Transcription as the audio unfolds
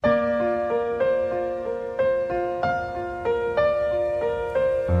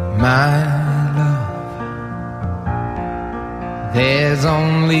My love, there's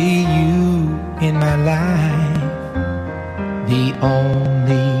only you in my life, the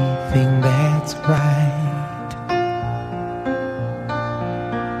only thing that's right.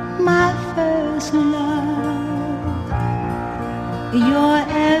 My first love, your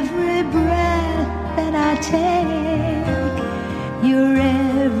every breath that I take, your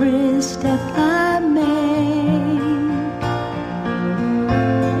every step I make.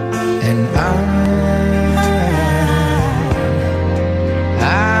 And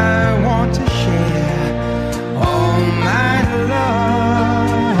I want to share all my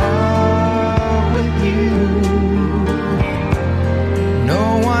love with you.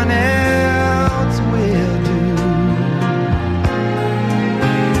 No one else will do.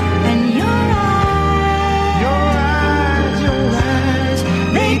 And your eyes,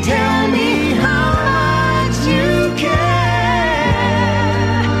 they tell me how much you care.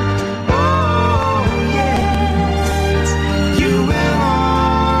 Oh yes, you will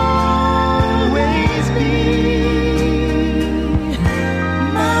always be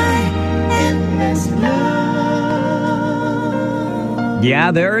my endless love.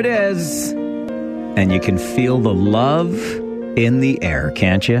 Yeah, there it is. And you can feel the love in the air,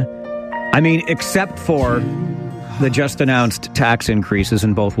 can't you? I mean, except for the just announced tax increases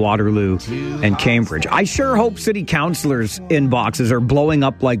in both Waterloo and Cambridge. I sure hope city councillors' inboxes are blowing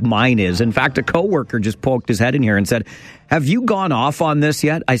up like mine is. In fact, a coworker just poked his head in here and said, "Have you gone off on this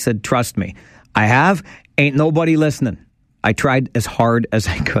yet?" I said, "Trust me, I have. Ain't nobody listening." I tried as hard as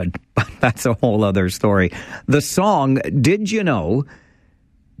I could, but that's a whole other story. The song, Did You Know?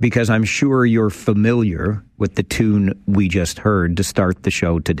 Because I'm sure you're familiar with the tune we just heard to start the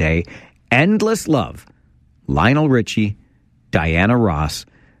show today. Endless Love. Lionel Richie, Diana Ross,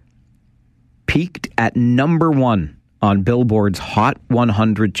 peaked at number 1 on Billboard's Hot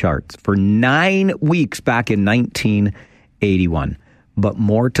 100 charts for 9 weeks back in 1981. But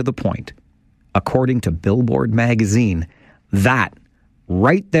more to the point, according to Billboard magazine, that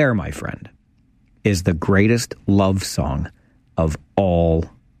right there, my friend, is the greatest love song of all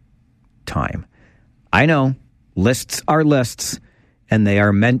time. I know, lists are lists, and they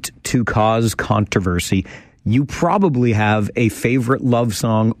are meant to cause controversy. You probably have a favorite love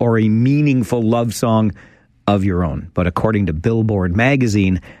song or a meaningful love song of your own. But according to Billboard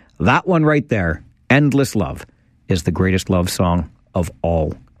magazine, that one right there, Endless Love, is the greatest love song of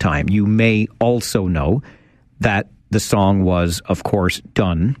all time. You may also know that the song was, of course,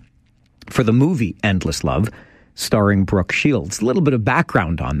 done for the movie Endless Love, starring Brooke Shields. A little bit of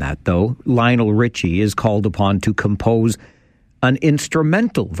background on that, though. Lionel Richie is called upon to compose an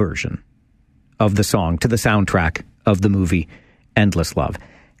instrumental version of the song to the soundtrack of the movie Endless Love.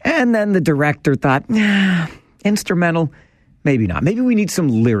 And then the director thought, instrumental, maybe not. Maybe we need some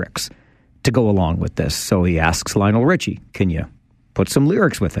lyrics to go along with this. So he asks Lionel Richie, can you put some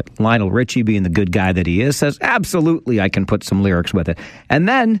lyrics with it? Lionel Richie, being the good guy that he is, says, absolutely, I can put some lyrics with it. And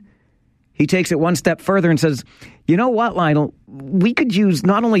then he takes it one step further and says, you know what, Lionel, we could use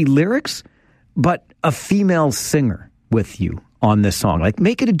not only lyrics, but a female singer with you on this song. Like,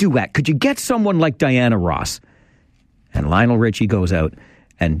 make it a duet. Could you get someone like Diana Ross? And Lionel Richie goes out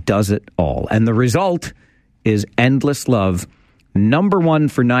and does it all. And the result is Endless Love, number 1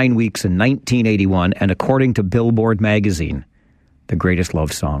 for 9 weeks in 1981, and according to Billboard magazine, the greatest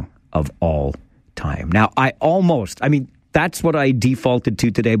love song of all time. Now, that's what I defaulted to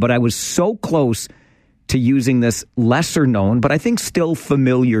today, but I was so close to using this lesser known, but I think still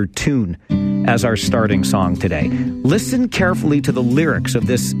familiar tune as our starting song today. Listen carefully to the lyrics of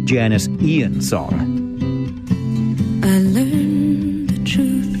this Janice Ian song. I learned the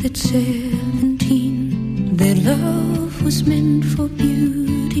truth at 17, that love was meant for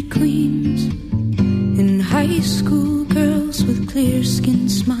beauty queens. In high school, girls with clear skin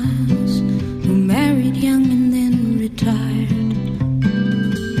smiles who married young and then retired.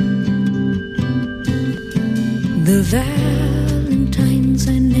 The Valentines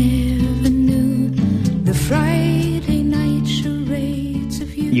I never knew, the Friday night charades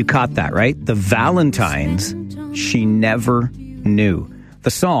of you. You caught that, right? The Valentines she never knew.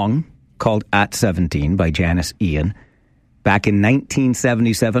 The song, called At 17 by Janice Ian, back in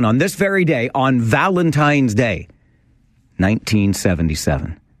 1977, on this very day, on Valentine's Day,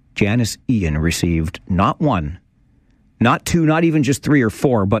 1977, Janice Ian received not 1, not 2, not even just 3 or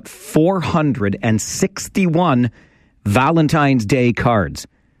 4, but 461 Valentine's Day cards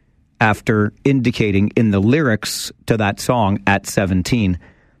after indicating in the lyrics to that song, At 17,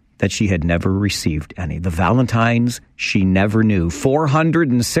 that she had never received any. The Valentines she never knew.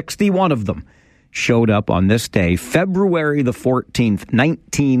 461 of them showed up on this day, February the 14th,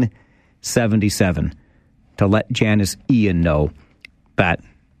 1977, to let Janice Ian know that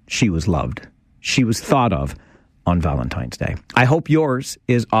she was loved. She was thought of on Valentine's Day. I hope yours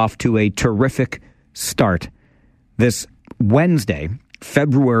is off to a terrific start this Wednesday,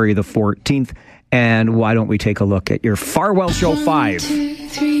 February the 14th. And why don't we take a look at your Farwell Show 5? 1, 2,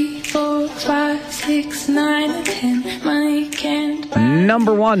 3, 4, 5, 6, 9, 10. Money can't buy.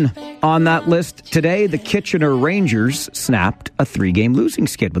 Number 1 on that list today, the Kitchener Rangers snapped a 3-game losing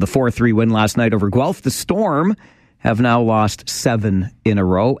skid with a 4-3 win last night over Guelph. The Storm have now lost 7 in a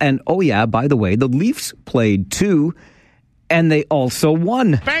row. And oh yeah, by the way, the Leafs played 2, and they also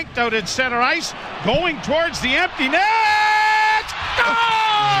won. Banked out at center ice, going towards the empty net. Scores!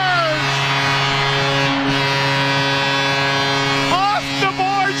 Off the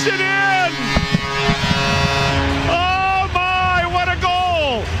boards and in! Oh my, what a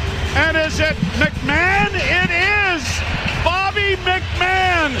goal! And is it McMahon? It is Bobby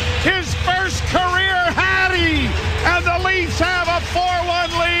McMahon, his first career hattie, and the Leafs have a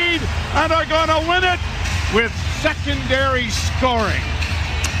 4-1 lead and are going to win it with secondary scoring.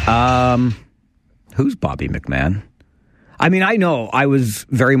 Who's Bobby McMahon? I mean, I know I was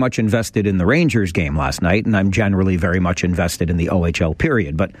very much invested in the Rangers game last night, and I'm generally very much invested in the OHL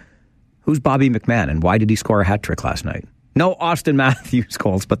period, but who's Bobby McMahon, and why did he score a hat trick last night? No Austin Matthews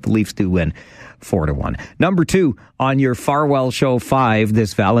goals, but the Leafs do win 4-1. Number 2 on your Farwell Show 5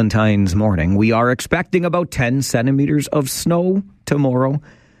 this Valentine's morning. We are expecting about 10 centimeters of snow tomorrow.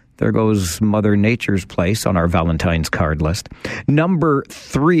 There goes Mother Nature's place on our Valentine's card list. Number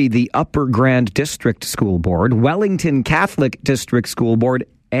 3, the Upper Grand District School Board, Wellington Catholic District School Board,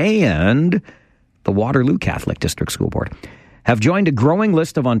 and the Waterloo Catholic District School Board have joined a growing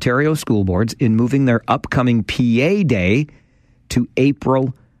list of Ontario school boards in moving their upcoming PA Day to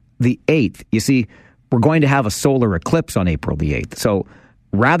April the 8th. You see, we're going to have a solar eclipse on April the 8th. So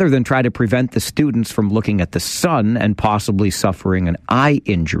rather than try to prevent the students from looking at the sun and possibly suffering an eye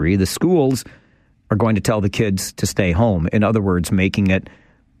injury, the schools are going to tell the kids to stay home. In other words, making it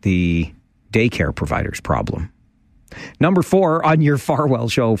the daycare provider's problem. Number 4 on your Farwell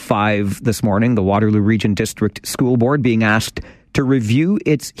Show 5 this morning, the Waterloo Region District School Board being asked to review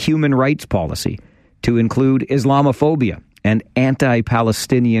its human rights policy to include Islamophobia and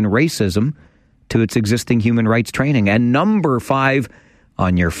anti-Palestinian racism to its existing human rights training. And number 5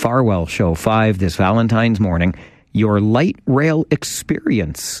 on your Farwell Show 5 this Valentine's morning, your light rail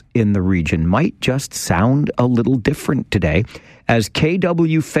experience in the region might just sound a little different today as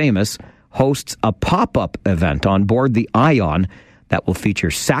KW Famous hosts a pop-up event on board the Ion that will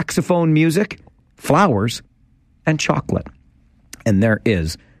feature saxophone music, flowers, and chocolate. And there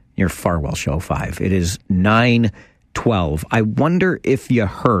is your Farwell Show 5. It is 9:12. I wonder if you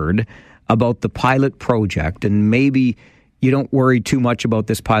heard about the pilot project, and maybe you don't worry too much about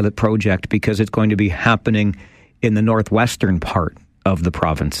this pilot project because it's going to be happening in the northwestern part of the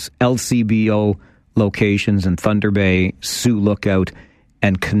province. LCBO locations in Thunder Bay, Sioux Lookout,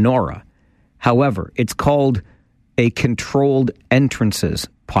 and Kenora. However, it's called a controlled entrances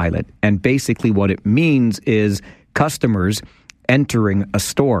pilot. And basically what it means is customers entering a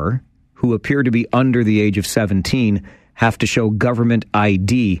store who appear to be under the age of 17 have to show government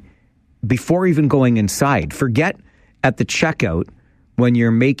ID before even going inside. Forget at the checkout when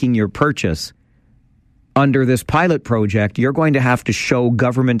you're making your purchase. Under this pilot project, you're going to have to show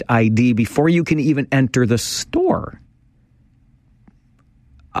government ID before you can even enter the store.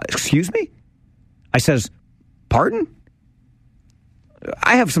 Excuse me? I says, pardon?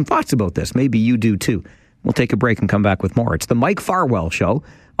 I have some thoughts about this. Maybe you do too. We'll take a break and come back with more. It's the Mike Farwell Show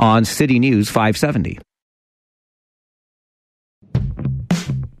on City News 570.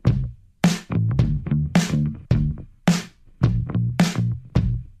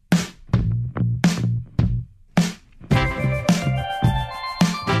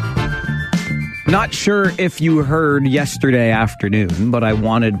 Not sure if you heard yesterday afternoon, but I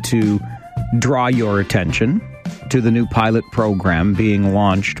wanted to draw your attention to the new pilot program being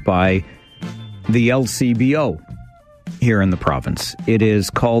launched by the LCBO here in the province. It is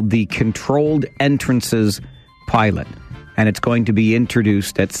called the Controlled Entrances Pilot, and it's going to be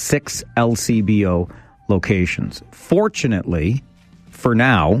introduced at 6 LCBO locations. Fortunately, for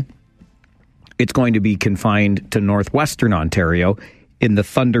now, it's going to be confined to northwestern Ontario in the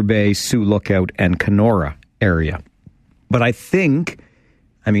Thunder Bay, Sioux Lookout, and Kenora area. But I think,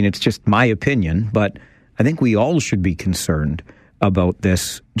 I mean, it's just my opinion, but I think we all should be concerned about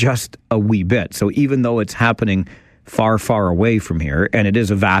this just a wee bit. So even though it's happening far, far away from here, and it is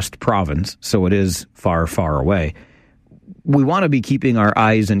a vast province, so it is far, far away, we want to be keeping our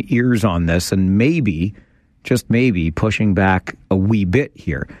eyes and ears on this and maybe, just maybe, pushing back a wee bit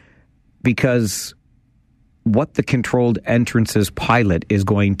here. Because what the controlled entrances pilot is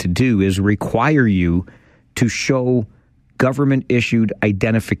going to do is require you to show government-issued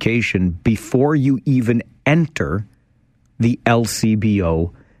identification before you even enter the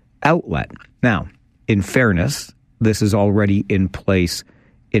LCBO outlet. Now, in fairness, this is already in place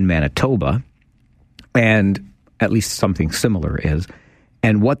in Manitoba, and at least something similar is.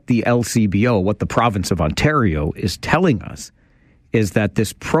 And what the LCBO, what the province of Ontario is telling us, is that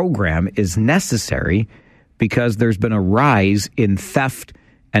this program is necessary because there's been a rise in theft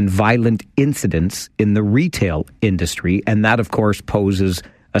and violent incidents in the retail industry, and that, of course, poses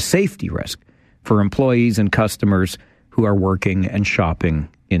a safety risk for employees and customers who are working and shopping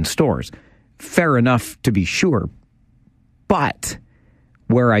in stores. Fair enough, to be sure. But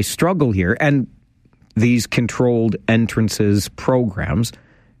where I struggle here, and these controlled entrances programs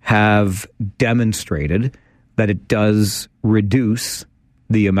have demonstrated that it does reduce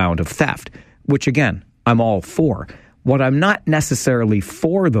the amount of theft, which, again, I'm all for. What I'm not necessarily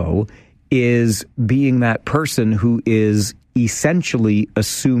for, though, is being that person who is essentially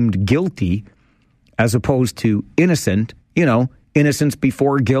assumed guilty as opposed to innocent, innocence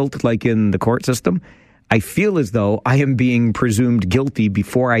before guilt, like in the court system. I feel as though I am being presumed guilty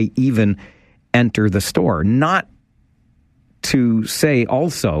before I even enter the store. Not to say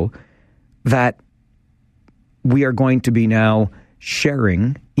also that we are going to be now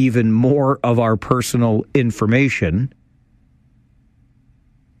sharing even more of our personal information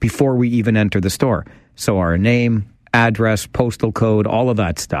before we even enter the store. So our name, address, postal code, all of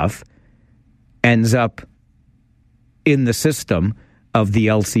that stuff ends up in the system of the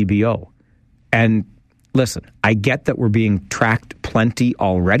LCBO. And listen, I get that we're being tracked plenty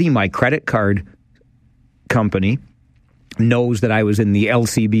already. My credit card company knows that I was in the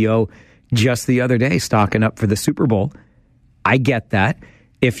LCBO just the other day stocking up for the Super Bowl. I get that.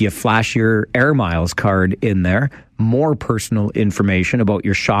 If you flash your Air Miles card in there, more personal information about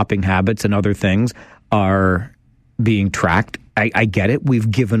your shopping habits and other things are being tracked. I get it. We've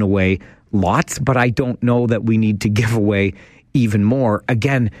given away lots, but I don't know that we need to give away even more,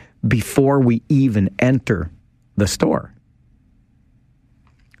 again, before we even enter the store.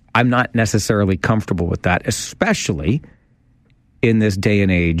 I'm not necessarily comfortable with that, especially in this day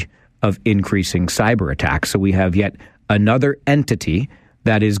and age of increasing cyber attacks. So we have yet another entity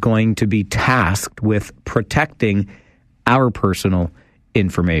that is going to be tasked with protecting our personal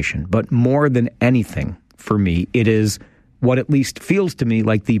information. But more than anything, for me, it is what at least feels to me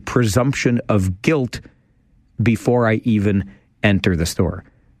like the presumption of guilt before I even enter the store.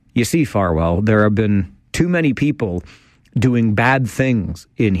 You see, Farwell, there have been too many people doing bad things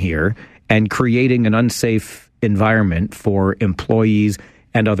in here and creating an unsafe environment for employees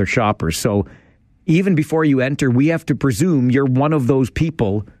and other shoppers. So even before you enter, we have to presume you're one of those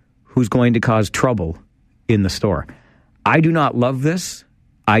people who's going to cause trouble in the store. I do not love this.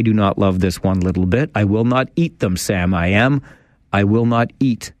 I do not love this one little bit. I will not eat them, Sam. I will not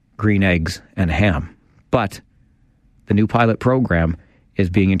eat green eggs and ham. But the new pilot program is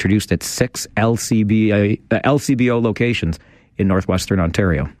being introduced at 6 LCBO locations in northwestern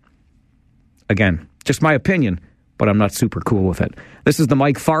Ontario. Again, just my opinion, but I'm not super cool with it. This is the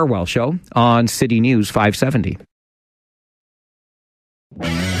Mike Farwell Show on City News 570.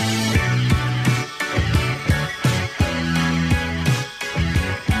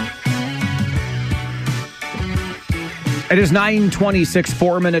 It is 9:26,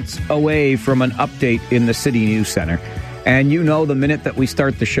 4 minutes away from an update in the City News Center. And you know, the minute that we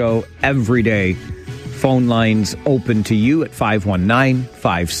start the show every day, phone lines open to you at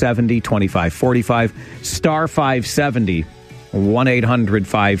 519-570-2545, star 570,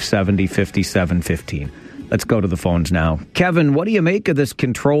 1-800-570-5715. Let's go to the phones now. Kevin, what do you make of this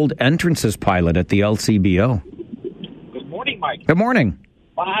controlled entrances pilot at the LCBO? Good morning, Mike. Good morning.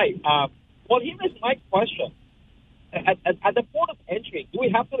 Hi. Well, here is my question. At the port of entry, do we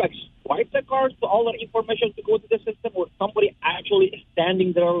have to swipe the cards to all that information to go to the system, or somebody actually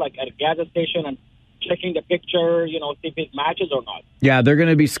standing there at a gas station and checking the picture, see if it matches or not? Yeah, they're going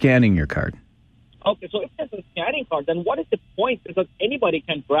to be scanning your card. Okay, so if there's a scanning card, then what is the point? Because anybody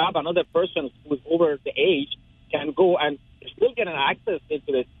can grab another person who's over the age, can go and still get an access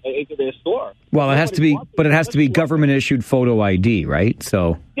into the store. Well, it has to be, but it has to be government issued photo ID, right?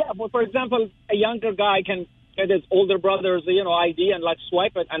 So yeah, but for example, a younger guy can get his older brother's, ID and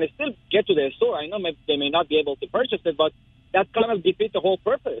swipe it and still get to their store. I know they may not be able to purchase it, but that kind of defeats the whole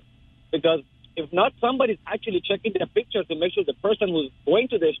purpose, because if not somebody's actually checking the picture to make sure the person who's going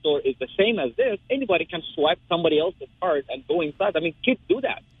to the store is the same as this, anybody can swipe somebody else's card and go inside. I mean, kids do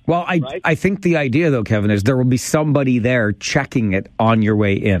that. Well, I think the idea, though, Kevin, is there will be somebody there checking it on your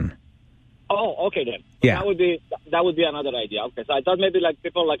way in. Oh, okay then. Yeah. That would be another idea. Okay, so I thought maybe like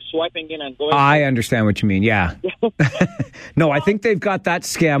people like swiping in and going. I understand what you mean. Yeah. No, I think they've got that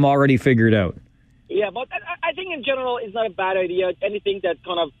scam already figured out. Yeah, but I think in general it's not a bad idea. Anything that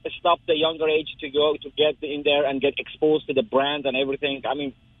kind of stops the younger age to go to get in there and get exposed to the brand and everything. I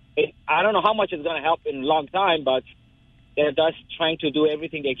mean, I don't know how much it's going to help in a long time, but they're just trying to do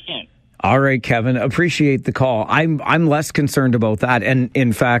everything they can. All right, Kevin, appreciate the call. I'm less concerned about that. And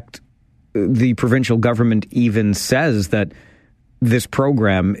in fact, the provincial government even says that this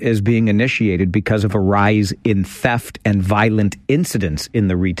program is being initiated because of a rise in theft and violent incidents in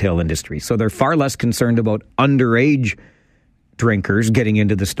the retail industry. So they're far less concerned about underage drinkers getting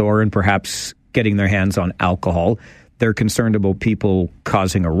into the store and perhaps getting their hands on alcohol. They're concerned about people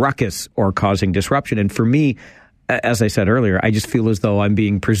causing a ruckus or causing disruption. And for me, as I said earlier, I just feel as though I'm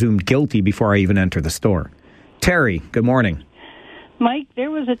being presumed guilty before I even enter the store. Terry, good morning. Mike, there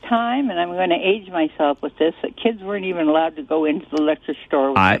was a time, and I'm going to age myself with this, that kids weren't even allowed to go into the liquor store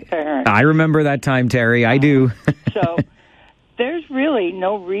with their parents. I remember that time, Terry. I do. So there's really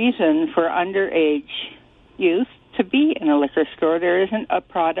no reason for underage youth to be in a liquor store. There isn't a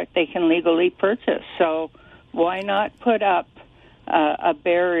product they can legally purchase. So why not put up a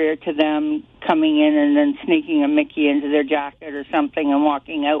barrier to them coming in and then sneaking a Mickey into their jacket or something and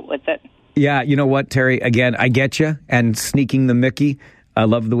walking out with it? Yeah, you know what, Terry? Again, I get you. And sneaking the Mickey, I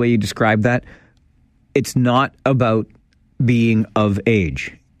love the way you describe that. It's not about being of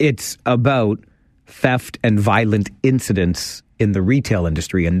age. It's about theft and violent incidents in the retail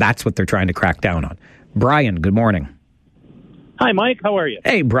industry, and that's what they're trying to crack down on. Brian, good morning. Hi, Mike. How are you?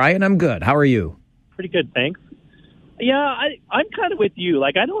 Hey, Brian, I'm good. How are you? Pretty good, thanks. Yeah, I'm kind of with you.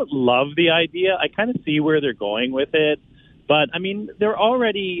 Like, I don't love the idea. I kind of see where they're going with it. But, I mean, they're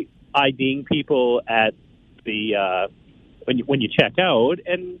already IDing people at the when you check out,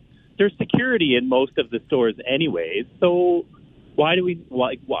 and there's security in most of the stores anyways. So why do we?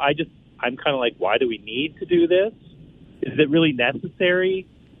 I'm kind of like, why do we need to do this? Is it really necessary?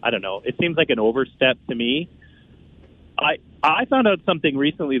 I don't know. It seems like an overstep to me. I found out something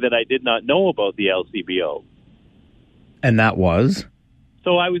recently that I did not know about the LCBO. And that was?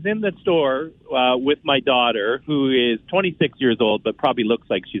 So I was in the store with my daughter, who is 26 years old, but probably looks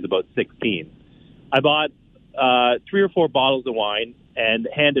like she's about 16. I bought 3 or 4 bottles of wine and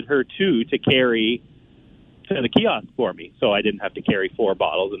handed her 2 to carry to the kiosk for me, so I didn't have to carry 4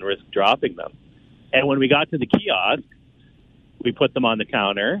 bottles and risk dropping them. And when we got to the kiosk, we put them on the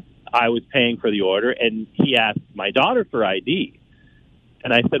counter. I was paying for the order, and he asked my daughter for ID.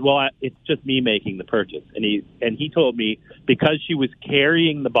 And I said, well, it's just me making the purchase. And he told me because she was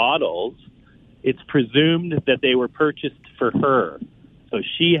carrying the bottles, it's presumed that they were purchased for her. So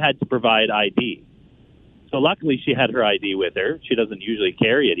she had to provide ID. So luckily she had her ID with her. She doesn't usually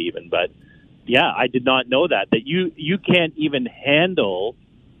carry it even. But, yeah, I did not know that you can't even handle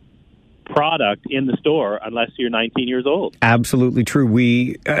product in the store unless you're 19 years old. Absolutely true.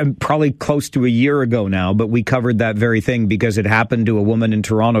 We probably close to a year ago now, but we covered that very thing because it happened to a woman in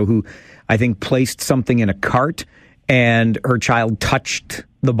Toronto who I think placed something in a cart and her child touched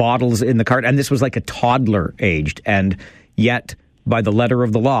the bottles in the cart. And this was like a toddler aged, and yet by the letter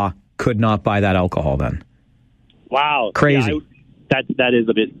of the law could not buy that alcohol then. Wow. Crazy. Yeah, that's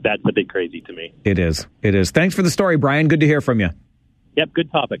a bit crazy to me. It is. Thanks for the story, Brian. Good to hear from you. Yep,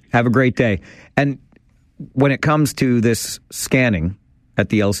 good topic. Have a great day. And when it comes to this scanning at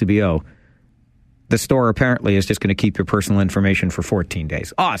the LCBO, the store apparently is just going to keep your personal information for 14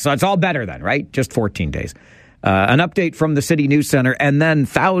 days. So it's all better then, right? Just 14 days. An update from the City News Center, and then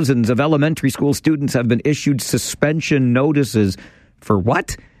thousands of elementary school students have been issued suspension notices for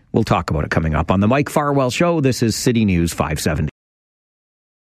what? We'll talk about it coming up on the Mike Farwell Show. This is City News 570.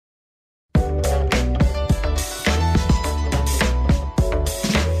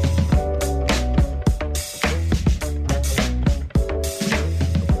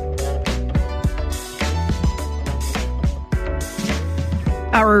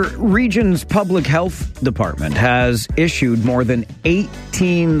 Our region's public health department has issued more than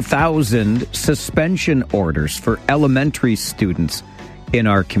 18,000 suspension orders for elementary students in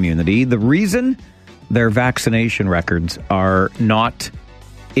our community. The reason? Their vaccination records are not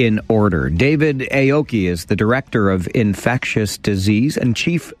in order. David Aoki is the Director of Infectious Disease and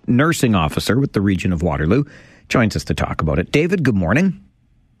Chief Nursing Officer with the region of Waterloo. Joins us to talk about it. David, good morning.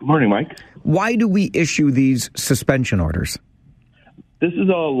 Good morning, Mike. Why do we issue these suspension orders? This is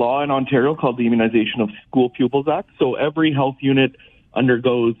a law in Ontario called the Immunization of School Pupils Act. So every health unit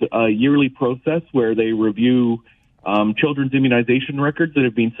undergoes a yearly process where they review children's immunization records that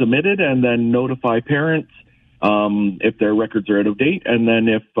have been submitted and then notify parents if their records are out of date. And then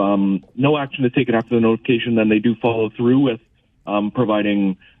if no action is taken after the notification, then they do follow through with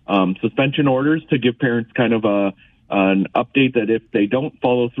providing suspension orders to give parents kind of an update that if they don't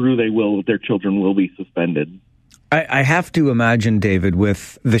follow through, their children will be suspended. I have to imagine, David,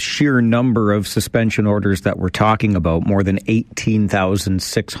 with the sheer number of suspension orders that we're talking about, more than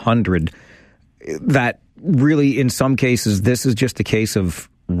 18,600, that really, in some cases, this is just a case of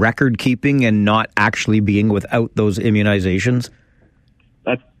record keeping and not actually being without those immunizations?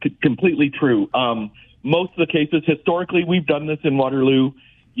 That's completely true. Most of the cases, historically, we've done this in Waterloo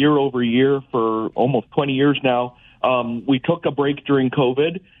year over year for almost 20 years now. We took a break during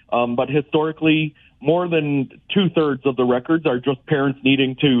COVID, but historically, more than 2/3 of the records are just parents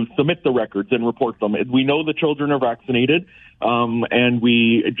needing to submit the records and report them. We know the children are vaccinated, and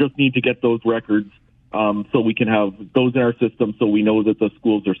we just need to get those records so we can have those in our system so we know that the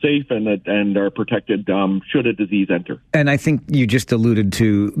schools are safe and are protected should a disease enter. And I think you just alluded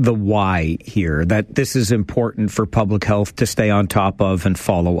to the why here, that this is important for public health to stay on top of and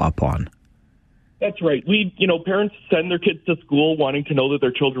follow up on. That's right. Parents send their kids to school wanting to know that their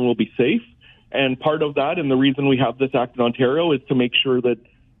children will be safe. And part of that, and the reason we have this act in Ontario, is to make sure that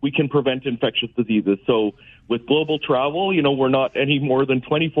we can prevent infectious diseases. So with global travel, we're not any more than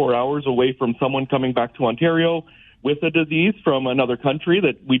 24 hours away from someone coming back to Ontario with a disease from another country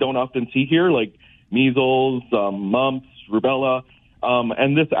that we don't often see here, like measles, mumps, rubella.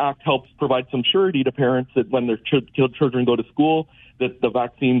 And this act helps provide some surety to parents that when their children go to school, that the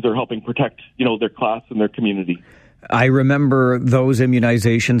vaccines are helping protect, their class and their community. I remember those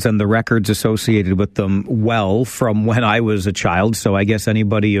immunizations and the records associated with them well from when I was a child. So I guess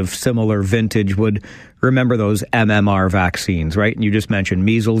anybody of similar vintage would remember those MMR vaccines, right? And you just mentioned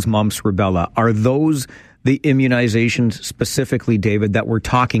measles, mumps, rubella. Are those the immunizations specifically, David, that we're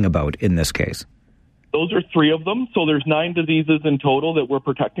talking about in this case? Those are 3 of them. So there's 9 diseases in total that we're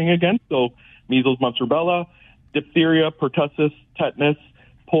protecting against. So measles, mumps, rubella, diphtheria, pertussis, tetanus,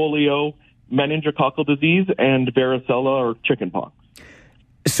 polio, meningococcal disease, and varicella or chickenpox.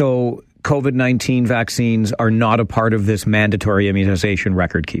 So COVID-19 vaccines are not a part of this mandatory immunization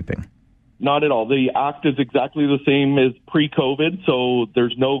record keeping? Not at all. The act is exactly the same as pre-COVID, so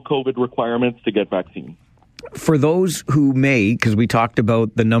there's no COVID requirements to get vaccines. For those who may, because we talked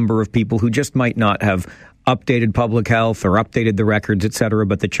about the number of people who just might not have updated public health or updated the records, et cetera,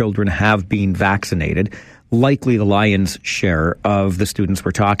 but the children have been vaccinated, likely the lion's share of the students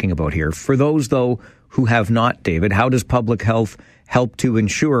we're talking about here. For those, though, who have not, David, how does public health help to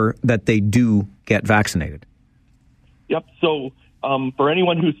ensure that they do get vaccinated? Yep. So for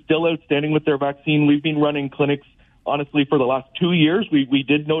anyone who's still outstanding with their vaccine, we've been running clinics, honestly, for the last 2 years. We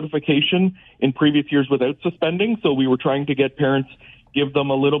did notification in previous years without suspending, so we were trying to get parents, give them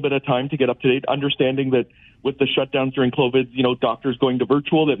a little bit of time to get up to date, understanding that with the shutdowns during COVID, doctors going to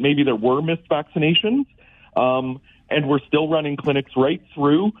virtual, that maybe there were missed vaccinations. And we're still running clinics right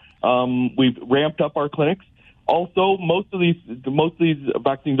through. We've ramped up our clinics. Also, most of these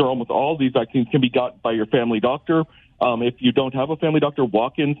vaccines, or almost all of these vaccines, can be got by your family doctor. If you don't have a family doctor,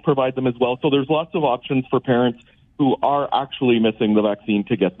 walk-ins provide them as well. So there's lots of options for parents who are actually missing the vaccine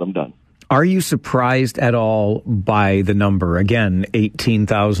to get them done. Are you surprised at all by the number? Again,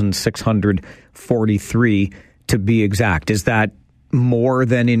 18,643 to be exact. Is that more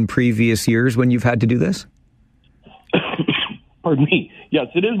than in previous years when you've had to do this? Pardon me. Yes,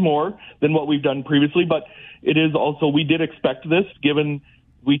 it is more than what we've done previously, but it is also, we did expect this given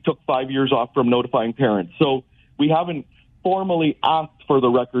we took 5 years off from notifying parents. So we haven't formally asked for the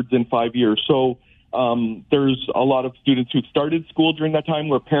records in 5 years. So there's a lot of students who've started school during that time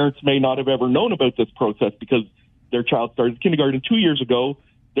where parents may not have ever known about this process because their child started kindergarten 2 years ago.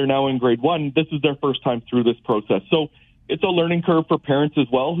 They're now in grade 1. This is their first time through this process. So it's a learning curve for parents as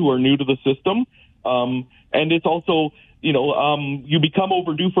well who are new to the system. And it's also, you become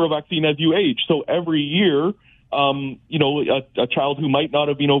overdue for a vaccine as you age. So every year, a child who might not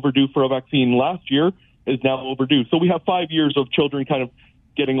have been overdue for a vaccine last year is now overdue. So we have 5 years of children kind of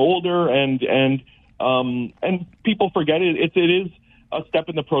getting older and people forget it. It is a step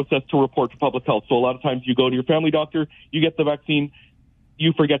in the process to report to public health. So a lot of times you go to your family doctor, you get the vaccine,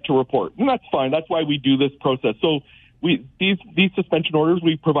 you forget to report. And that's fine. That's why we do this process. So these suspension orders,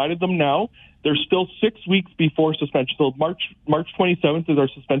 we provided them now. There's still 6 weeks before suspension. So March 27th is our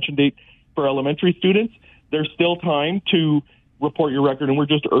suspension date for elementary students. There's still time to report your record, and we're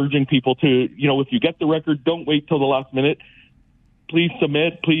just urging people to, if you get the record, don't wait till the last minute. please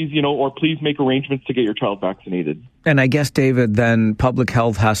submit, please, or please make arrangements to get your child vaccinated. And I guess, David, then public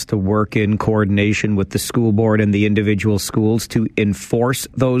health has to work in coordination with the school board and the individual schools to enforce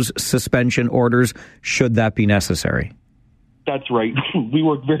those suspension orders, should that be necessary. That's right. We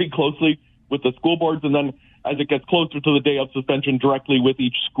work very closely with the school boards, and then as it gets closer to the day of suspension, directly with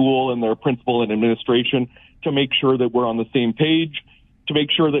each school and their principal and administration to make sure that we're on the same page, to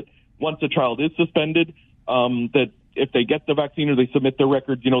make sure that once a child is suspended, that if they get the vaccine or they submit their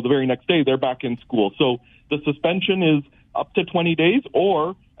records, the very next day, they're back in school. So the suspension is up to 20 days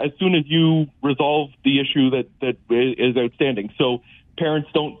or as soon as you resolve the issue that is outstanding. So parents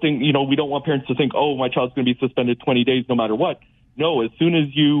don't think, we don't want parents to think, oh, my child's going to be suspended 20 days no matter what. No, as soon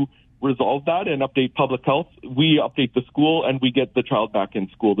as you resolve that and update public health, we update the school and we get the child back in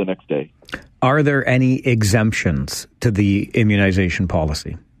school the next day. Are there any exemptions to the immunization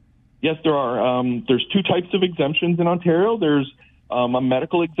policy? Yes, there are. There's two types of exemptions in Ontario. There's a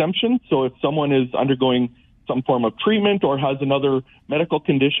medical exemption. So if someone is undergoing some form of treatment or has another medical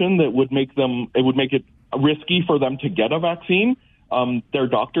condition that would make it risky for them to get a vaccine, their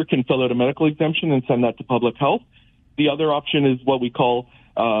doctor can fill out a medical exemption and send that to public health. The other option is what we call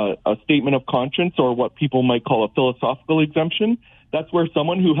a statement of conscience, or what people might call a philosophical exemption. That's where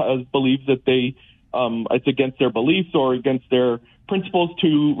someone who believes that it's against their beliefs or against their principles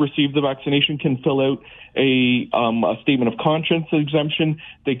to receive the vaccination can fill out a statement of conscience exemption.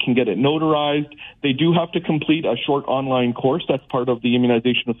 They can get it notarized. They do have to complete a short online course. That's part of the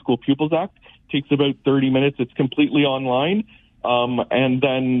Immunization of School Pupils Act. It takes about 30 minutes. It's completely online. And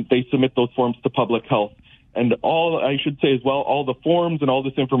then they submit those forms to public health. And all the forms and all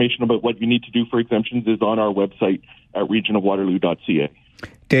this information about what you need to do for exemptions is on our website at regionofwaterloo.ca.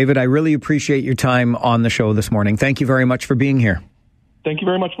 David, I really appreciate your time on the show this morning. Thank you very much for being here. Thank you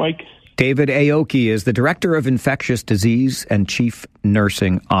very much, Mike. David Aoki is the Director of Infectious Disease and Chief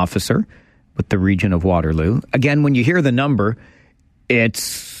Nursing Officer with the Region of Waterloo. Again, when you hear the number,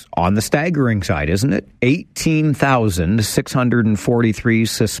 it's on the staggering side, isn't it? 18,643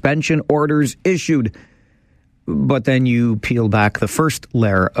 suspension orders issued. But then you peel back the first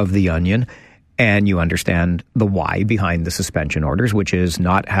layer of the onion and you understand the why behind the suspension orders, which is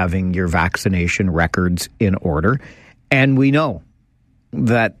not having your vaccination records in order. And we know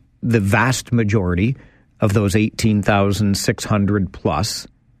that the vast majority of those 18,600 plus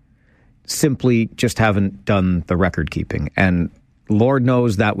simply just haven't done the record keeping. And Lord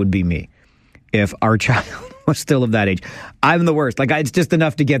knows that would be me if our child was still of that age. I'm the worst. It's just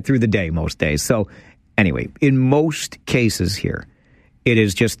enough to get through the day most days. So anyway, in most cases here, it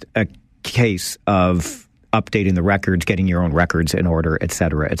is just a case of updating the records, getting your own records in order, et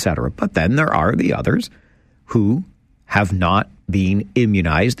cetera, et cetera. But then there are the others who have not been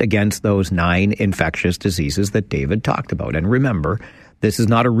immunized against those 9 infectious diseases that David talked about. And remember, this is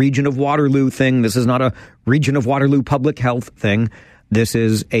not a Region of Waterloo thing. This is not a Region of Waterloo Public Health thing. This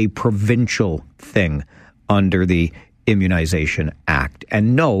is a provincial thing under the Immunization Act.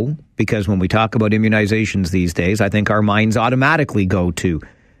 And no, because when we talk about immunizations these days, I think our minds automatically go to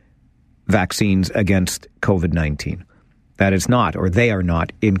vaccines against COVID-19. That is not, or they are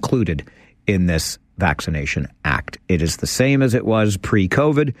not, included in this Vaccination Act. It is the same as it was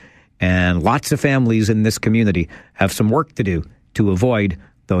pre-COVID, and lots of families in this community have some work to do to avoid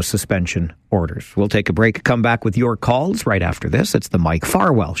those suspension orders. We'll take a break, come back with your calls right after this. It's the Mike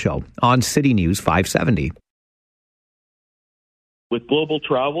Farwell Show on City News 570. With global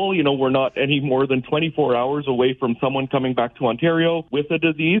travel, we're not any more than 24 hours away from someone coming back to Ontario with a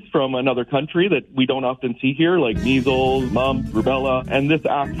disease from another country that we don't often see here, like measles, mumps, rubella. And this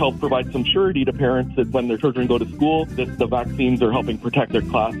act helps provide some surety to parents that when their children go to school, that the vaccines are helping protect their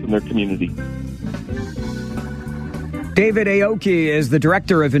class and their community. David Aoki is the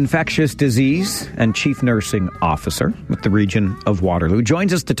Director of Infectious Disease and Chief Nursing Officer with the Region of Waterloo.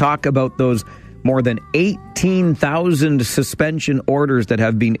 Joins us to talk about those more than 18,000 suspension orders that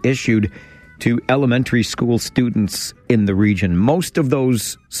have been issued to elementary school students in the region. Most of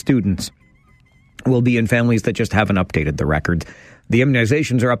those students will be in families that just haven't updated the records. The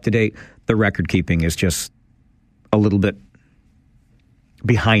immunizations are up to date. The record keeping is just a little bit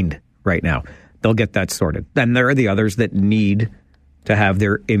behind right now. They'll get that sorted. Then there are the others that need to have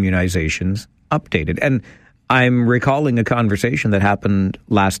their immunizations updated. And I'm recalling a conversation that happened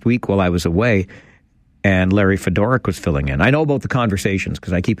last week while I was away, and Larry Fedoruk was filling in. I know about the conversations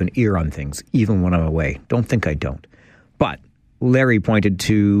because I keep an ear on things, even when I'm away. Don't think I don't. But Larry pointed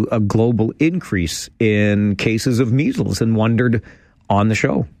to a global increase in cases of measles and wondered on the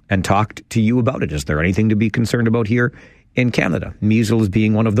show and talked to you about it. Is there anything to be concerned about here in Canada. Measles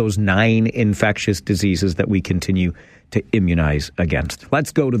being one of those 9 infectious diseases that we continue to immunize against.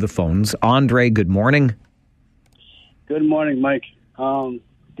 Let's go to the phones. Andre, good morning. Good morning, Mike.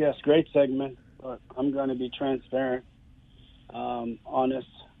 Yes, great segment, but I'm going to be transparent, honest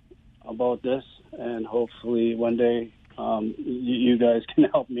about this, and hopefully one day you guys can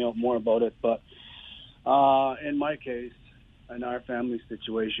help me out more about it. But in my case, in our family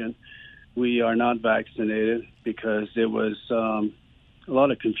situation, we are not vaccinated because there was a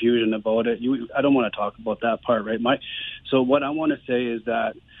lot of confusion about it. I don't want to talk about that part, right, Mike? So what I want to say is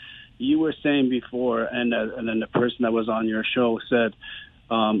that you were saying before, and then the person that was on your show said,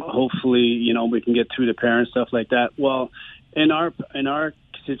 hopefully, we can get through the parents, stuff like that. Well, in our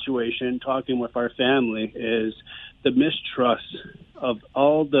situation, talking with our family, is the mistrust of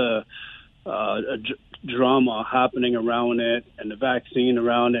all the drama happening around it and the vaccine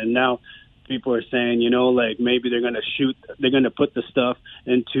around it. And now people are saying, maybe they're going to put the stuff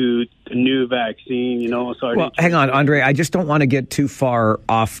into the new vaccine, So well, hang on, Andre. I just don't want to get too far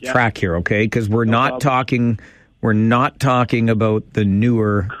off track here, okay? Because we're not talking about the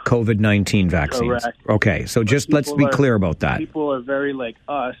newer COVID-19 vaccines. Correct. Okay, so just let's be clear about that. People are very like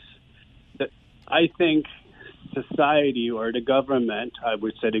us. I think society or the government, I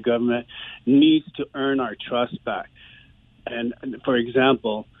would say the government, needs to earn our trust back. And for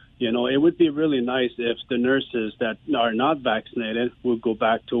example, it would be really nice if the nurses that are not vaccinated would go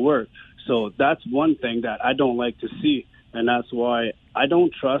back to work. So that's one thing that I don't like to see, and that's why I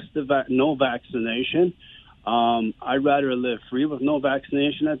don't trust no vaccination. I'd rather live free with no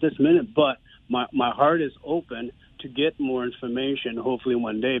vaccination at this minute, but my heart is open to get more information, hopefully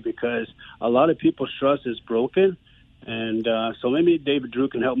one day, because a lot of people's trust is broken. And so maybe David Drew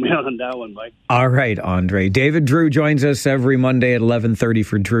can help me out on that one, Mike. All right, Andre. David Drew joins us every Monday at 11:30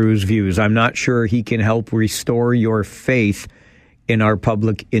 for Drew's Views. I'm not sure he can help restore your faith in our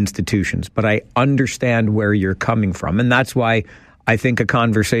public institutions, but I understand where you're coming from. And that's why I think a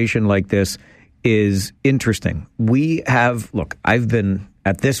conversation like this is interesting. I've been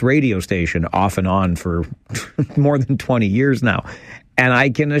at this radio station off and on for more than 20 years now, and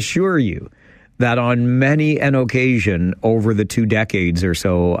I can assure you that on many an occasion over the 2 decades or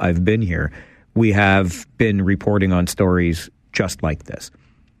so I've been here, we have been reporting on stories just like this,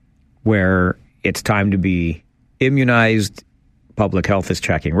 where it's time to be immunized, public health is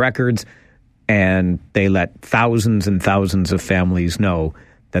checking records, and they let thousands and thousands of families know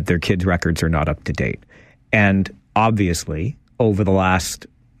that their kids' records are not up to date. And obviously, over the last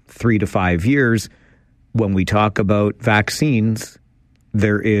 3 to 5 years, when we talk about vaccines,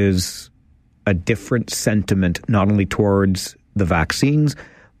 there is a different sentiment, not only towards the vaccines,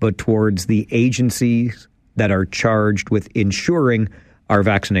 but towards the agencies that are charged with ensuring our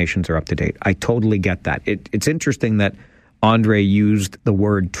vaccinations are up to date. I totally get that. It's interesting that Andre used the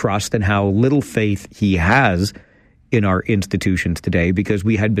word trust and how little faith he has in our institutions today, because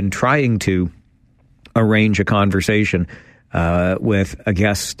we had been trying to arrange a conversation with a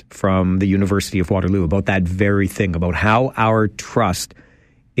guest from the University of Waterloo about that very thing, about how our trust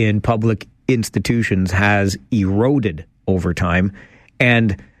in public institutions has eroded over time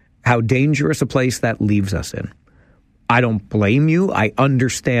and how dangerous a place that leaves us in. I don't blame you. I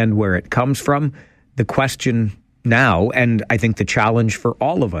understand where it comes from. The question now, and I think the challenge for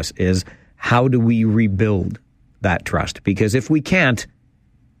all of us, is how do we rebuild that trust? Because if we can't,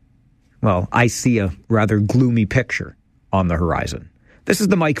 well, I see a rather gloomy picture on the horizon. This is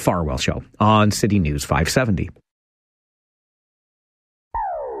the Mike Farwell Show on City News 570.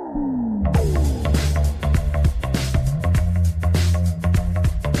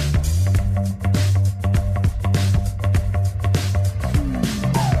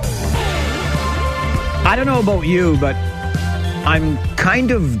 I don't know about you, but I'm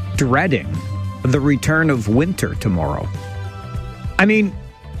kind of dreading the return of winter tomorrow. I mean,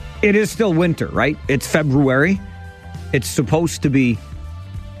 it is still winter, right? It's February. It's supposed to be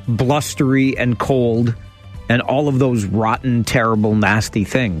blustery and cold and all of those rotten, terrible, nasty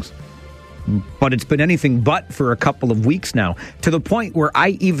things. But it's been anything but for a couple of weeks now, to the point where I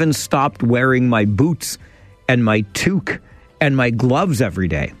even stopped wearing my boots and my toque and my gloves every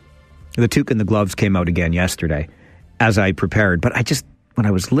day. The toque and the gloves came out again yesterday as I prepared. But when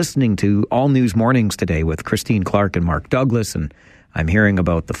I was listening to All News Mornings today with Christine Clark and Mark Douglas, and I'm hearing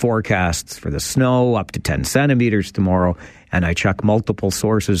about the forecasts for the snow up to 10 centimeters tomorrow, and I check multiple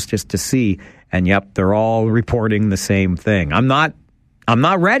sources just to see, and yep, they're all reporting the same thing. I'm not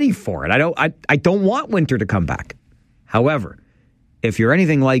ready for it. I don't want winter to come back. However, if you're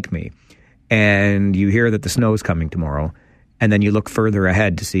anything like me and you hear that the snow is coming tomorrow, and then you look further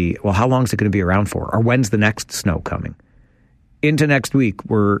ahead to see, well, how long is it going to be around for? Or when's the next snow coming? into next week,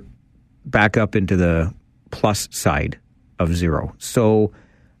 we're back up into the plus side of zero. So,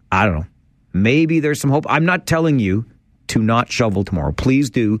 I don't know. Maybe there's some hope. I'm not telling you to not shovel tomorrow. Please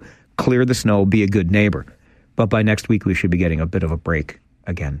do clear the snow, be a good neighbor. But by next week, we should be getting a bit of a break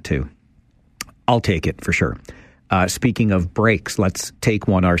again, too. I'll take it for sure. Speaking of breaks, let's take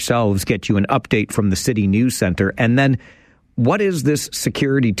one ourselves, get you an update from the City News Centre. And then what is this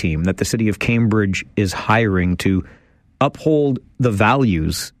security team that the City of Cambridge is hiring to uphold the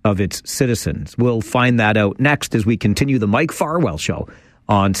values of its citizens? We'll find that out next as we continue the Mike Farwell Show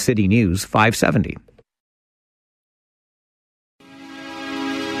on City News 570.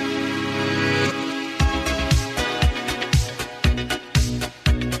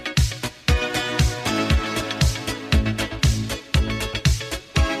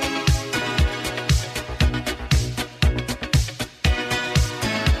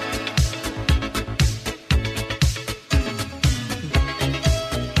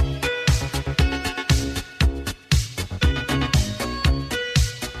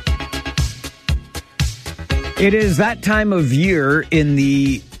 It is that time of year in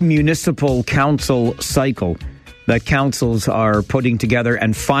the municipal council cycle that councils are putting together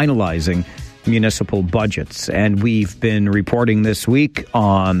and finalizing municipal budgets. And we've been reporting this week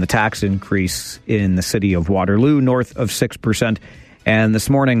on the tax increase in the city of Waterloo, north of 6%. And this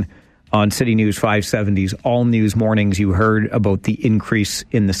morning on City News 570's All News Mornings, you heard about the increase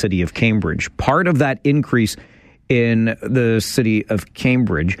in the city of Cambridge. Part of that increase in the city of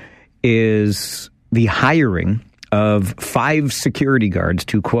Cambridge is the hiring of 5 security guards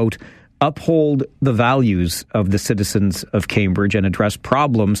to, quote, uphold the values of the citizens of Cambridge and address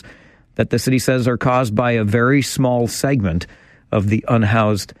problems that the city says are caused by a very small segment of the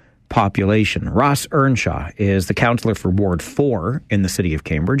unhoused population. Ross Earnshaw is the councillor for Ward 4 in the city of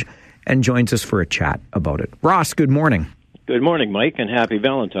Cambridge and joins us for a chat about it. Ross, good morning. Good morning, Mike, and happy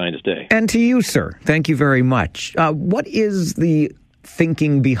Valentine's Day. And to you, sir. Thank you very much. What is the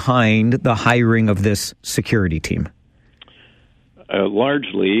thinking behind the hiring of this security team?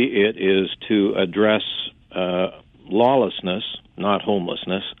 Largely, it is to address lawlessness, not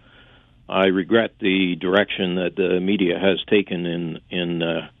homelessness. I regret the direction that the media has taken in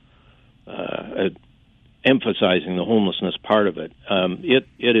emphasizing the homelessness part of it.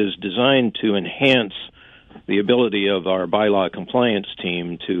 It is designed to enhance the ability of our bylaw compliance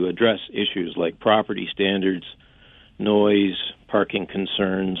team to address issues like property standards, noise, parking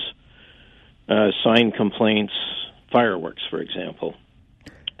concerns, sign complaints, fireworks, for example,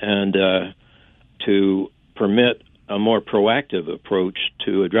 and to permit a more proactive approach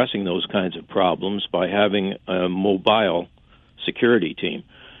to addressing those kinds of problems by having a mobile security team.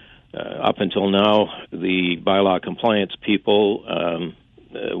 Up until now, the bylaw compliance people,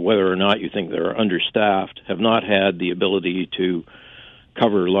 whether or not you think they're understaffed, have not had the ability to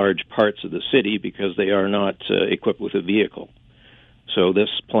cover large parts of the city because they are not equipped with a vehicle. So this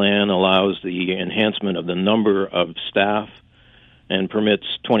plan allows the enhancement of the number of staff and permits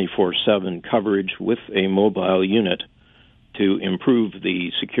 24/7 coverage with a mobile unit to improve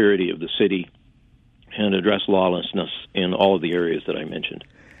the security of the city and address lawlessness in all of the areas that I mentioned.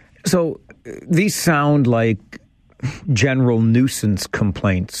 So these sound like general nuisance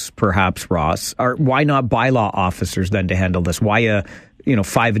complaints, perhaps, Ross. Why not bylaw officers then to handle this? Why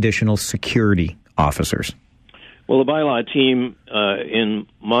 5 additional security officers? Well, the bylaw team, in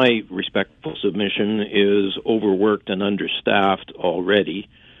my respectful submission, is overworked and understaffed already,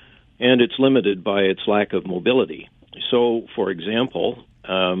 and it's limited by its lack of mobility. So, for example,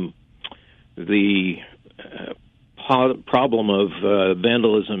 the problem of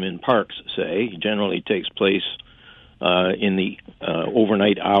vandalism in parks, say, generally takes place in the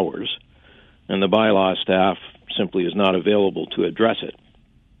overnight hours, and the bylaw staff simply is not available to address it.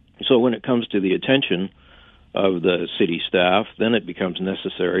 So when it comes to the attention of the city staff, then it becomes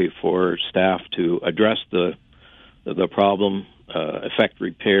necessary for staff to address the problem, effect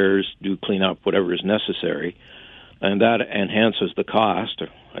repairs, do cleanup, whatever is necessary, and that enhances the cost.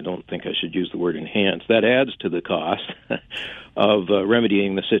 I don't think I should use the word enhance. That adds to the cost of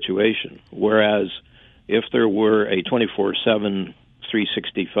remedying the situation. Whereas if there were a 24/7,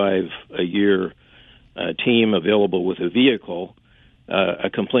 365 a year team available with a vehicle, a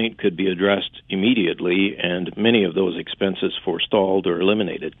complaint could be addressed immediately and many of those expenses forestalled or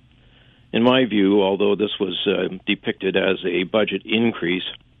eliminated. In my view, although this was depicted as a budget increase,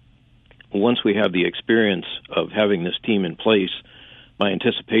 once we have the experience of having this team in place, my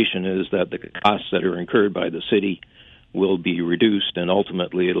anticipation is that the costs that are incurred by the city will be reduced and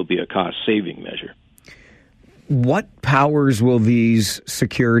ultimately it'll be a cost-saving measure. What powers will these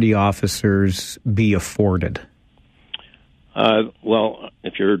security officers be afforded? Well,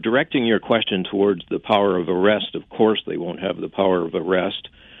 if you're directing your question towards the power of arrest, of course they won't have the power of arrest.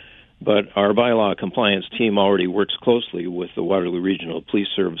 But our bylaw compliance team already works closely with the Waterloo Regional Police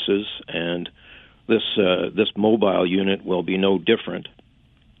Services, and this mobile unit will be no different,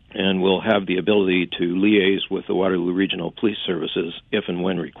 and will have the ability to liaise with the Waterloo Regional Police Services if and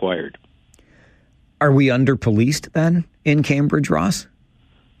when required. Are we under-policed then in Cambridge, Ross?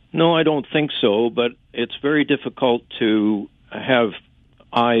 No, I don't think so, but it's very difficult to have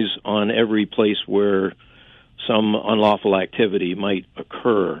eyes on every place where some unlawful activity might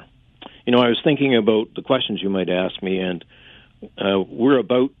occur. You know, I was thinking about the questions you might ask me, and we're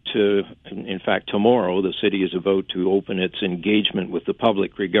about to, in fact, tomorrow, the city is about to open its engagement with the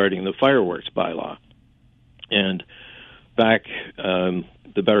public regarding the fireworks bylaw. And back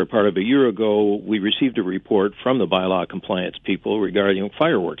the better part of a year ago, we received a report from the bylaw compliance people regarding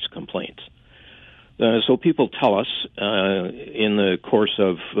fireworks complaints. So people tell us in the course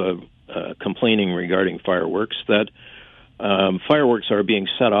of complaining regarding fireworks that fireworks are being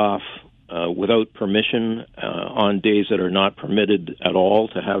set off without permission on days that are not permitted at all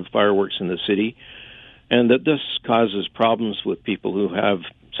to have fireworks in the city, and that this causes problems with people who have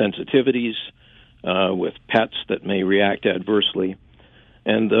sensitivities, with pets that may react adversely.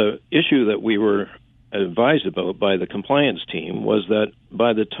 And the issue that we were advised about by the compliance team was that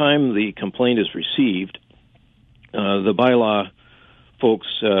by the time the complaint is received, the bylaw folks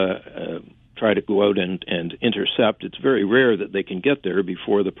try to go out and intercept. It's very rare that they can get there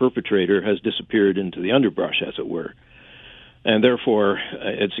before the perpetrator has disappeared into the underbrush, as it were. And therefore,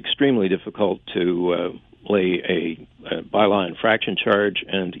 it's extremely difficult to lay a bylaw infraction charge,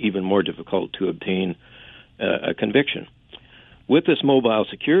 and even more difficult to obtain a conviction. With this mobile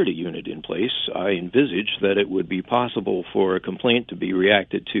security unit in place, I envisage that it would be possible for a complaint to be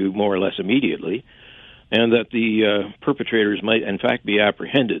reacted to more or less immediately, and that the perpetrators might, in fact, be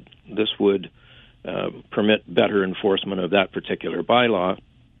apprehended. This would permit better enforcement of that particular bylaw,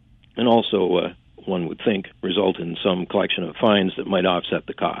 and also, one would think, result in some collection of fines that might offset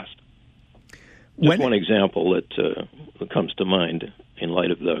the cost. Just one example that comes to mind in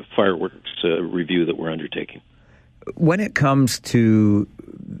light of the fireworks review that we're undertaking. When it comes to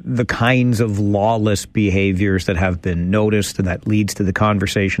the kinds of lawless behaviors that have been noticed, and that leads to the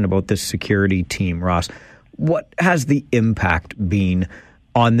conversation about this security team, Ross, what has the impact been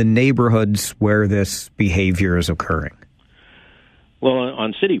on the neighborhoods where this behavior is occurring? Well,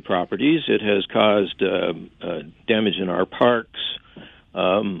 on city properties, it has caused damage in our parks,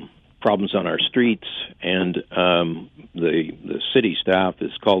 problems on our streets, and the city staff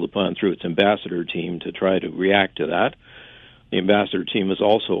is called upon through its ambassador team to try to react to that. The ambassador team is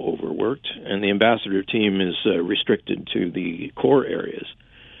also overworked, and the ambassador team is restricted to the core areas.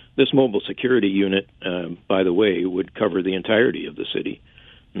 This mobile security unit, by the way, would cover the entirety of the city,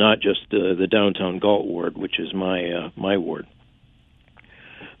 not just the downtown Galt ward, which is my ward.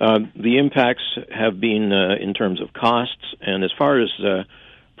 The impacts have been in terms of costs, and as far as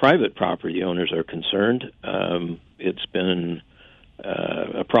private property owners are concerned, it's been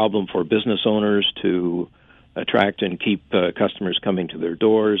a problem for business owners to attract and keep customers coming to their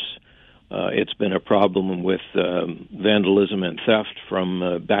doors. It's been a problem with vandalism and theft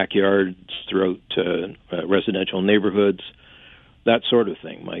from backyards throughout residential neighborhoods, that sort of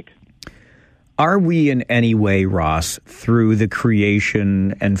thing, Mike. Are we in any way, Ross, through the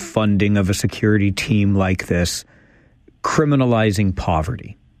creation and funding of a security team like this, criminalizing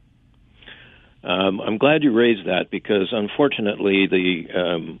poverty? I'm glad you raised that, because unfortunately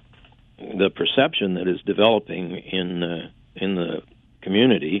the perception that is developing in the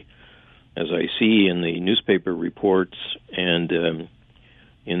community, as I see in the newspaper reports and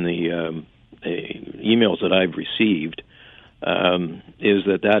in the emails that I've received, is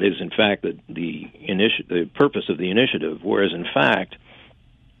that is in fact the purpose of the initiative. Whereas in fact,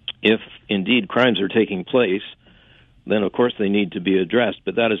 if indeed crimes are taking place, then of course they need to be addressed.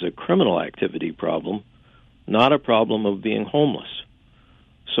 But that is a criminal activity problem, not a problem of being homeless.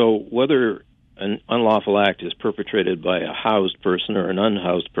 So whether an unlawful act is perpetrated by a housed person or an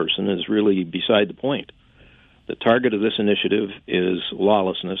unhoused person is really beside the point. The target of this initiative is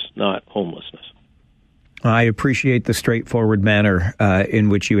lawlessness, not homelessness. I appreciate the straightforward manner in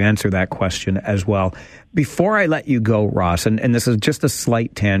which you answer that question as well. Before I let you go, Ross, and this is just a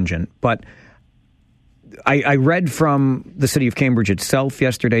slight tangent, but I read from the City of Cambridge itself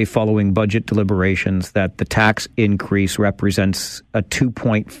yesterday following budget deliberations that the tax increase represents a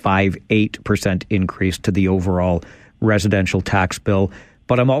 2.58% increase to the overall residential tax bill.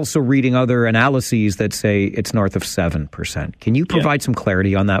 But I'm also reading other analyses that say it's north of 7%. Can you provide some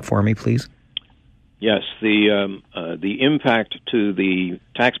clarity on that for me, please? Yes, the impact to the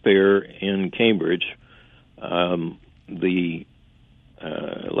taxpayer in Cambridge,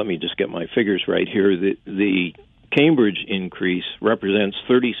 let me just get my figures right here. The Cambridge increase represents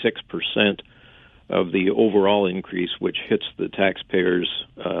 36% of the overall increase, which hits the taxpayer's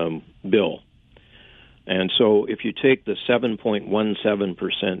bill. And so if you take the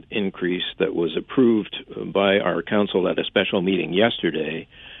 7.17% increase that was approved by our council at a special meeting yesterday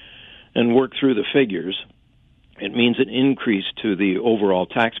and work through the figures, it means an increase to the overall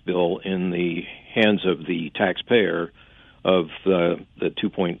tax bill in the hands of the taxpayer of the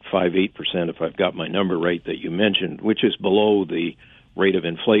 2.58%, if I've got my number right, that you mentioned, which is below the rate of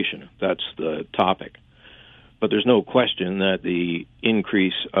inflation. That's the topic. But there's no question that the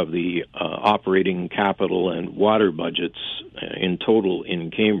increase of the operating capital and water budgets in total in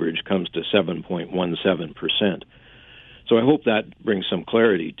Cambridge comes to 7.17%. So I hope that brings some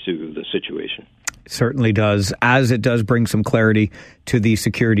clarity to the situation. It certainly does, as it does bring some clarity to the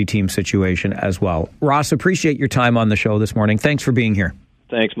security team situation as well. Ross, appreciate your time on the show this morning. Thanks for being here.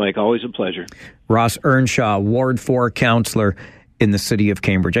 Thanks, Mike. Always a pleasure. Ross Earnshaw, Ward 4 councillor in the city of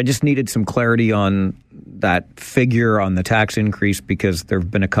Cambridge. I just needed some clarity on that figure on the tax increase because there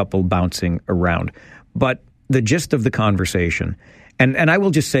have been a couple bouncing around. But the gist of the conversation, and I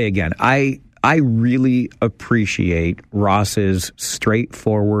will just say again, I really appreciate Ross's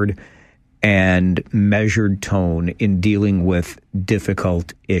straightforward and measured tone in dealing with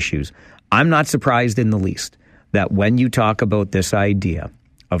difficult issues. I'm not surprised in the least that when you talk about this idea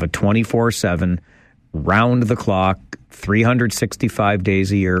of a 24/7, round-the-clock, 365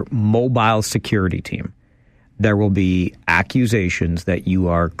 days a year mobile security team, there will be accusations that you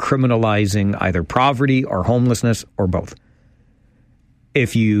are criminalizing either poverty or homelessness or both.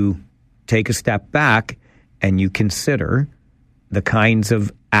 If you take a step back and you consider the kinds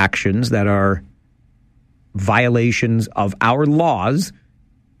of actions that are violations of our laws,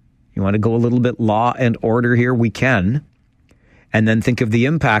 you want to go a little bit law and order here, we can, and then think of the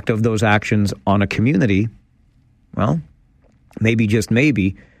impact of those actions on a community, well, maybe, just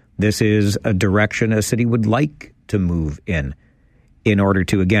maybe, this is a direction a city would like to move in order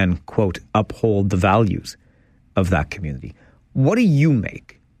to, again, quote, uphold the values of that community. What do you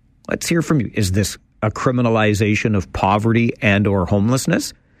make? Let's hear from you. Is this a criminalization of poverty and or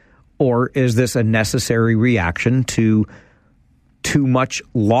homelessness? Or is this a necessary reaction to too much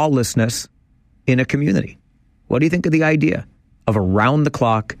lawlessness in a community? What do you think of the idea of a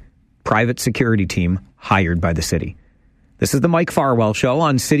round-the-clock private security team hired by the city? This is the Mike Farwell Show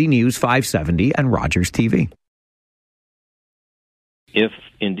on City News 570 and Rogers TV. If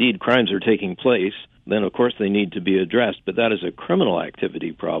indeed crimes are taking place, then of course they need to be addressed, but that is a criminal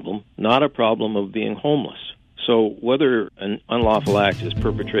activity problem, not a problem of being homeless. So whether an unlawful act is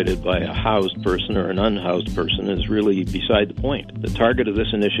perpetrated by a housed person or an unhoused person is really beside the point. The target of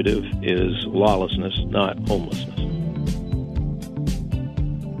this initiative is lawlessness, not homelessness.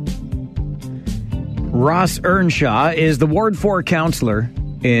 Ross Earnshaw is the Ward 4 councillor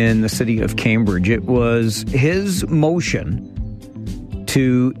in the city of Cambridge. It was his motion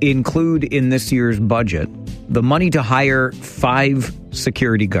to include in this year's budget the money to hire 5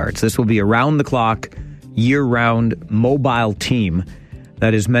 security guards. This will be a round-the-clock, year-round mobile team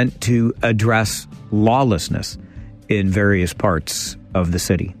that is meant to address lawlessness in various parts of the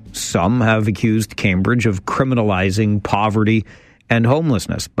city. Some have accused Cambridge of criminalizing poverty and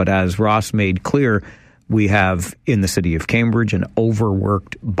homelessness, but as Ross made clear, we have in the city of Cambridge an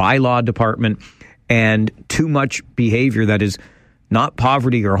overworked bylaw department and too much behavior that is not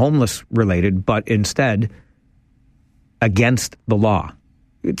poverty or homeless related, but instead against the law.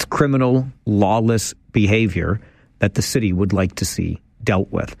 It's criminal, lawless behavior that the city would like to see dealt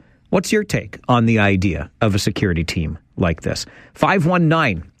with. What's your take on the idea of a security team like this?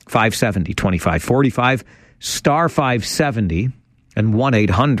 519-570-2545, star 570, and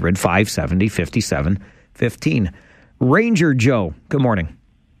 1-800-570-5715. Ranger Joe, good morning.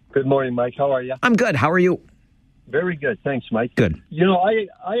 Good morning, Mike. How are you? I'm good. How are you? Very good. Thanks, Mike. Good. You know, I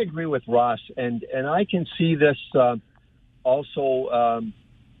agree with Ross, and I can see this also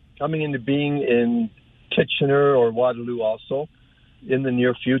coming into being in Kitchener or Waterloo also in the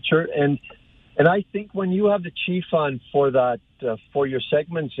near future. And I think when you have the chief on for that, for your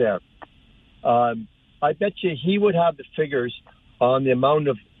segments there, I bet you he would have the figures on the amount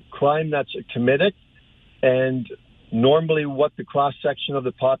of crime that's committed and normally what the cross-section of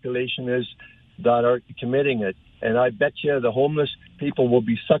the population is that are committing it. And I bet you the homeless people will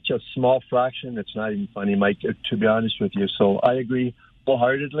be such a small fraction. It's not even funny, Mike, to be honest with you. So I agree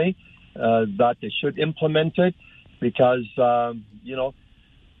wholeheartedly that they should implement it because, you know,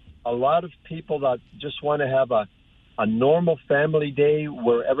 a lot of people that just want to have a normal family day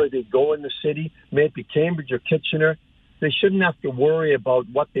wherever they go in the city, maybe Cambridge or Kitchener, they shouldn't have to worry about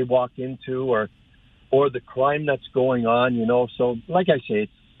what they walk into or the crime that's going on, So, like I say,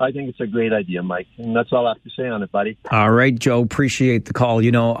 I think it's a great idea, Mike. And that's all I have to say on it, buddy. All right, Joe, appreciate the call.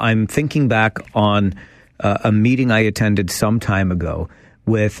 I'm thinking back on a meeting I attended some time ago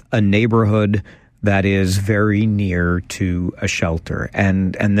with a neighborhood that is very near to a shelter.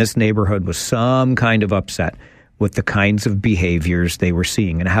 And this neighborhood was some kind of upset with the kinds of behaviors they were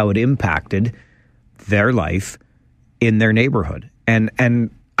seeing and how it impacted their life in their neighborhood. And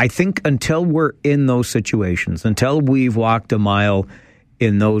I think until we're in those situations, until we've walked a mile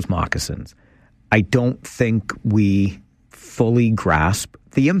in those moccasins, I don't think we fully grasp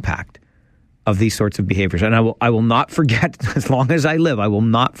the impact of these sorts of behaviors. And I will not forget, as long as I live, I will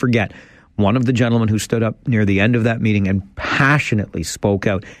not forget one of the gentlemen who stood up near the end of that meeting and passionately spoke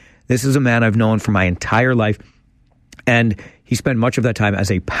out. This is a man I've known for my entire life, and he spent much of that time as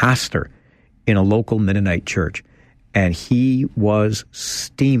a pastor in a local Mennonite church. And he was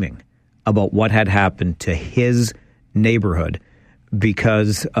steaming about what had happened to his neighborhood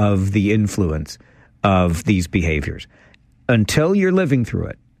because of the influence of these behaviors. Until you're living through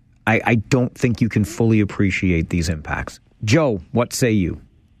it, I don't think you can fully appreciate these impacts. Joe, what say you?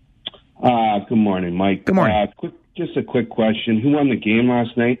 Good morning, Mike. Good morning. Just a quick question. Who won the game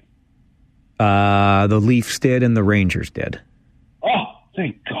last night? The Leafs did and the Rangers did. Oh,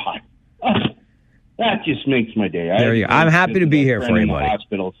 thank God. That just makes my day. There you go. I'm happy to be here for you, buddy.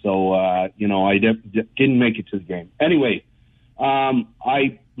 Hospital, so I didn't make it to the game. Anyway,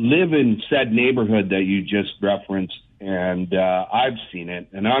 I live in said neighborhood that you just referenced, and I've seen it.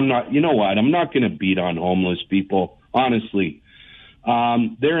 And I'm not. You know what? I'm not going to beat on homeless people. Honestly,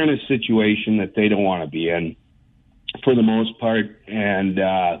 they're in a situation that they don't want to be in, for the most part. And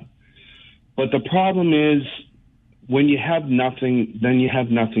but the problem is, when you have nothing, then you have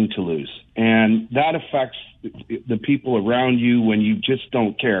nothing to lose. And that affects the people around you when you just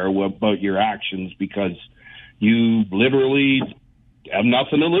don't care about your actions because you literally have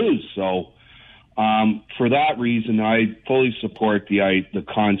nothing to lose. So for that reason, I fully support the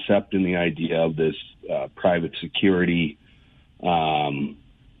concept and the idea of this private security, whatever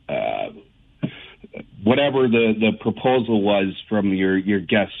the proposal was from your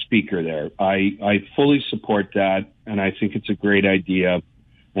guest speaker there. I fully support that, and I think it's a great idea.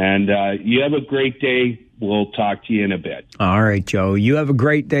 And you have a great day. We'll talk to you in a bit. All right, Joe. You have a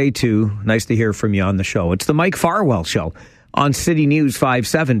great day, too. Nice to hear from you on the show. It's the Mike Farwell Show on City News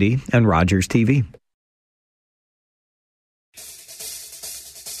 570 and Rogers TV.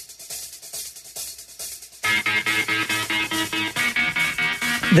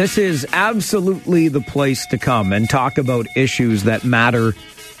 This is absolutely the place to come and talk about issues that matter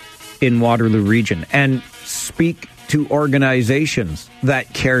in Waterloo Region and speak to organizations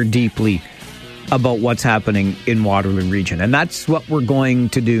that care deeply about what's happening in Waterloo Region. And that's what we're going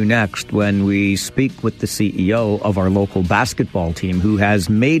to do next when we speak with the CEO of our local basketball team, who has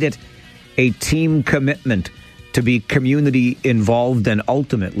made it a team commitment to be community involved and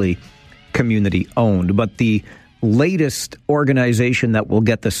ultimately community owned. But the latest organization that will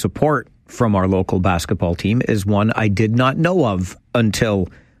get the support from our local basketball team is one I did not know of until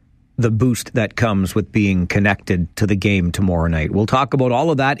the boost that comes with being connected to the game tomorrow night. We'll talk about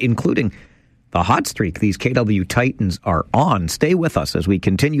all of that, including the hot streak these KW Titans are on. Stay with us as we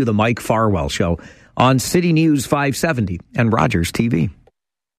continue the Mike Farwell Show on City News 570 and Rogers TV.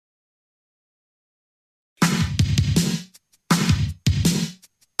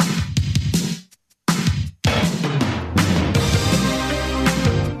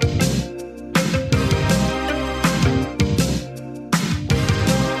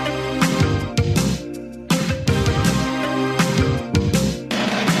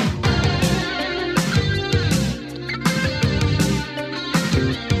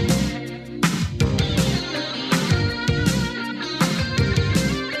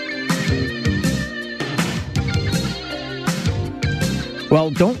 Well,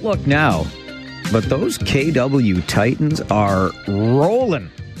 don't look now, but those KW Titans are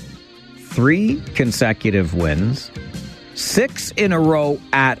rolling. 3 consecutive wins, 6 in a row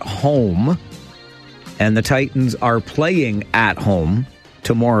at home, and the Titans are playing at home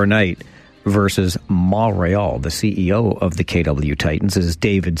tomorrow night versus Montreal. The CEO of the KW Titans is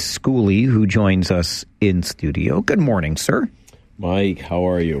David Schooley, who joins us in studio. Good morning, sir. Mike, how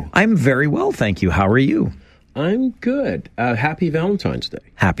are you? I'm very well, thank you. How are you? I'm good. Happy Valentine's Day.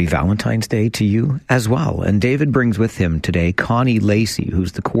 Happy Valentine's Day to you as well. And David brings with him today Connie Lacey,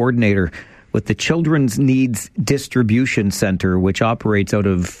 who's the coordinator with the Children's Needs Distribution Center, which operates out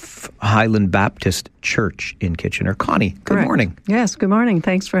of Highland Baptist Church in Kitchener. Connie, good morning. Yes, good morning.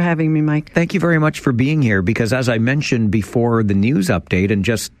 Thanks for having me, Mike. Thank you very much for being here, because as I mentioned before the news update, and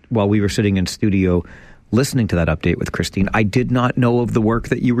just while we were sitting in studio listening to that update with Christine, I did not know of the work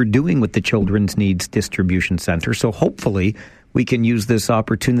that you were doing with the Children's Needs Distribution Center. So hopefully we can use this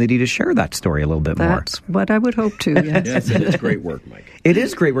opportunity to share that story a little bit more. That's what I would hope to, yes. Yes, it is great work, Mike. It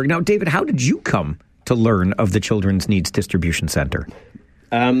is great work. Now, David, how did you come to learn of the Children's Needs Distribution Center?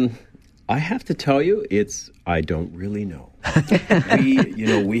 I have to tell you, I don't really know.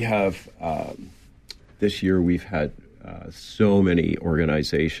 We have, this year we've had so many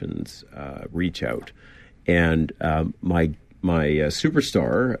organizations reach out. And my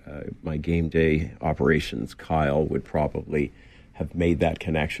superstar, my game day operations, Kyle, would probably have made that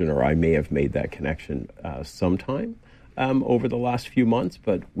connection, or I may have made that connection sometime over the last few months.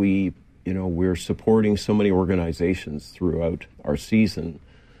 But we're supporting so many organizations throughout our season,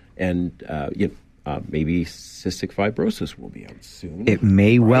 and maybe cystic fibrosis will be out soon. It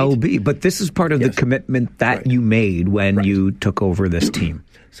may well be, but this is part of the commitment that you made when you took over this team.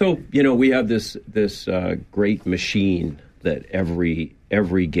 So, we have this great machine that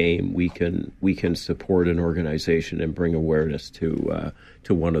every game we can support an organization and bring awareness to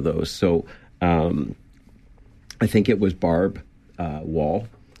one of those. So, I think it was Barb Wall.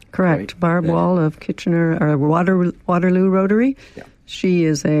 Correct, right? Barb Wall of Kitchener or Waterloo Rotary. Yeah. She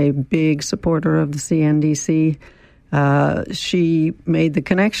is a big supporter of the CNDC. She made the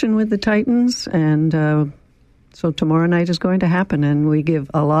connection with the Titans, and so tomorrow night is going to happen, and we give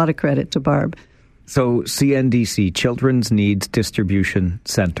a lot of credit to Barb. So CNDC, Children's Needs Distribution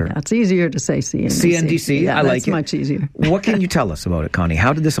Center. Yeah, it's easier to say CNDC. CNDC, yeah, I like it. That's much easier. What can you tell us about it, Connie?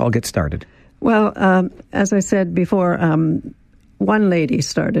 How did this all get started? Well, as I said before, one lady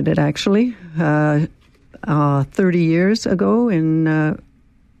started it, actually, 30 years ago.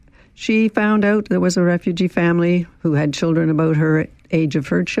 She found out there was a refugee family who had children about her age of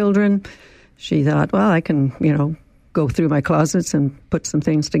her children. She thought, well, I can, go through my closets and put some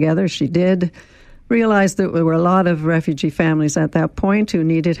things together. She did. Realized that there were a lot of refugee families at that point who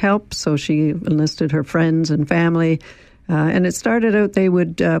needed help, so she enlisted her friends and family. And it started out they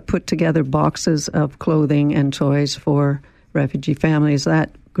would put together boxes of clothing and toys for refugee families.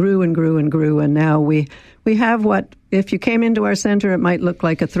 That grew and grew and grew, and now we have what, if you came into our center, it might look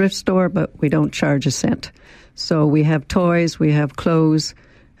like a thrift store, but we don't charge a cent. So we have toys, we have clothes,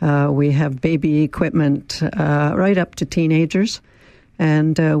 we have baby equipment, right up to teenagers.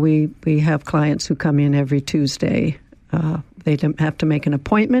 And we have clients who come in every Tuesday. They don't have to make an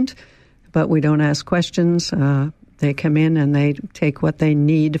appointment, but we don't ask questions. They come in and they take what they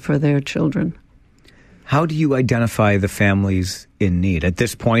need for their children. How do you identify the families in need? At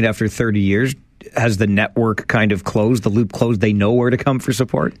this point, after 30 years, has the network kind of closed, the loop closed? They know where to come for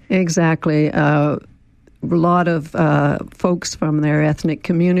support? Exactly. A lot of folks from their ethnic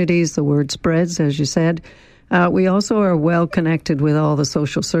communities, the word spreads, as you said. We also are well connected with all the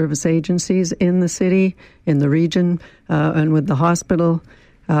social service agencies in the city, in the region, and with the hospital.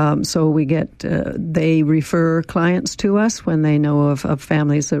 So we get, they refer clients to us when they know of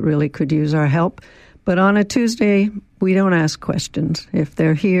families that really could use our help. But on a Tuesday, we don't ask questions. If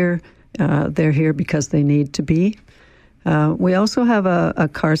they're here because they need to be. We also have a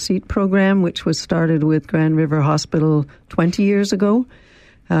car seat program, which was started with Grand River Hospital 20 years ago.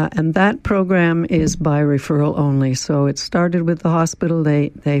 And that program is by referral only. So it started with the hospital.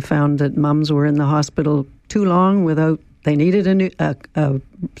 They found that mums were in the hospital too long they needed a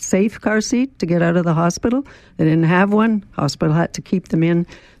safe car seat to get out of the hospital. They didn't have one. Hospital had to keep them in.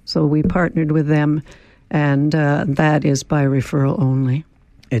 So we partnered with them, and that is by referral only.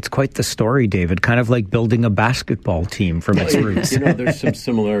 It's quite the story, David, kind of like building a basketball team from its roots. There's some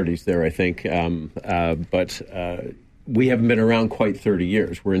similarities there, I think. But we haven't been around quite 30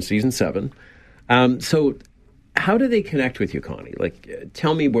 years. We're in season 7. So how do they connect with you, Connie?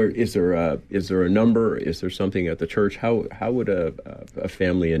 Tell me, is there a number? Is there something at the church? How would a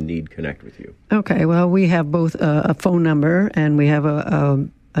family in need connect with you? Okay, well, we have both a phone number and we have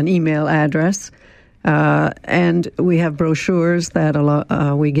an email address. And we have brochures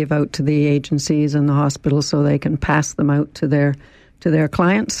that we give out to the agencies and the hospitals so they can pass them out to their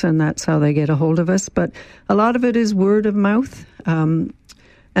clients, and that's how they get a hold of us. But a lot of it is word of mouth. And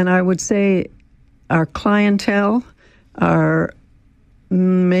I would say our clientele are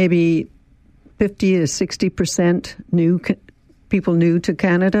maybe 50 to 60% people new to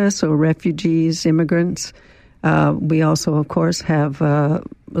Canada, so refugees, immigrants. We also, of course, have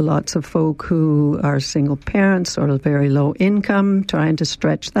lots of folk who are single parents or very low income trying to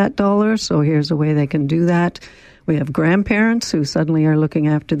stretch that dollar. So here's a way they can do that. We have grandparents who suddenly are looking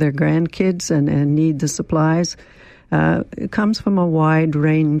after their grandkids and need the supplies. It comes from a wide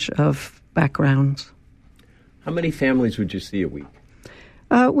range of backgrounds. How many families would you see a week?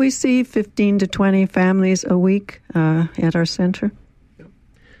 We see 15 to 20 families a week at our center.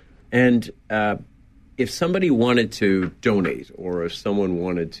 And if somebody wanted to donate, or if someone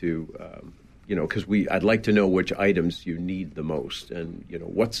wanted to, because I'd like to know which items you need the most, and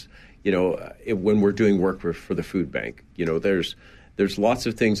what's, when we're doing work for the food bank, there's lots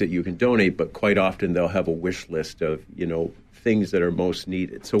of things that you can donate, but quite often they'll have a wish list of things that are most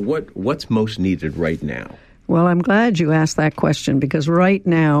needed. So what's most needed right now? Well, I'm glad you asked that question, because right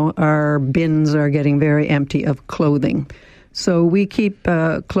now our bins are getting very empty of clothing. So we keep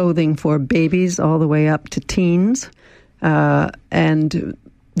clothing for babies all the way up to teens. And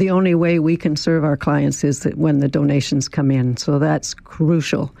the only way we can serve our clients is that when the donations come in. So that's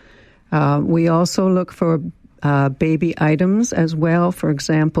crucial. We also look for baby items as well. For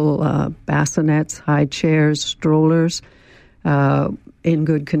example, bassinets, high chairs, strollers in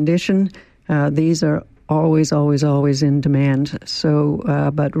good condition. These are always in demand.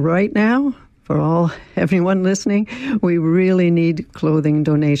 So, but right now, for everyone listening, we really need clothing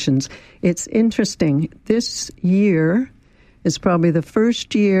donations. It's interesting. This year is probably the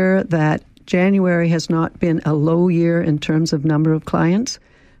first year that January has not been a low year in terms of number of clients,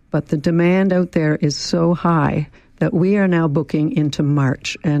 but the demand out there is so high that we are now booking into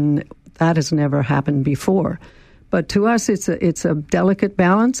March, and that has never happened before. But to us, it's a delicate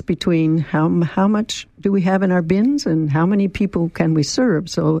balance between how much do we have in our bins and how many people can we serve.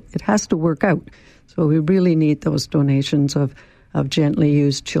 So it has to work out. So we really need those donations of gently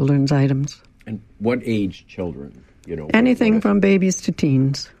used children's items. And what age children? Anything from babies to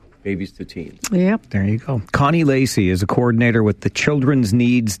teens. Babies to teens. Yep. There you go. Connie Lacey is a coordinator with the Children's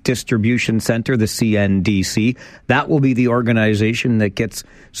Needs Distribution Center, the CNDC. That will be the organization that gets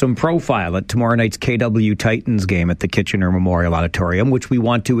some profile at tomorrow night's KW Titans game at the Kitchener Memorial Auditorium, which we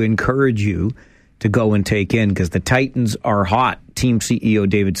want to encourage you to go and take in, because the Titans are hot. Team CEO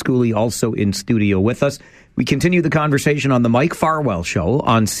David Schooley also in studio with us. We continue the conversation on the Mike Farwell Show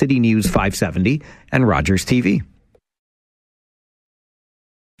on City News 570 and Rogers TV.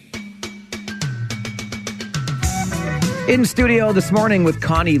 In studio this morning with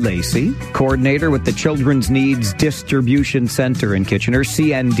Connie Lacey, coordinator with the Children's Needs Distribution Center in Kitchener,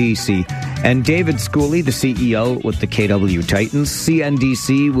 CNDC, and David Schooley, the CEO with the KW Titans.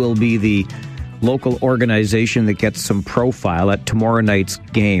 CNDC will be the local organization that gets some profile at tomorrow night's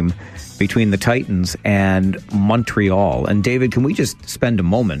game between the Titans and Montreal. And David, can we just spend a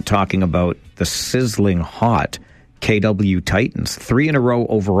moment talking about the sizzling hot KW Titans? 3 in a row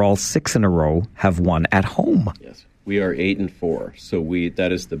overall, 6 in a row have won at home. Yes. We are 8-4, so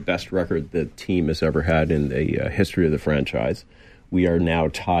that is the best record the team has ever had in the history of the franchise. We are now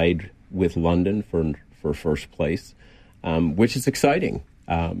tied with London for first place, which is exciting.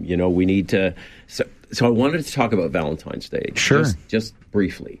 We need to. So I wanted to talk about Valentine's Day. Sure, just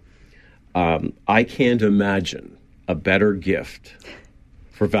briefly. I can't imagine a better gift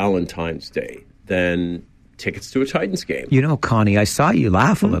for Valentine's Day than tickets to a Titans game. Connie, I saw you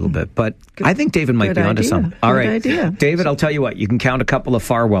laugh a little bit, but I think David might be onto something. All right, idea. David, I'll tell you what, you can count a couple of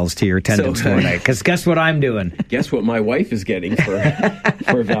Farwells to your attendance tomorrow night, because guess what I'm doing? Guess what my wife is getting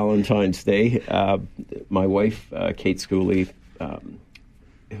for Valentine's Day? My wife, Kate Schooley,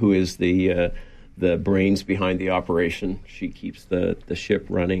 who is the brains behind the operation. She keeps the ship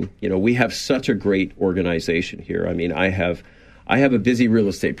running. We have such a great organization here. I mean, I have a busy real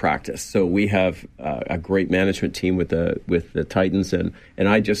estate practice, so we have a great management team with the Titans, and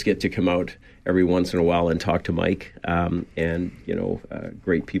I just get to come out every once in a while and talk to Mike, and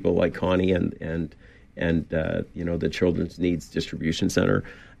great people like Connie and the Children's Needs Distribution Center.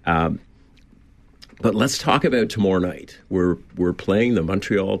 But let's talk about tomorrow night. We're playing the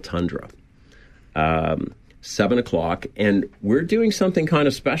Montreal Tundra, 7:00, and we're doing something kind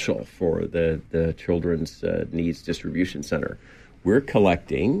of special for the Children's Needs Distribution Center. We're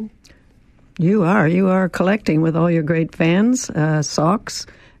collecting. You are collecting with all your great fans, socks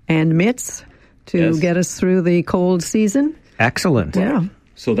and mitts to get us through the cold season. Excellent. Yeah.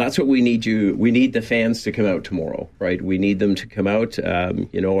 So that's what we need. We need the fans to come out tomorrow, right? We need them to come out.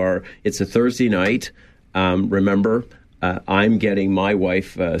 It's a Thursday night. Remember, I'm getting my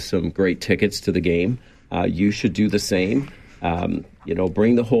wife some great tickets to the game. You should do the same.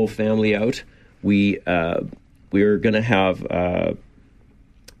 Bring the whole family out. We're going to have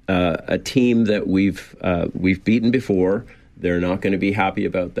a team that we've beaten before. They're not going to be happy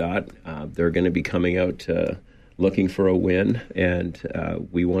about that. They're going to be coming out looking for a win, and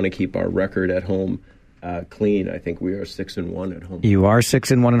we want to keep our record at home clean. I think we are 6-1 at home. You are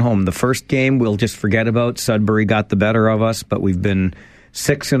 6-1 at home. The first game we'll just forget about. Sudbury got the better of us, but we've been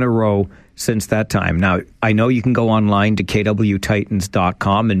 6 in a row since that time. Now, I know you can go online to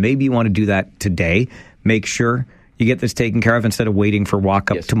kwtitans.com, and maybe you want to do that today. Make sure you get this taken care of instead of waiting for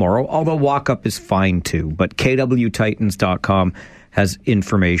walk-up tomorrow, although walk-up is fine too. But kwtitans.com has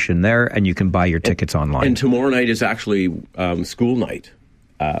information there, and you can buy your tickets online. And tomorrow night is actually school night.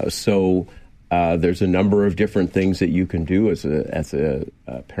 So there's a number of different things that you can do as a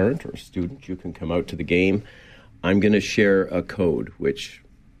parent or a student. You can come out to the game. I'm going to share a code, which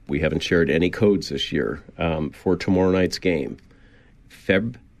we haven't shared any codes this year, for tomorrow night's game.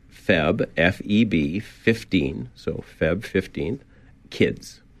 Feb, F-E-B, 15, so Feb 15,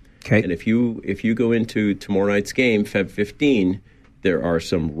 kids. Okay. And if you go into tomorrow night's game, Feb 15, there are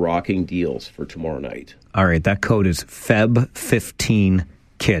some rocking deals for tomorrow night. All right, that code is Feb 15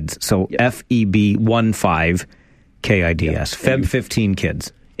 kids. So F-E-B 15 K-I-D-S. Feb 15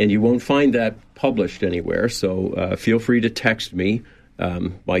 kids. And you won't find that published anywhere, so feel free to text me.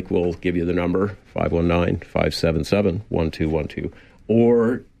 Mike will give you the number, 519-577-1212,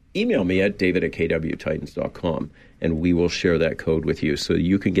 or email me at david@kwtitans.com, and we will share that code with you so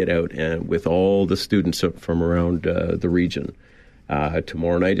you can get out and with all the students from around the region.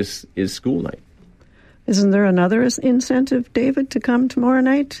 Tomorrow night is school night. Isn't there another incentive, David, to come tomorrow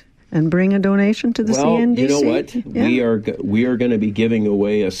night and bring a donation to the CNDC? You know what? Yeah. We are going to be giving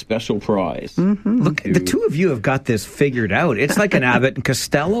away a special prize. Mm-hmm. Look, the two of you have got this figured out. It's like an Abbott and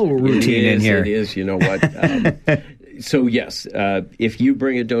Costello routine in here. It is. You know what? So, yes, if you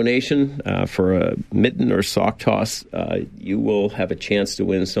bring a donation for a mitten or sock toss, you will have a chance to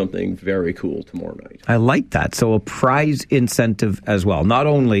win something very cool tomorrow night. I like that. So a prize incentive as well. Not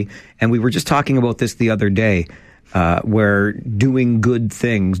only, and we were just talking about this the other day, where doing good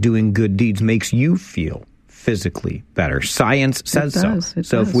things, doing good deeds makes you feel physically better. Science says so.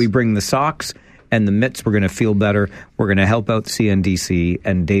 If we bring the socks and the mitts, we're going to feel better. We're going to help out the CNDC,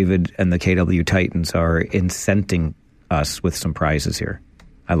 and David and the KW Titans are incenting us with some prizes here.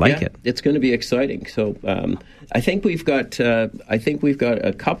 I like it. It's going to be exciting. So I think we've got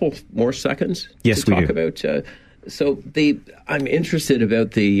a couple more seconds to talk about. I'm interested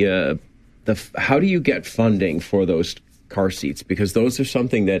about the how do you get funding for those car seats, because those are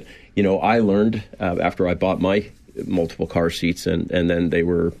something that I learned after I bought my multiple car seats, and then they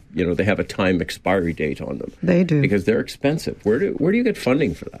were they have a time expiry date on them. They do, because they're expensive. Where do you get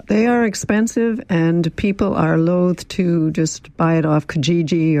funding for that? They are expensive, and people are loath to just buy it off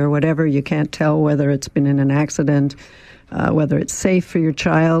Kijiji or whatever. You can't tell whether it's been in an accident, whether it's safe for your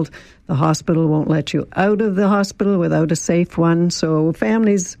child. The hospital won't let you out of the hospital without a safe one. So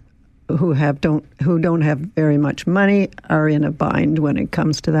families who don't have very much money are in a bind when it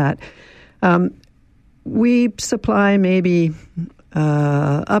comes to that. We supply maybe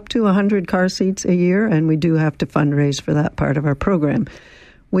up to 100 car seats a year, and we do have to fundraise for that part of our program.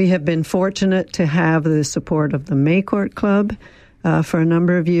 We have been fortunate to have the support of the Maycourt Club for a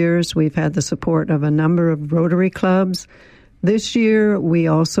number of years. We've had the support of a number of Rotary clubs. This year, we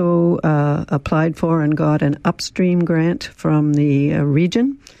also applied for and got an upstream grant from the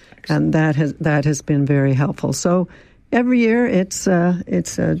region, and that has been very helpful. So every year, it's a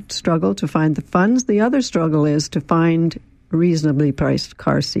struggle to find the funds. The other struggle is to find reasonably priced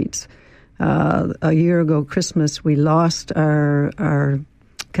car seats. A year ago, Christmas, we lost our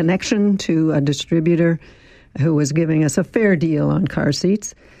connection to a distributor who was giving us a fair deal on car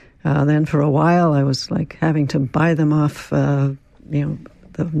seats. Then for a while, I was like having to buy them off, the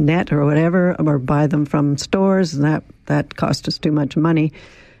net or whatever, or buy them from stores, and that cost us too much money.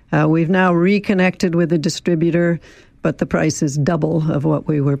 We've now reconnected with the distributor, but the price is double of what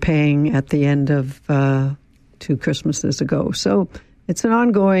we were paying at the end of 2 Christmases ago. So it's an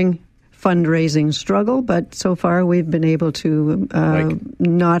ongoing fundraising struggle, but so far we've been able to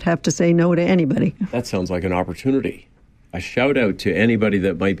not have to say no to anybody. That sounds like an opportunity. A shout out to anybody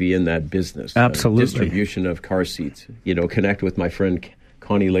that might be in that business. Absolutely. Distribution of car seats. Connect with my friend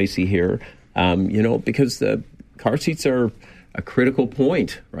Connie Lacey here, because the car seats are a critical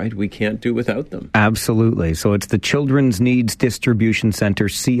point, right? We can't do without them. Absolutely. So it's the Children's Needs Distribution Center,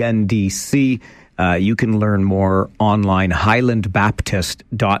 CNDC. You can learn more online.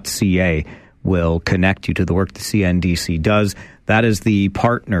 highlandbaptist.ca will connect you to the work the CNDC does. That is the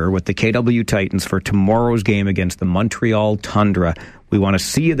partner with the KW Titans for tomorrow's game against the Montreal Tundra. We want to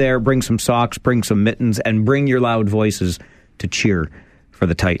see you there. Bring some socks, bring some mittens, and bring your loud voices to cheer for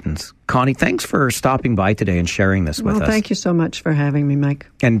the Titans. Connie, thanks for stopping by today and sharing this with us. Thank you so much for having me, Mike.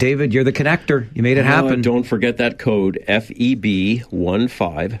 And David, you're the connector. You made it happen. Don't forget that code,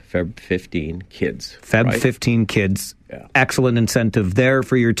 FEB15, Feb 15 Kids. Feb right? 15 Kids. Yeah. Excellent incentive there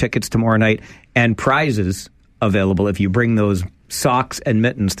for your tickets tomorrow night. And prizes available if you bring those socks and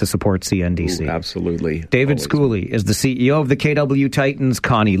mittens to support CNDC. Ooh, absolutely. David Schooley is the CEO of the KW Titans.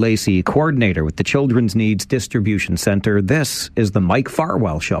 Connie Lacey, coordinator with the Children's Needs Distribution Center. This is the Mike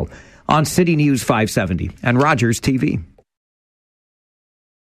Farwell Show on City News 570 and Rogers TV.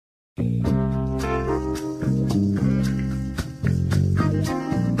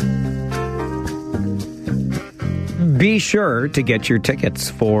 Be sure to get your tickets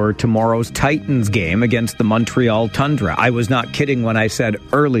for tomorrow's Titans game against the Montreal Tundra. I was not kidding when I said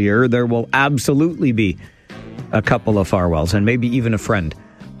earlier there will absolutely be a couple of Farwells and maybe even a friend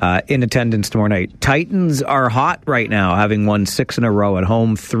in attendance tomorrow night. Titans are hot right now, having won 6 in a row at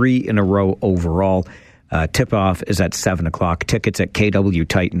home, 3 in a row overall. Tip-off is at 7 o'clock. Tickets at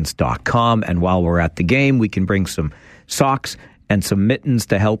kwtitans.com. And while we're at the game, we can bring some socks and some mittens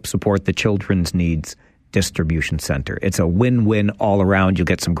to help support the Children's Needs Distribution Center. It's a win-win all around. You'll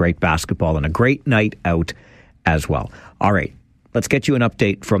get some great basketball and a great night out as well. All right, let's get you an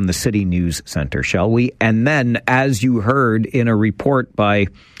update from the City News Center, shall we? And then, as you heard in a report by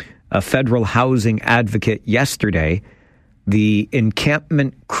a federal housing advocate yesterday, the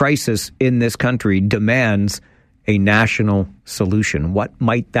encampment crisis in this country demands a national solution. What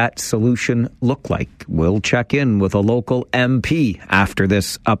might that solution look like? We'll check in with a local MP after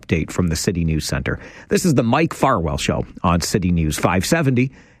this update from the City News Center. This is the Mike Farwell Show on City News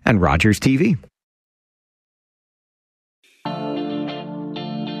 570 and Rogers TV.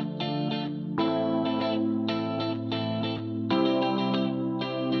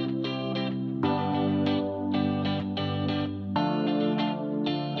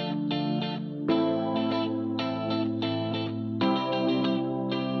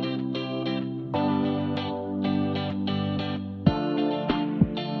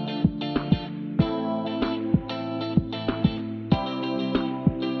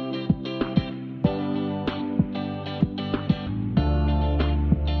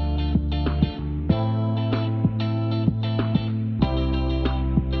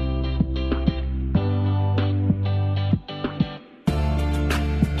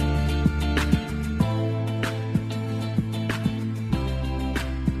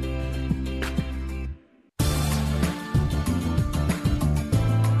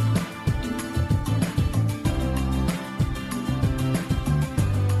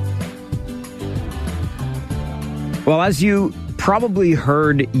 Well, as you probably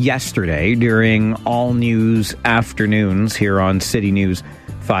heard yesterday during All News Afternoons here on City News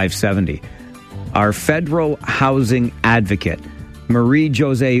 570, our federal housing advocate,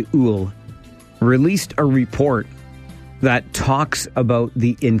 Marie-Josée Houle, released a report that talks about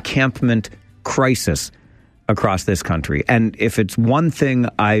the encampment crisis across this country. And if it's one thing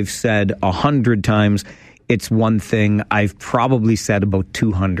I've said 100 times, it's one thing I've probably said about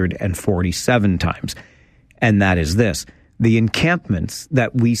 247 times. And that is this: the encampments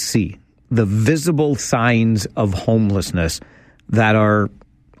that we see, the visible signs of homelessness that are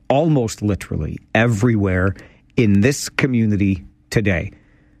almost literally everywhere in this community today,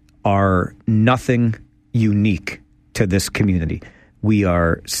 are nothing unique to this community. We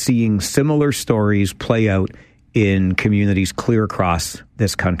are seeing similar stories play out in communities clear across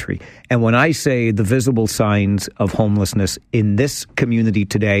this country. And when I say the visible signs of homelessness in this community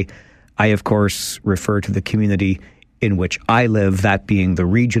today, I, of course, refer to the community in which I live, that being the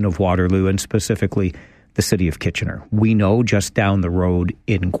region of Waterloo and specifically the city of Kitchener. We know just down the road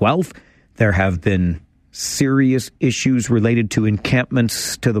in Guelph, there have been serious issues related to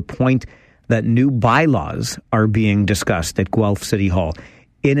encampments to the point that new bylaws are being discussed at Guelph City Hall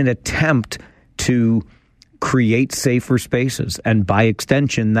in an attempt to create safer spaces. And by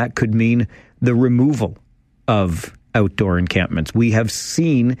extension, that could mean the removal of outdoor encampments. We have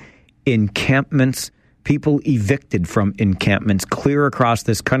seen encampments, people evicted from encampments clear across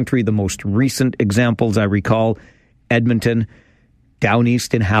this country. The most recent examples I recall, Edmonton, down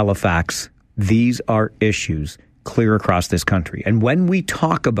east in Halifax. These are issues clear across this country. And when we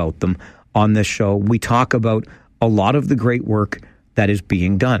talk about them on this show, we talk about a lot of the great work that is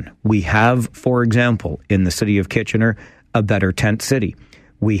being done. We have, for example, in the city of Kitchener, a Better Tent City.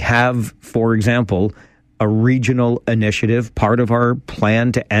 We have, for example, a regional initiative, part of our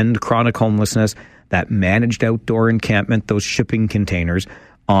plan to end chronic homelessness, that managed outdoor encampment, those shipping containers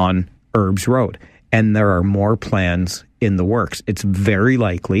on Erbs Road. And there are more plans in the works. It's very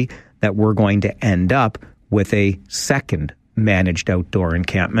likely that we're going to end up with a second managed outdoor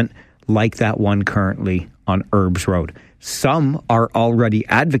encampment like that one currently on Herbs Road. Some are already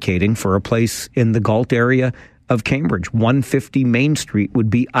advocating for a place in the Galt area of Cambridge. 150 Main Street would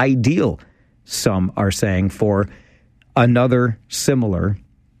be ideal, some are saying, for another similar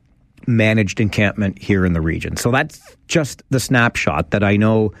managed encampment here in the region. So that's just the snapshot that I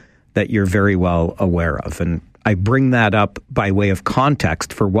know that you're very well aware of. And I bring that up by way of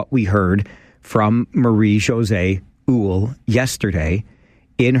context for what we heard from Marie-Josée Houle yesterday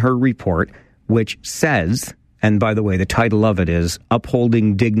in her report, which says, and by the way, the title of it is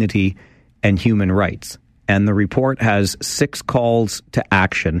Upholding Dignity and Human Rights. And the report has 6 calls to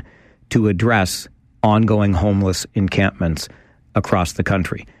action to address ongoing homeless encampments across the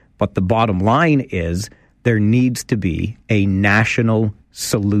country. But the bottom line is there needs to be a national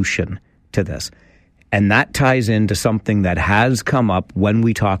solution to this. And that ties into something that has come up when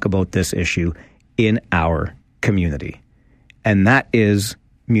we talk about this issue in our community. And that is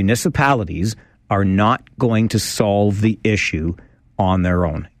municipalities are not going to solve the issue on their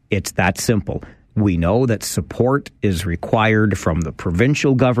own. It's that simple. We know that support is required from the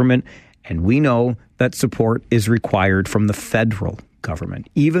provincial government, and we know that support is required from the federal government.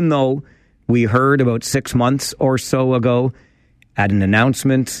 Even though we heard about 6 months or so ago at an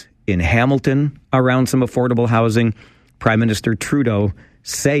announcement in Hamilton around some affordable housing, Prime Minister Trudeau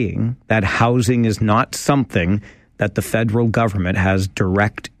saying that housing is not something that the federal government has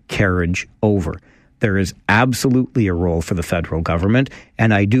direct carriage over. There is absolutely a role for the federal government,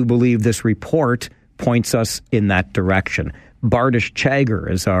 and I do believe this report points us in that direction. Bardish Chagger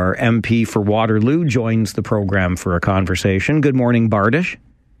is our MP for Waterloo, joins the program for a conversation. Good morning, Bardish.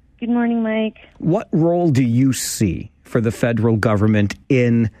 Good morning, Mike. What role do you see for the federal government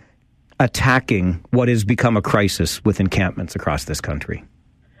in attacking what has become a crisis with encampments across this country?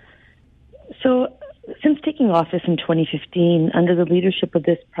 So, since taking office in 2015, under the leadership of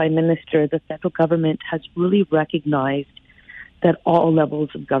this Prime Minister, the federal government has really recognized that all levels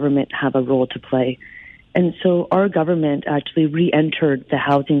of government have a role to play. And so our government actually re-entered the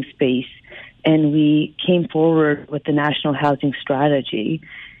housing space, and we came forward with the National Housing Strategy.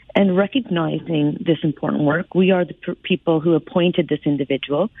 And recognizing this important work, we are the people who appointed this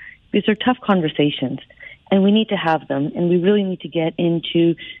individual. These are tough conversations, and we need to have them, and we really need to get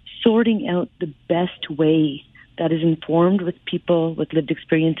into sorting out the best way that is informed with people with lived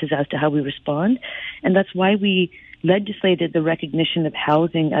experiences as to how we respond. And that's why we legislated the recognition of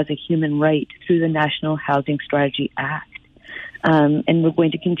housing as a human right through the National Housing Strategy Act. And we're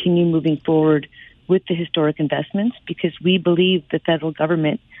going to continue moving forward with the historic investments because we believe the federal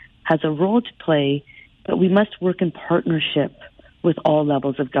government has a role to play, but we must work in partnership with all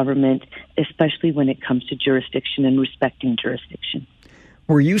levels of government, especially when it comes to jurisdiction and respecting jurisdiction.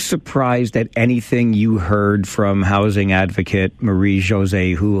 Were you surprised at anything you heard from housing advocate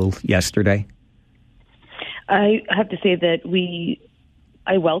Marie-Josée Houle yesterday? I have to say that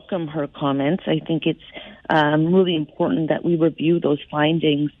I welcome her comments. I think it's really important that we review those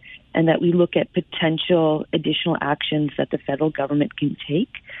findings and that we look at potential additional actions that the federal government can take.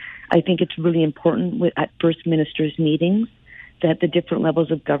 I think it's really important at First Ministers' meetings that the different levels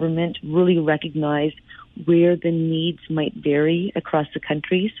of government really recognize where the needs might vary across the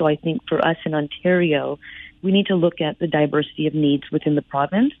country. So I think for us in Ontario, we need to look at the diversity of needs within the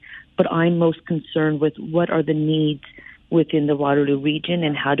province, but I'm most concerned with what are the needs within the Waterloo region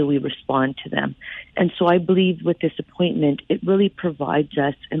and how do we respond to them. And so I believe with this appointment, it really provides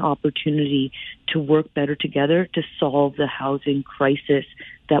us an opportunity to work better together to solve the housing crisis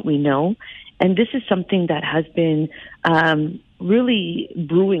that we know. And this is something that has been really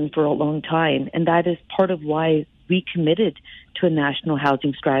brewing for a long time, and that is part of why we committed to a national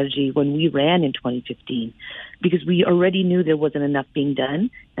housing strategy when we ran in 2015, because we already knew there wasn't enough being done,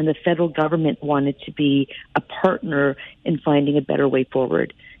 and the federal government wanted to be a partner in finding a better way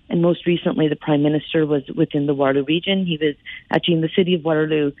forward. And most recently, the Prime Minister was within the Waterloo region. He was actually in the city of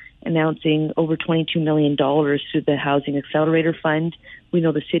Waterloo announcing over $22 million through the Housing Accelerator Fund. We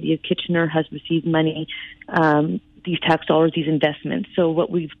know the city of Kitchener has received money, these tax dollars, these investments. So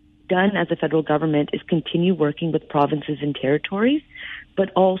what we've done as a federal government is continue working with provinces and territories, but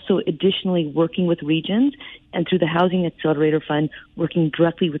also additionally working with regions and through the Housing Accelerator Fund, working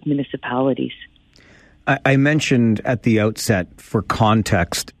directly with municipalities. I mentioned at the outset, for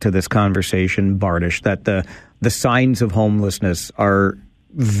context to this conversation, Bardish, that the signs of homelessness are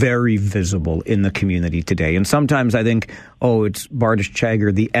very visible in the community today. And sometimes I think, it's Bardish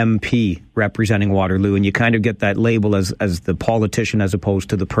Chagger, the MP representing Waterloo, and you kind of get that label as the politician as opposed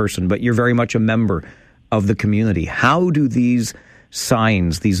to the person, but you're very much a member of the community. How do these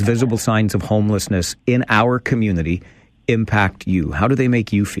signs, these visible signs of homelessness in our community impact you? How do they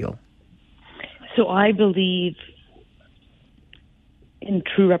make you feel? So I believe in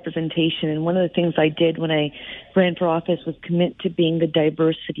true representation. And one of the things I did when I ran for office was commit to being the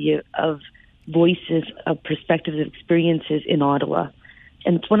diversity of voices, of perspectives, of experiences in Ottawa.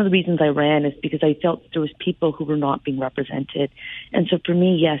 And it's one of the reasons I ran is because I felt there was people who were not being represented. And so for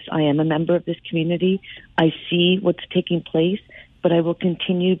me, yes, I am a member of this community. I see what's taking place, but I will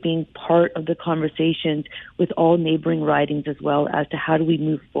continue being part of the conversations with all neighboring ridings as well as to how do we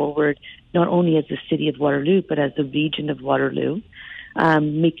move forward, not only as the city of Waterloo, but as the region of Waterloo,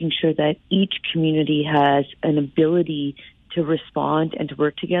 making sure that each community has an ability to respond and to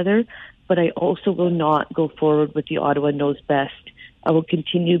work together. But I also will not go forward with the Ottawa Knows Best. I will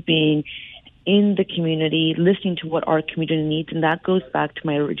continue being in the community, listening to what our community needs. And that goes back to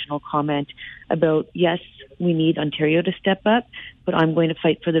my original comment about, yes, we need Ontario to step up, but I'm going to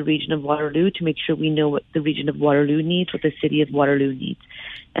fight for the region of Waterloo to make sure we know what the region of Waterloo needs, what the city of Waterloo needs.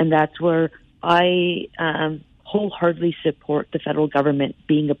 And that's where I wholeheartedly support the federal government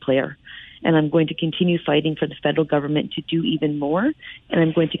being a player. And I'm going to continue fighting for the federal government to do even more. And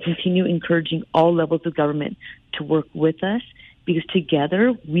I'm going to continue encouraging all levels of government to work with us, because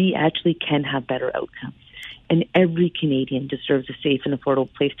together we actually can have better outcomes. And every Canadian deserves a safe and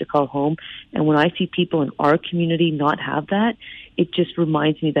affordable place to call home. And when I see people in our community not have that, it just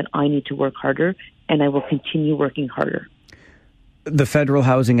reminds me that I need to work harder, and I will continue working harder. The Federal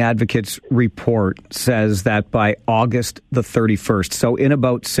Housing Advocates report says that by August the 31st, so in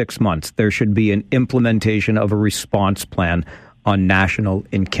about 6 months, there should be an implementation of a response plan on national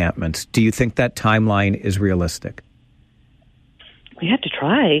encampments. Do you think that timeline is realistic? We have to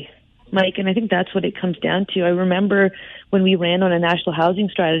try, Mike, and I think that's what it comes down to. I remember when we ran on a national housing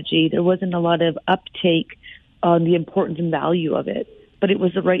strategy, there wasn't a lot of uptake on the importance and value of it, but it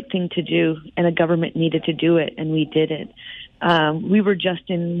was the right thing to do, and a government needed to do it, and we did it. We were just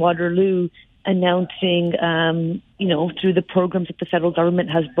in Waterloo announcing, through the programs that the federal government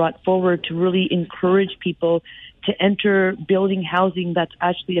has brought forward to really encourage people to enter building housing that's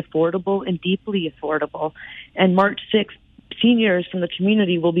actually affordable and deeply affordable. And March 6th, seniors from the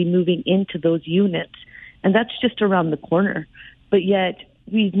community will be moving into those units, and that's just around the corner. But yet,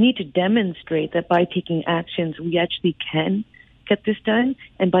 we need to demonstrate that by taking actions, we actually can get this done,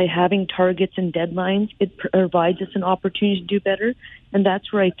 and by having targets and deadlines, it provides us an opportunity to do better. And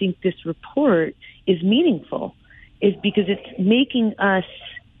that's where I think this report is meaningful, is because it's making us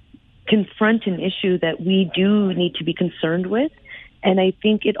confront an issue that we do need to be concerned with. And I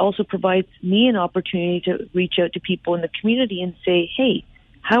think it also provides me an opportunity to reach out to people in the community and say, hey,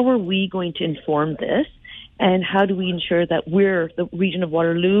 how are we going to inform this? And how do we ensure that we're, the region of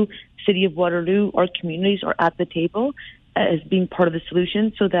Waterloo, city of Waterloo, our communities are at the table as being part of the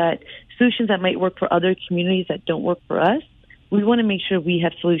solution, so that solutions that might work for other communities that don't work for us, we want to make sure we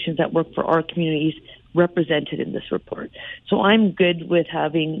have solutions that work for our communities represented in this report. So I'm good with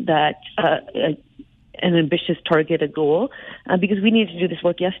having that an ambitious target, a goal, because we needed to do this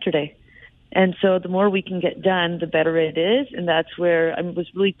work yesterday. And so the more we can get done, the better it is. And that's where I was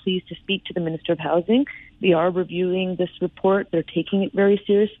really pleased to speak to the Minister of Housing. They are reviewing this report. They're taking it very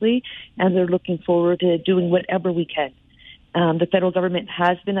seriously, and they're looking forward to doing whatever we can. The federal government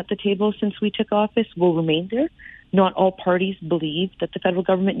has been at the table since we took office, will remain there. Not all parties believe that the federal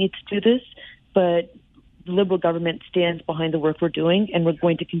government needs to do this, but the Liberal government stands behind the work we're doing, and we're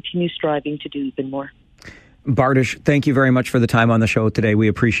going to continue striving to do even more. Bardish, thank you very much for the time on the show today. We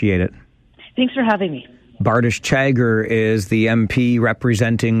appreciate it. Thanks for having me. Bardish Chagger is the MP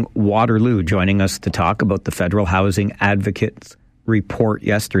representing Waterloo, joining us to talk about the Federal Housing Advocates report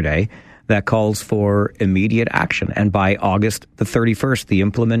yesterday that calls for immediate action, and by August the 31st, the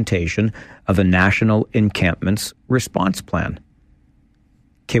implementation of a national encampments response plan.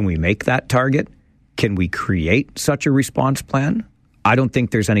 Can we make that target? Can we create such a response plan? I don't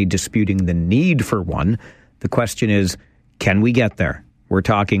think there's any disputing the need for one. The question is, can we get there? We're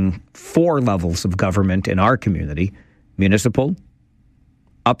talking 4 levels of government in our community: municipal,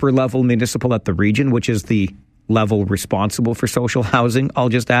 upper level municipal at the region, which is the level responsible for social housing, I'll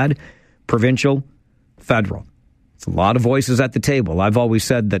just add, provincial, federal. It's a lot of voices at the table. I've always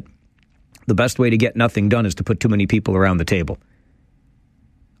said that the best way to get nothing done is to put too many people around the table.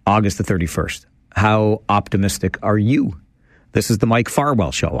 August the 31st. How optimistic are you? This is the Mike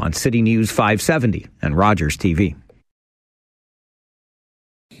Farwell Show on City News 570 and Rogers TV.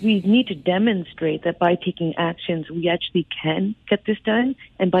 We need to demonstrate that by taking actions, we actually can get this done.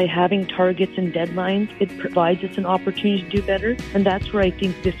 And by having targets and deadlines, it provides us an opportunity to do better. And that's where I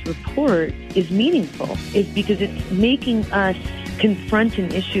think this report is meaningful, is because it's making us confront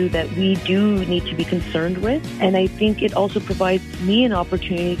an issue that we do need to be concerned with. And I think it also provides me an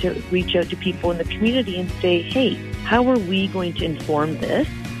opportunity to reach out to people in the community and say, hey, how are we going to inform this?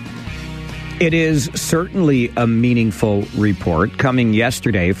 It is certainly a meaningful report coming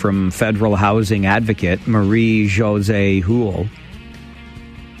yesterday from federal housing advocate Marie-Josée Houle,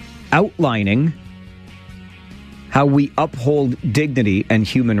 outlining how we uphold dignity and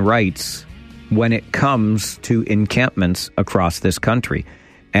human rights when it comes to encampments across this country.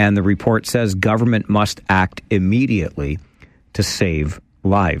 And the report says government must act immediately to save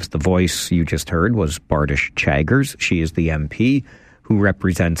lives. The voice you just heard was Bardish Chaggers. She is the MP who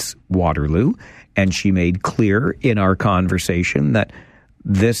represents Waterloo, and she made clear in our conversation that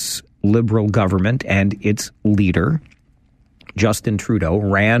this Liberal government and its leader, Justin Trudeau,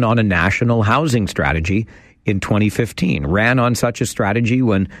 ran on a national housing strategy in 2015, ran on such a strategy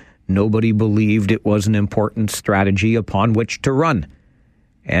when nobody believed it was an important strategy upon which to run.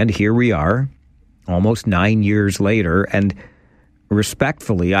 And here we are, almost 9 years later, and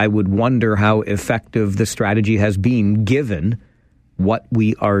respectfully, I would wonder how effective the strategy has been given what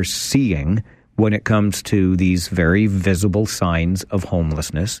we are seeing when it comes to these very visible signs of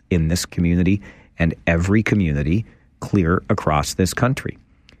homelessness in this community and every community clear across this country.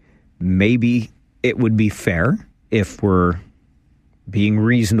 Maybe it would be fair, if we're being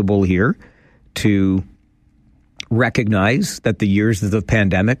reasonable here, to recognize that the years of the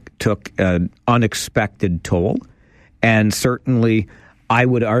pandemic took an unexpected toll, and certainly I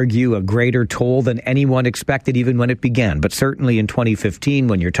would argue a greater toll than anyone expected even when it began. But certainly in 2015,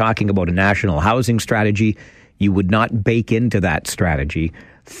 when you're talking about a national housing strategy, you would not bake into that strategy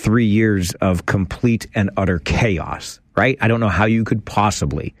 3 years of complete and utter chaos, right? I don't know how you could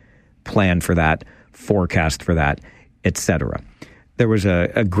possibly plan for that, forecast for that, etc. There was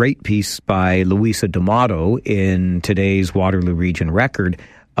a great piece by Louisa D'Amato in today's Waterloo Region Record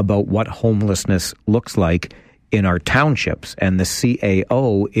about what homelessness looks like in our townships, and the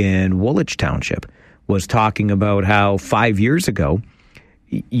CAO in Woolwich Township was talking about how 5 years ago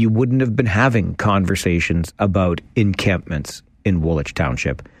you wouldn't have been having conversations about encampments in Woolwich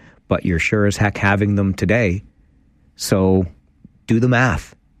Township, but you're sure as heck having them today. So do the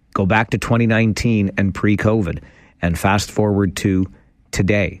math. Go back to 2019 and pre-COVID and fast forward to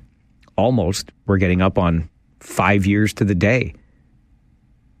today. Almost, we're getting up on 5 years to the day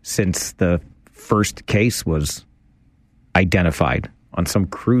since the first case was identified on some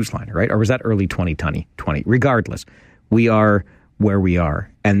cruise liner, right? Or was that early 2020? Regardless, we are where we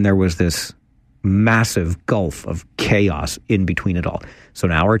are. And there was this massive gulf of chaos in between it all. So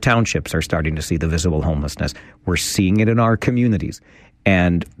now our townships are starting to see the visible homelessness. We're seeing it in our communities.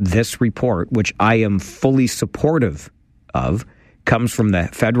 And this report, which I am fully supportive of, comes from the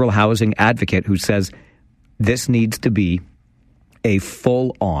federal housing advocate who says this needs to be a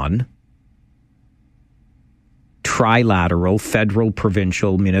full-on trilateral federal,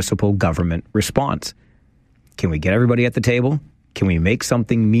 provincial, municipal government response. Can we get everybody at the table? Can we make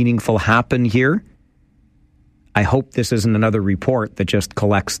something meaningful happen here? I hope this isn't another report that just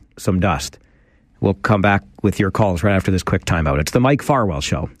collects some dust. We'll come back with your calls right after this quick timeout. It's the Mike Farwell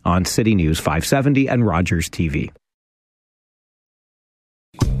Show on City News 570 and Rogers TV.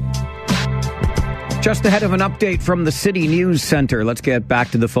 Just ahead of an update from the City News Center, let's get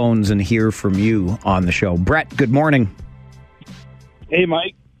back to the phones and hear from you on the show. Brett, good morning. Hey,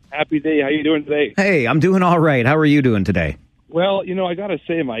 Mike. Happy day. How you doing today? Hey, I'm doing all right. How are you doing today? Well, you know, I got to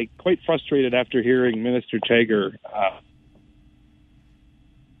say, Mike, quite frustrated after hearing Minister Chagger.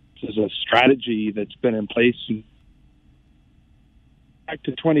 This is a strategy that's been in place back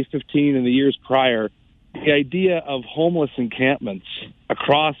to 2015 and the years prior. The idea of homeless encampments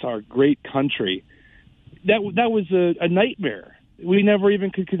across our great country, that was a nightmare. We never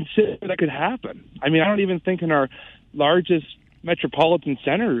even could consider that could happen. I mean, I don't even think in our largest metropolitan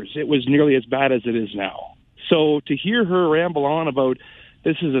centers it was nearly as bad as it is now. So to hear her ramble on about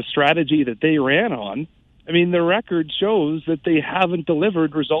this is a strategy that they ran on, I mean, the record shows that they haven't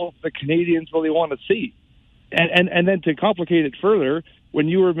delivered results that Canadians really want to see. And then to complicate it further, when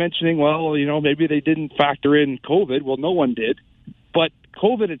you were mentioning, well, you know, maybe they didn't factor in COVID. Well, no one did. But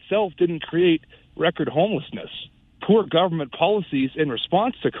COVID itself didn't create record homelessness. Poor government policies in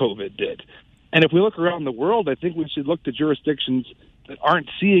response to COVID did. And if we look around the world, I think we should look to jurisdictions that aren't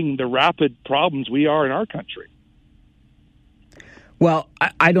seeing the rapid problems we are in our country. Well,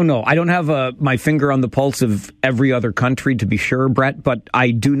 I don't know. I don't have my finger on the pulse of every other country, to be sure, Brett, but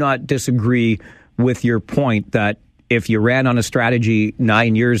I do not disagree with your point that if you ran on a strategy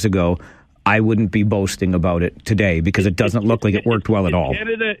 9 years ago, I wouldn't be boasting about it today because it doesn't look like it worked well at all.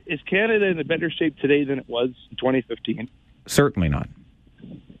 Is Canada in a better shape today than it was in 2015? Certainly not.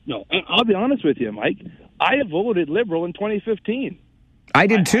 No, I'll be honest with you, Mike. I voted Liberal in 2015. I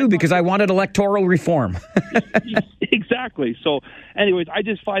did too, because I wanted electoral reform. Exactly. So, anyways, I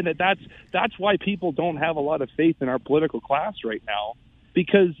just find that's why people don't have a lot of faith in our political class right now,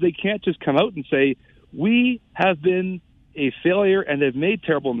 because they can't just come out and say, we have been a failure and have made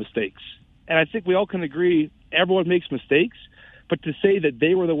terrible mistakes. And I think we all can agree everyone makes mistakes, but to say that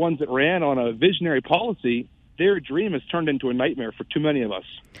they were the ones that ran on a visionary policy, their dream has turned into a nightmare for too many of us.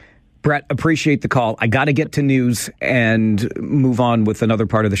 Brett, appreciate the call. I got to get to news and move on with another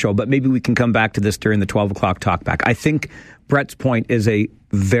part of the show, but maybe we can come back to this during the 12 o'clock talkback. I think Brett's point is a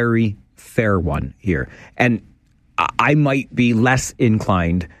very fair one here. And I might be less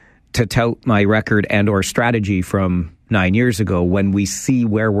inclined to tout my record and or strategy from 9 years ago when we see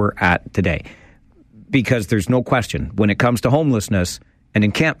where we're at today. Because there's no question, when it comes to homelessness and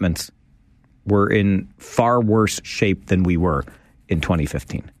encampments, we're in far worse shape than we were in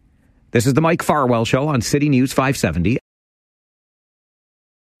 2015. This is the Mike Farwell Show on City News 570.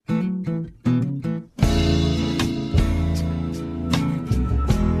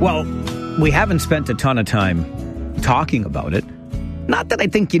 Well, we haven't spent a ton of time talking about it. Not that I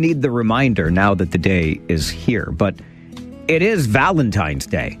think you need the reminder now that the day is here, but it is Valentine's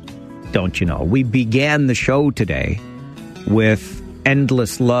Day, don't you know? We began the show today with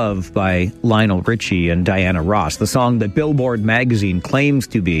Endless Love by Lionel Richie and Diana Ross, the song that Billboard magazine claims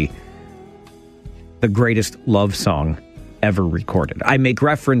to be the greatest love song ever recorded. I make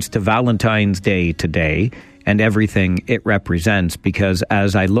reference to Valentine's Day today and everything it represents because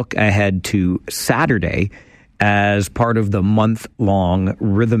as I look ahead to Saturday as part of the month-long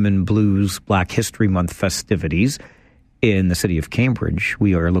Rhythm and Blues Black History Month festivities in the city of Cambridge,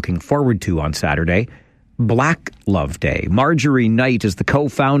 we are looking forward to on Saturday Black Love Day. Marjorie Knight is the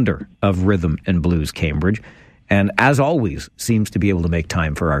co-founder of Rhythm and Blues Cambridge, and as always, seems to be able to make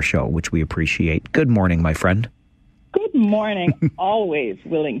time for our show, which we appreciate. Good morning, my friend. Good morning. Always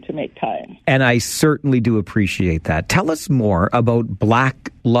willing to make time. And I certainly do appreciate that. Tell us more about Black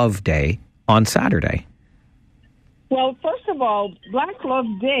Love Day on Saturday. Well, first of all, Black Love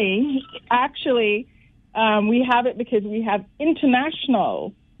Day, actually, we have it because we have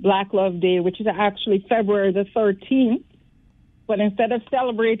International Black Love Day, which is actually February the 13th. But instead of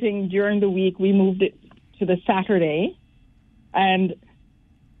celebrating during the week, we moved it to the Saturday. And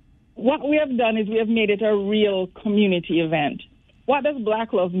what we have done is we have made it a real community event. What does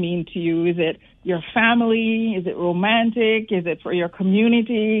Black love mean to you? Is it your family? Is it romantic? Is it for your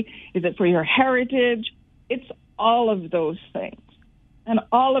community? Is it for your heritage? It's all of those things. And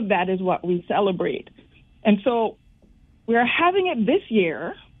all of that is what we celebrate. And so we're having it this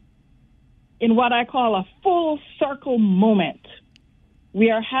year in what I call a full circle moment. We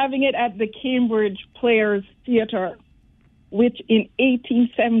are having it at the Cambridge Players Theatre, which in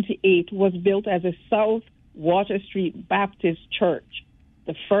 1878 was built as a South Water Street Baptist Church,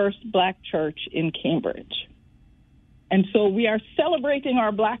 the first black church in Cambridge. And so we are celebrating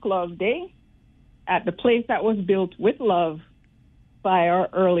our Black Love Day at the place that was built with love by our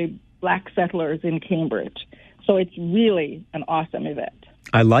early black settlers in Cambridge. So it's really an awesome event.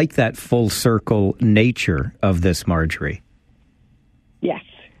 I like that full circle nature of this, Marjorie. Yes.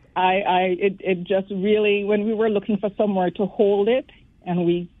 It just really, when we were looking for somewhere to hold it, and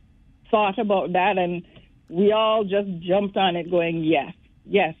we thought about that, and we all just jumped on it going,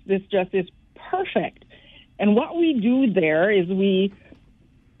 yes, this just is perfect. And what we do there is we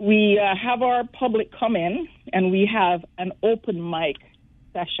have our public come in, and we have an open mic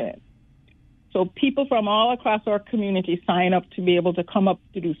session. So people from all across our community sign up to be able to come up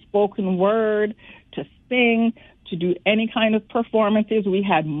to do spoken word, to sing, to do any kind of performances. We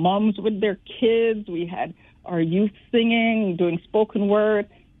had moms with their kids. We had our youth singing, doing spoken word.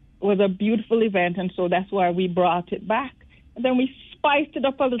 It was a beautiful event, and so that's why we brought it back. And then we spiced it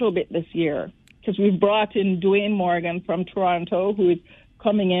up a little bit this year because we've brought in Dwayne Morgan from Toronto, who is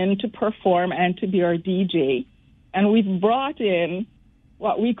coming in to perform and to be our DJ. And we've brought in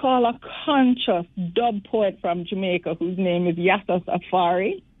what we call a conscious dub poet from Jamaica, whose name is Yassa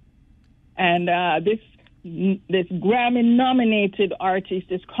Safari. And this Grammy-nominated artist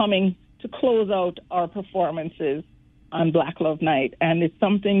is coming to close out our performances on Black Love Night. And it's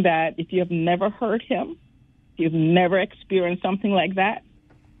something that if you have never heard him, if you've never experienced something like that,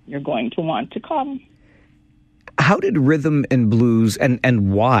 you're going to want to come. How did Rhythm and Blues,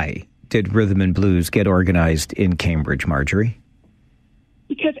 and why did Rhythm and Blues get organized in Cambridge, Marjorie?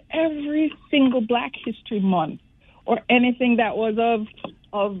 Because every single Black History Month or anything that was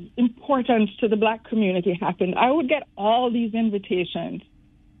of importance to the Black community happened, I would get all these invitations.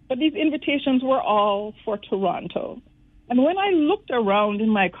 But these invitations were all for Toronto. And when I looked around in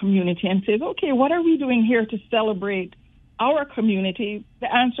my community and said, okay, what are we doing here to celebrate our community?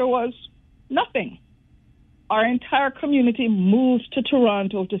 The answer was nothing. Our entire community moved to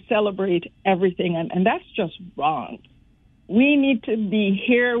Toronto to celebrate everything, and that's just wrong. We need to be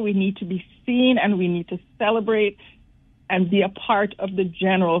here, we need to be seen, and we need to celebrate and be a part of the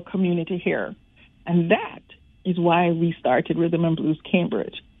general community here. And that is why we started Rhythm and Blues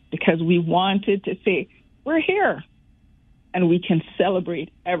Cambridge, because we wanted to say, we're here, and we can celebrate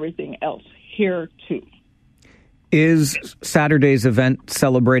everything else here too. Is Saturday's event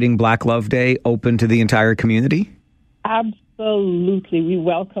celebrating Black Love Day open to the entire community? Absolutely. We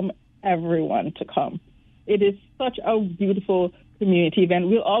welcome everyone to come. It is such a beautiful community event.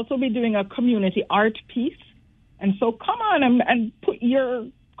 We'll also be doing a community art piece. And so come on and put your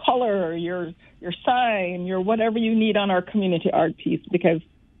color, your sign, your whatever you need on our community art piece, because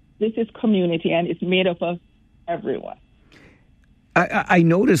this is community and it's made up of everyone. I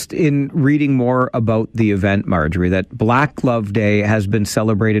noticed in reading more about the event, Marjorie, that Black Love Day has been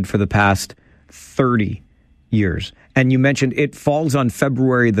celebrated for the past 30 years. And you mentioned it falls on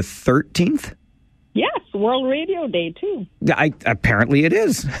February the 13th? Yes, World Radio Day, too. Apparently it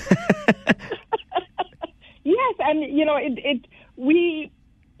is. Yes, and, we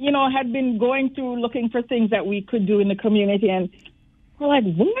had been going through looking for things that we could do in the community, and we're like,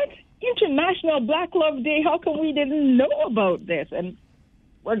 what? International Black Love Day, how come we didn't know about this? And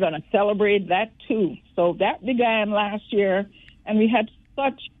we're going to celebrate that too. So that began last year, and we had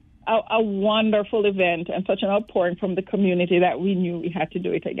such a wonderful event and such an outpouring from the community that we knew we had to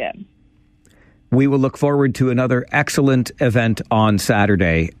do it again. We will look forward to another excellent event on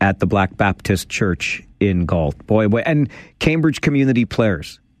Saturday at the Black Baptist Church in Galt. Boy, and Cambridge community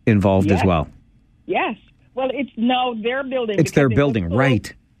players involved as well. Yes. Well, it's now their building. It's their building,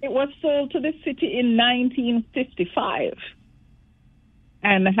 right. It was sold to the city in 1955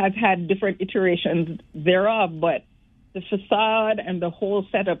 and has had different iterations thereof, but the facade and the whole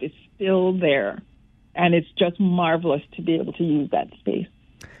setup is still there, and it's just marvelous to be able to use that space.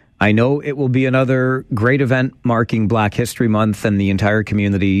 I know it will be another great event marking Black History Month, and the entire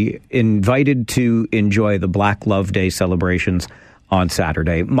community invited to enjoy the Black Love Day celebrations on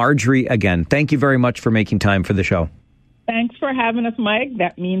Saturday. Marjorie, again, thank you very much for making time for the show. Thanks for having us, Mike.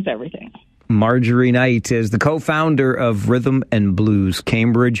 That means everything. Marjorie Knight is the co-founder of Rhythm and Blues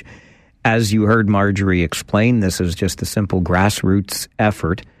Cambridge. As you heard Marjorie explain, this is just a simple grassroots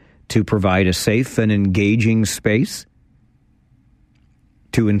effort to provide a safe and engaging space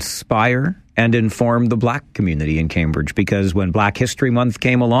to inspire and inform the Black community in Cambridge. Because when Black History Month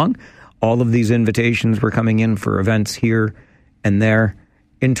came along, all of these invitations were coming in for events here and there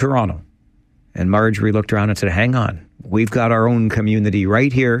in Toronto. And Marjorie looked around and said, hang on, we've got our own community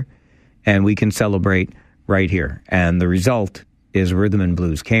right here, and we can celebrate right here. And the result is Rhythm and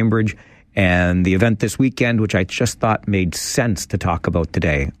Blues Cambridge. And the event this weekend, which I just thought made sense to talk about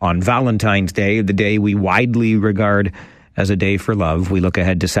today, on Valentine's Day, the day we widely regard as a day for love, we look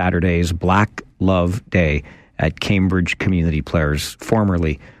ahead to Saturday's Black Love Day at Cambridge Community Players,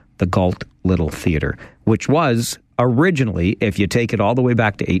 formerly the Galt Little Theatre, which was originally, if you take it all the way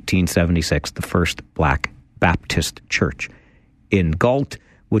back to 1876, the first Black Baptist church in Galt,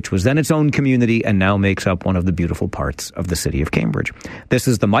 which was then its own community and now makes up one of the beautiful parts of the city of Cambridge. This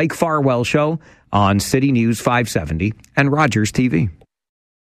is the Mike Farwell Show on City News 570 and Rogers TV.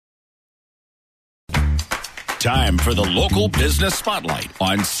 Time for the Local Business Spotlight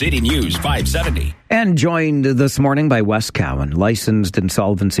on City News 570. And joined this morning by Wes Cowan, licensed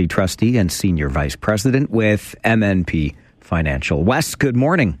insolvency trustee and senior vice president with MNP Financial. Wes, good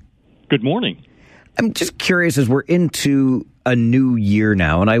morning. Good morning. I'm just curious, as we're into a new year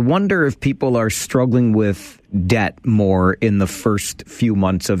now, and I wonder if people are struggling with debt more in the first few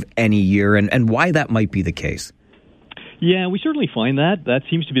months of any year, and why that might be the case. Yeah, we certainly find that. That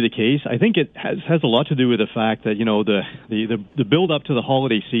seems to be the case. I think it has a lot to do with the fact that, the build up to the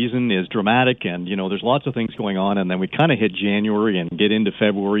holiday season is dramatic, and, there's lots of things going on, and then we kind of hit January and get into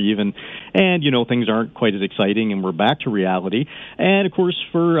February even, and, things aren't quite as exciting, and we're back to reality. And, of course,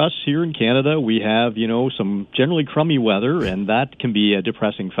 for us here in Canada, we have, some generally crummy weather, and that can be a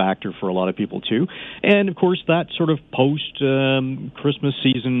depressing factor for a lot of people, too. And, of course, that sort of post-Christmas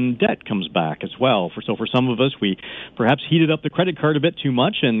season debt comes back as well. So for some of us, we perhaps heated up the credit card a bit too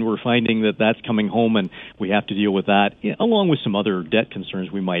much, and we're finding that that's coming home, and we have to deal with that, along with some other debt concerns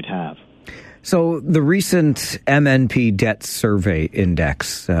we might have. So the recent MNP Debt Survey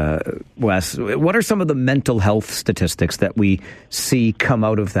Index, Wes, what are some of the mental health statistics that we see come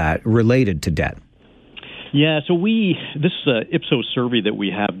out of that related to debt? Yeah, so this Ipsos survey that we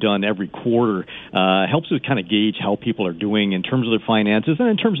have done every quarter helps us kind of gauge how people are doing in terms of their finances and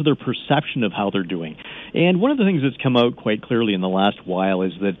in terms of their perception of how they're doing. And one of the things that's come out quite clearly in the last while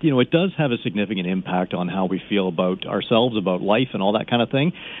is that, it does have a significant impact on how we feel about ourselves, about life, and all that kind of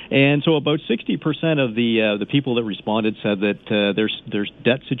thing. And so about 60% of the people that responded said that their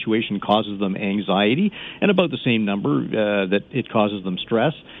debt situation causes them anxiety, and about the same number that it causes them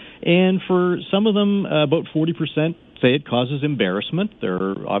stress. And for some of them, about 40% say it causes embarrassment.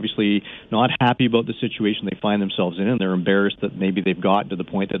 They're obviously not happy about the situation they find themselves in, and they're embarrassed that maybe they've gotten to the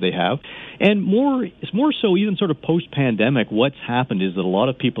point that they have. And it's more so even sort of post-pandemic, what's happened is that a lot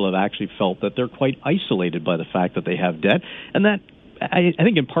of people have actually felt that they're quite isolated by the fact that they have debt, and that I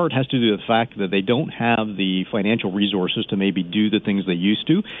think in part has to do with the fact that they don't have the financial resources to maybe do the things they used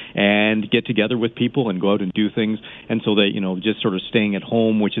to and get together with people and go out and do things. And so they, just sort of staying at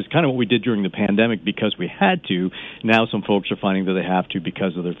home, which is kind of what we did during the pandemic because we had to. Now some folks are finding that they have to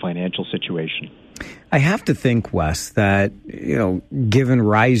because of their financial situation. I have to think, Wes, that, given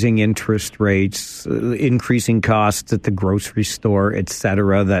rising interest rates, increasing costs at the grocery store, et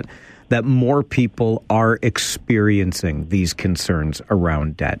cetera, that more people are experiencing these concerns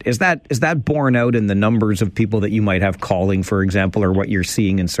around debt. Is that borne out in the numbers of people that you might have calling, for example, or what you're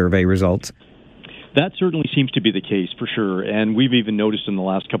seeing in survey results? That certainly seems to be the case, for sure. And we've even noticed in the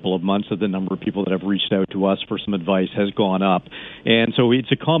last couple of months that the number of people that have reached out to us for some advice has gone up. And so it's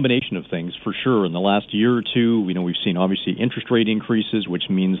a combination of things, for sure. In the last year or two, we've seen, obviously, interest rate increases, which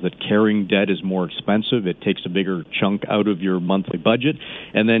means that carrying debt is more expensive. It takes a bigger chunk out of your monthly budget.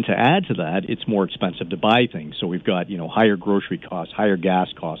 And then to add to that, it's more expensive to buy things. So we've got, higher grocery costs, higher gas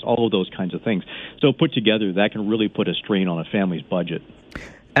costs, all of those kinds of things. So put together, that can really put a strain on a family's budget.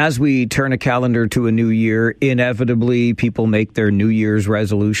 As we turn a calendar to a new year, inevitably people make their New Year's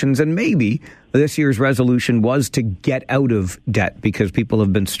resolutions, and maybe this year's resolution was to get out of debt because people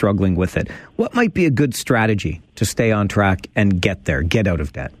have been struggling with it. What might be a good strategy to stay on track and get there, get out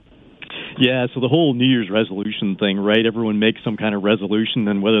of debt? Yeah, so the whole New Year's resolution thing, right? Everyone makes some kind of resolution,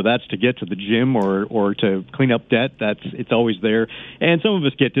 and whether that's to get to the gym or to clean up debt, it's always there. And some of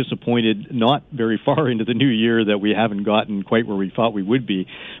us get disappointed not very far into the new year that we haven't gotten quite where we thought we would be.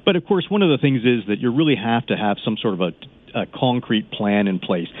 But of course, one of the things is that you really have to have some sort of a concrete plan in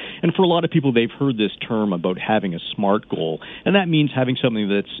place. And for a lot of people, they've heard this term about having a SMART goal. And that means having something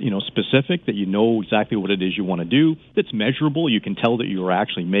that's, specific, that you know exactly what it is you want to do, that's measurable, you can tell that you're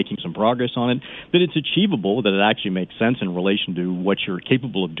actually making some progress on it, that it's achievable, that it actually makes sense in relation to what you're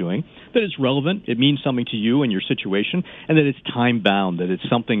capable of doing, that it's relevant, it means something to you and your situation, and that it's time-bound, that it's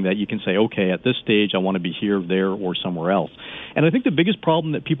something that you can say, okay, at this stage, I want to be here, there, or somewhere else. And I think the biggest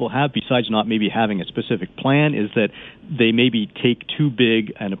problem that people have, besides not maybe having a specific plan, is that they maybe take too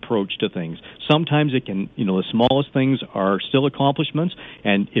big an approach to things. Sometimes it can, the smallest things are still accomplishments,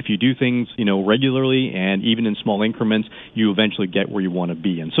 and if you do things, regularly and even in small increments, you eventually get where you want to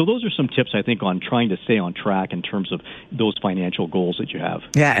be. And so those are some tips, I think, on trying to stay on track in terms of those financial goals that you have.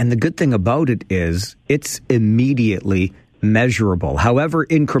 Yeah, and the good thing about it is it's immediately measurable. However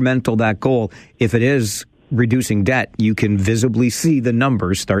incremental that goal, if it is reducing debt, you can visibly see the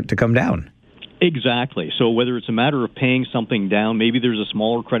numbers start to come down. Exactly. So whether it's a matter of paying something down, maybe there's a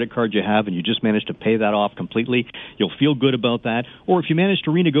smaller credit card you have and you just managed to pay that off completely, you'll feel good about that. Or if you manage to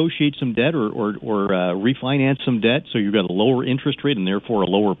renegotiate some debt or refinance some debt, so you've got a lower interest rate and therefore a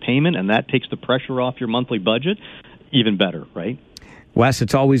lower payment, and that takes the pressure off your monthly budget, even better, right? Wes,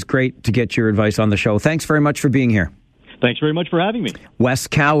 it's always great to get your advice on the show. Thanks very much for being here. Thanks very much for having me. Wes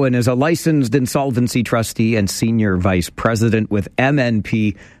Cowan is a licensed insolvency trustee and senior vice president with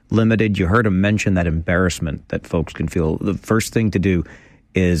MNP Limited. You heard him mention that embarrassment that folks can feel. The first thing to do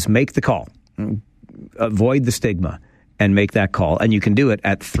is make the call. Avoid the stigma and make that call. And you can do it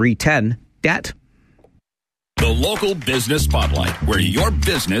at 310-DEBT. The local business spotlight, where your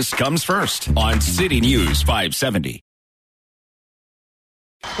business comes first on City News 570.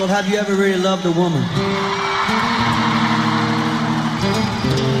 Well, have you ever really loved a woman?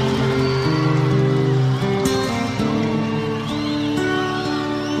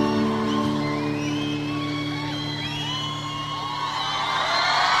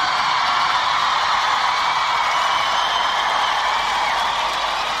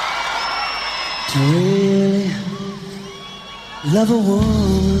 To really love a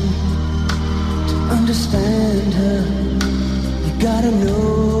woman, to understand her, you gotta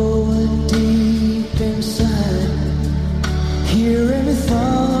know her deep inside. Hear every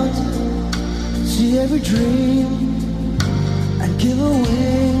thought, see every dream, and give her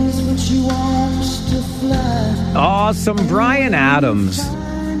wings when she wants to fly. Awesome, Bryan Adams.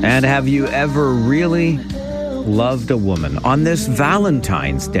 And have you ever really loved a woman on this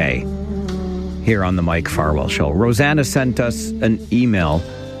Valentine's Day here on the Mike Farwell Show. Rosanna sent us an email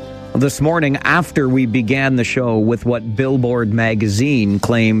this morning after we began the show with what Billboard magazine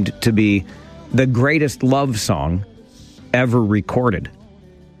claimed to be the greatest love song ever recorded,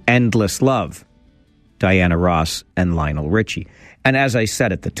 Endless Love, Diana Ross and Lionel Richie. And as I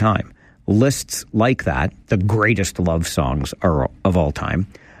said at the time, lists like that, the greatest love songs of all time,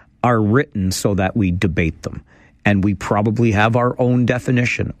 are written so that we debate them. And we probably have our own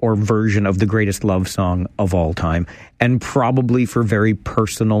definition or version of the greatest love song of all time, and probably for very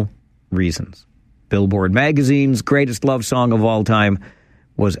personal reasons. Billboard magazine's greatest love song of all time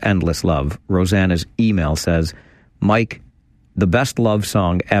was Endless Love. Rosanna's email says, Mike, the best love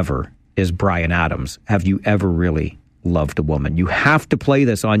song ever is Bryan Adams' Have You Ever Really Loved a Woman? You have to play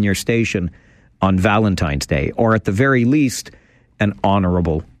this on your station on Valentine's Day, or at the very least, an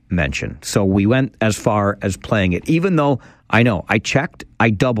honorable mention. So we went as far as playing it, even though I know I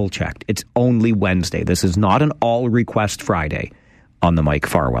double checked. It's only Wednesday. This is not an all request Friday on the Mike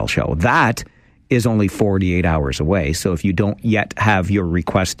Farwell Show. That is only 48 hours away. So if you don't yet have your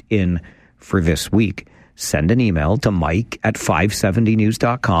request in for this week, send an email to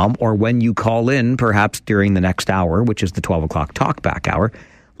mike@570news.com, or when you call in, perhaps during the next hour, which is the 12 o'clock Talkback Hour,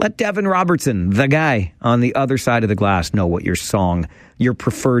 let Devin Robertson, the guy on the other side of the glass, know what your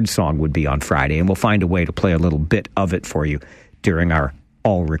preferred song would be on Friday, and we'll find a way to play a little bit of it for you during our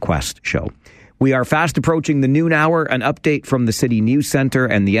all request show. We are fast approaching the noon hour, an update from the City News Center,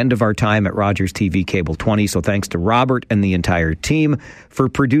 and the end of our time at Rogers TV Cable 20. So thanks to Robert and the entire team for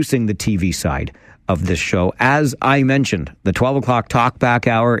producing the TV side of this show. As I mentioned, the 12 o'clock Talkback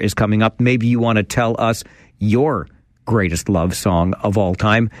Hour is coming up. Maybe you want to tell us your greatest love song of all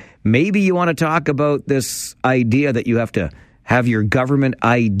time. Maybe you want to talk about this idea that you have to have your government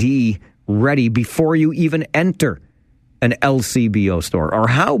ID ready before you even enter an LCBO store. Or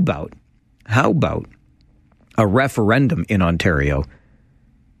how about a referendum in Ontario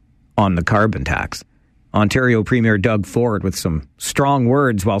on the carbon tax? Ontario Premier Doug Ford with some strong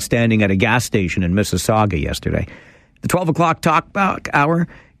words while standing at a gas station in Mississauga yesterday. The 12 o'clock Talkback Hour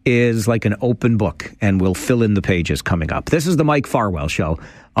is like an open book, and we'll fill in the pages coming up. This is the Mike Farwell Show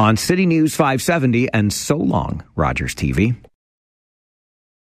on City News 570, and so long, Rogers TV.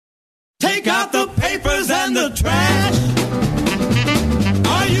 Take out the papers and the trash,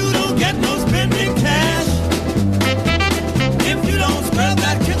 or you don't get no spending cash. If you don't scrub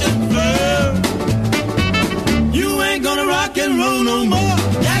that kitchen floor, you ain't gonna rock and roll no more.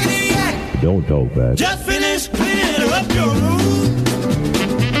 Yakety yak. Don't talk back. Just finish cleaning up your room.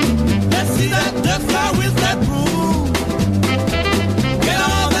 Let's see that dust fly with that broom. Get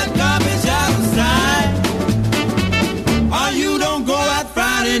all that garbage outside, or you don't go out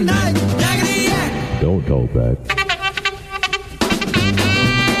Friday night. Yakety yak. Don't talk back.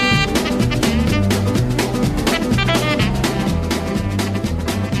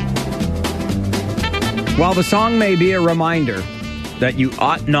 While the song may be a reminder that you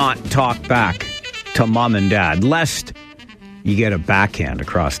ought not talk back to mom and dad, lest you get a backhand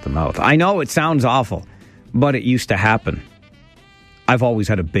across the mouth. I know it sounds awful, but it used to happen. I've always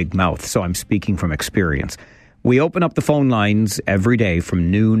had a big mouth, so I'm speaking from experience. We open up the phone lines every day from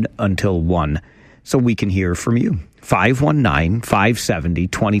noon until 1, so we can hear from you.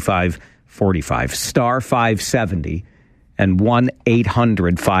 519-570-2545, star 570, and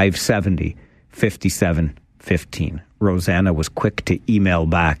 1-800-570-5715. Rosanna was quick to email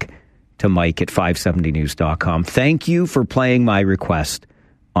back to Mike at 570news.com. Thank you for playing my request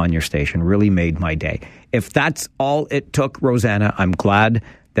on your station. Really made my day. If that's all it took, Rosanna, I'm glad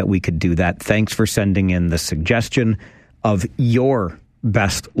that we could do that. Thanks for sending in the suggestion of your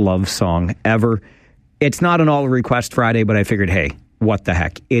best love song ever. It's not an all request Friday, but I figured, hey, what the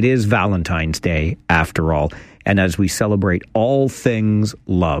heck? It is Valentine's Day after all. And as we celebrate all things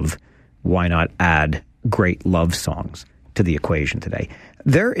love, why not add great love songs to the equation today?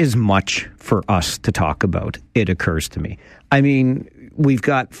 There is much for us to talk about, it occurs to me. I mean, we've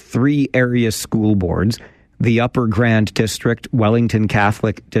got 3 area school boards, the Upper Grand District, Wellington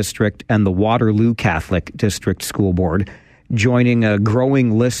Catholic District, and the Waterloo Catholic District School Board, joining a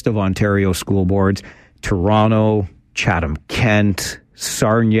growing list of Ontario school boards, Toronto, Chatham-Kent,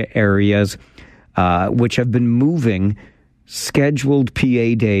 Sarnia areas, which have been moving scheduled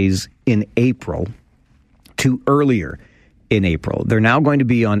PA days in April to earlier in April. They're now going to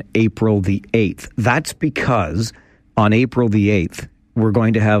be on April the 8th. That's because on April the 8th, we're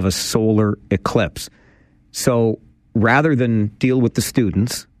going to have a solar eclipse. So rather than deal with the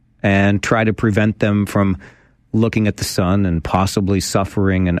students and try to prevent them from looking at the sun and possibly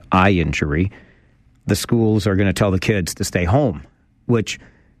suffering an eye injury, the schools are going to tell the kids to stay home, which,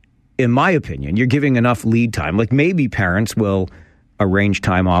 in my opinion, you're giving enough lead time. Like maybe parents will arrange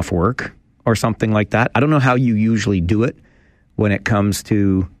time off work or something like that. I don't know how you usually do it when it comes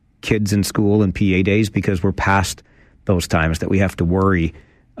to kids in school and PA days, because we're past those times that we have to worry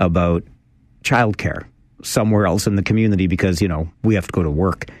about childcare somewhere else in the community because, we have to go to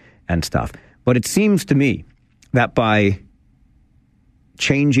work and stuff. But it seems to me that by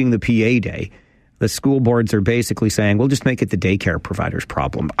changing the PA day, the school boards are basically saying, we'll just make it the daycare provider's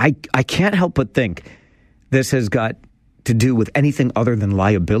problem. I can't help but think this has got to do with anything other than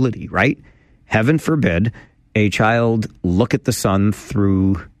liability, right? Heaven forbid a child look at the sun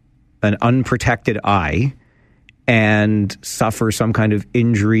through an unprotected eye and suffer some kind of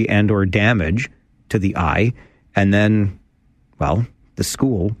injury and or damage to the eye. And then, well, the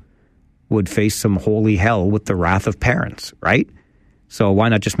school would face some holy hell with the wrath of parents, right? So why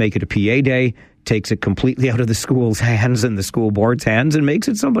not just make it a PA day, takes it completely out of the school's hands and the school board's hands and makes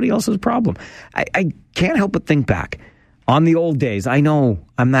it somebody else's problem? I can't help but think back on the old days. I know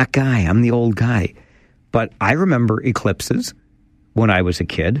I'm that guy. I'm the old guy. But I remember eclipses when I was a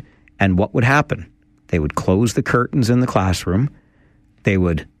kid, and what would happen? They would close the curtains in the classroom. They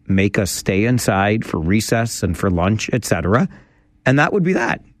would make us stay inside for recess and for lunch, etc. And that would be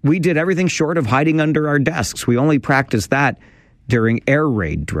that. We did everything short of hiding under our desks. We only practiced that during air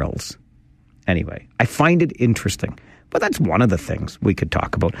raid drills. Anyway, I find it interesting. But that's one of the things we could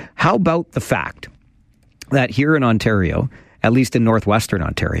talk about. How about the fact that here in Ontario, at least in northwestern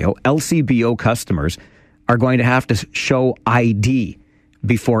Ontario, LCBO customers are going to have to show ID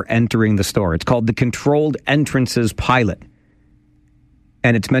before entering the store. It's called the Controlled Entrances Pilot.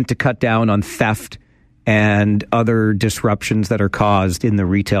 And it's meant to cut down on theft and other disruptions that are caused in the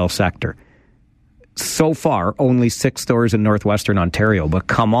retail sector. So far, only 6 stores in northwestern Ontario. But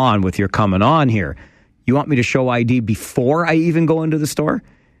come on with your coming on here. You want me to show ID before I even go into the store?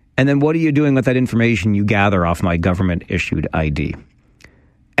 And then what are you doing with that information you gather off my government-issued ID?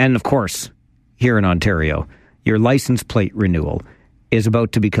 And of course, here in Ontario, your license plate renewal is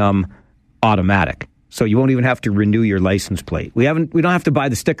about to become automatic. So you won't even have to renew your license plate. We don't have to buy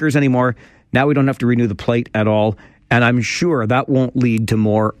the stickers anymore. Now we don't have to renew the plate at all. And I'm sure that won't lead to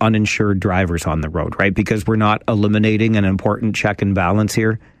more uninsured drivers on the road, right? Because we're not eliminating an important check and balance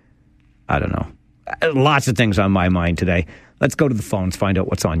here. I don't know. Lots of things on my mind today. Let's go to the phones, find out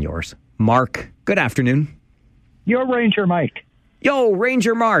what's on yours. Mark, good afternoon. Yo, Ranger Mike. Yo,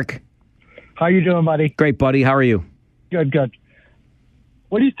 Ranger Mark. How you doing, buddy? Great, buddy. How are you? Good.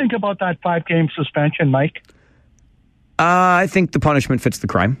 What do you think about that 5-game suspension, Mike? I think the punishment fits the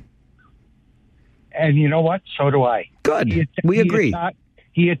crime. And you know what? So do I. Good. We agree.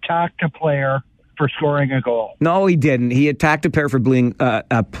 He attacked a player for scoring a goal. No, he didn't. He attacked a player for being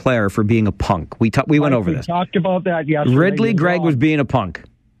a punk. We went over this. We talked about that yesterday. Ridley Gregg was being a punk.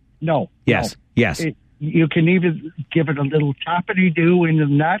 No. Yes. You can either give it a little tappity-do in the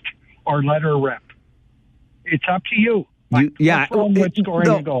net or let her rip. It's up to you. What's wrong with scoring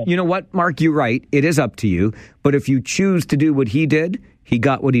a goal? You know what, Mark? You're right. It is up to you. But if you choose to do what he did, he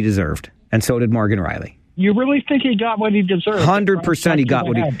got what he deserved. And so did Morgan Riley. You really think he got what he deserved? 100% he got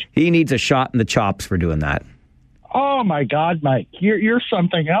what he needs a shot in the chops for doing that. Oh, my God, Mike. You're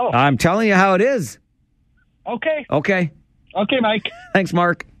something else. I'm telling you how it is. Okay. Okay, Mike. Thanks,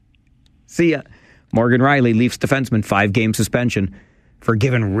 Mark. See ya. Morgan Riley, Leafs defenseman, 5-game suspension for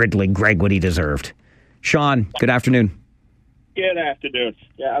giving Ridley Gregg what he deserved. Sean, good afternoon. Good afternoon.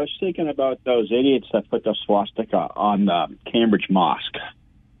 Yeah, I was thinking about those idiots that put the swastika on the Cambridge Mosque.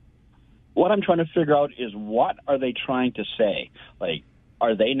 What I'm trying to figure out is, what are they trying to say? Like,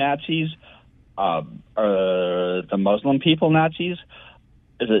 are they Nazis? Are the Muslim people Nazis?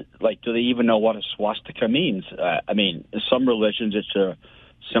 Is it like, do they even know what a swastika means? I mean, in some religions, it's a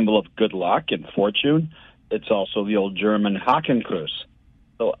symbol of good luck and fortune. It's also the old German Hakenkreuz.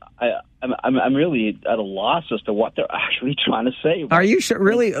 So I'm really at a loss as to what they're actually trying to say. Are you sure?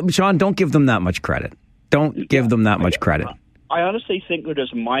 Really, Sean? Don't give them that much credit. Don't give them that much credit. I honestly think they're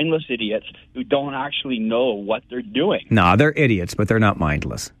just mindless idiots who don't actually know what they're doing. No, they're idiots, but they're not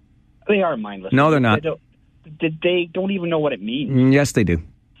mindless. They are mindless. No, they're not. They don't even know what it means. Yes, they do.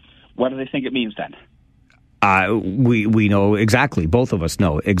 What do they think it means then? We know exactly. Both of us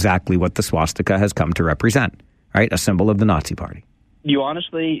know exactly what the swastika has come to represent. Right, a symbol of the Nazi Party. You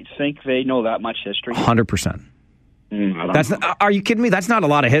honestly think they know that much history? 100%. Are you kidding me? That's not a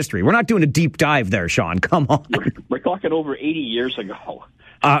lot of history. We're not doing a deep dive there, Sean. Come on. We're talking over 80 years ago.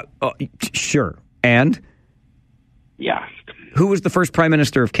 Sure. And? Yeah. Who was the first Prime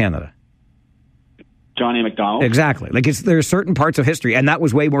Minister of Canada? Johnny McDonald. Exactly. Like there are certain parts of history, and that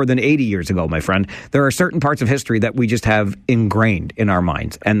was way more than 80 years ago, my friend. There are certain parts of history that we just have ingrained in our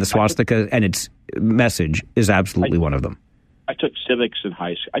minds, and the swastika and its message is absolutely one of them. I took civics in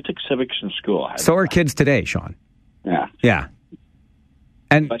high school. I took civics in school. So are kids today, Sean. Yeah. Yeah.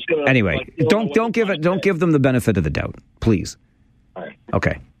 And anyway, don't give them the benefit of the doubt, please. All right.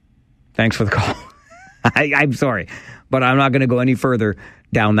 Okay. Thanks for the call. I'm sorry, but I'm not going to go any further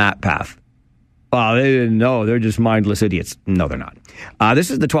down that path. Well, they didn't know. They're just mindless idiots. No, they're not. This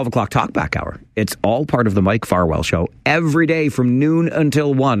is the 12 o'clock Talkback Hour. It's all part of the Mike Farwell Show every day from noon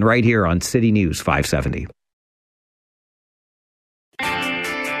until 1 right here on City News 570.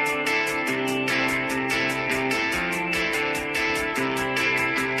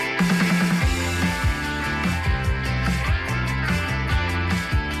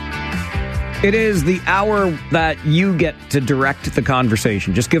 It is the hour that you get to direct the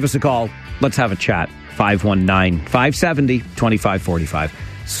conversation. Just give us a call. Let's have a chat. 519-570-2545.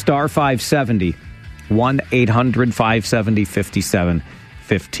 Star 570,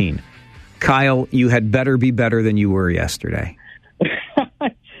 1-800-570-5715. Kyle, you had better be better than you were yesterday.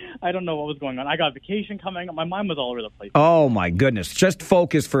 I don't know what was going on. I got vacation coming up. My mind was all over the place. Oh, my goodness. Just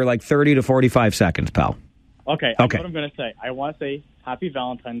focus for like 30 to 45 seconds, pal. Okay. I know what I'm going to say. I want to say Happy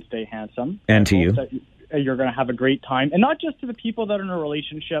Valentine's Day, handsome. And to you. You're going to have a great time. And not just to the people that are in a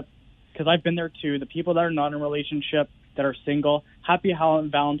relationship, because I've been there too. The people that are not in a relationship, that are single, happy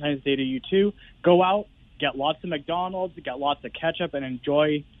Valentine's Day to you too. Go out, get lots of McDonald's, get lots of ketchup, and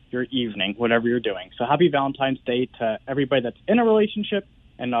enjoy your evening, whatever you're doing. So happy Valentine's Day to everybody that's in a relationship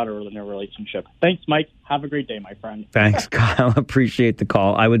and not in a relationship. Thanks, Mike. Have a great day, my friend. Thanks, Kyle. Appreciate the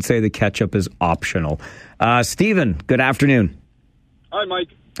call. I would say the ketchup is optional. Stephen, good afternoon. Hi, Mike.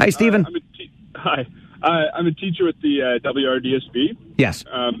 Hi, Stephen. Hi. I'm a teacher with the WRDSB. Yes.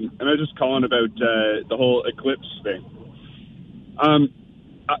 And I was just calling about the whole eclipse thing. I'm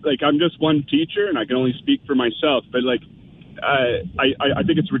just one teacher, and I can only speak for myself, but I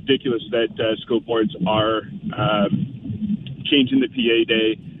think it's ridiculous that school boards are changing the PA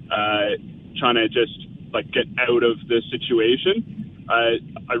day, trying to just get out of the situation. I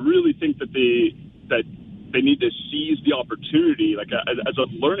really think that they need to seize the opportunity, as a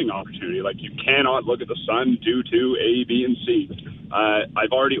learning opportunity. You cannot look at the sun due to A, B, and C.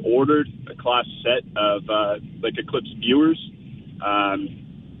 I've already ordered a class set of eclipse viewers,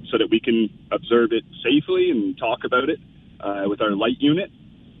 so that we can observe it safely and talk about it with our light unit.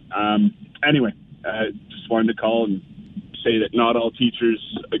 Anyway, just wanted to call and say that not all teachers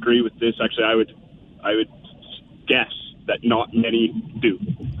agree with this. Actually, I would guess that not many do.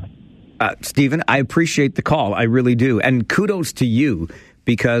 Stephen, I appreciate the call. I really do. And kudos to you,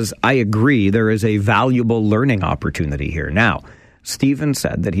 because I agree there is a valuable learning opportunity here. Now, Stephen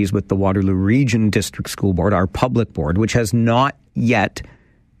said that he's with the Waterloo Region District School Board, our public board, which has not yet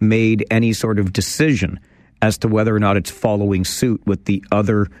made any sort of decision as to whether or not it's following suit with the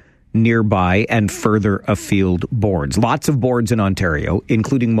other nearby and further afield boards. Lots of boards in Ontario,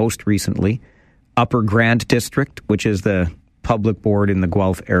 including most recently Upper Grant District, which is the public board in the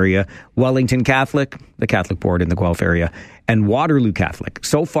Guelph area, Wellington Catholic, the Catholic board in the Guelph area, and Waterloo Catholic.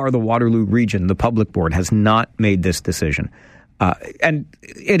 So far, the Waterloo region, the public board, has not made this decision. And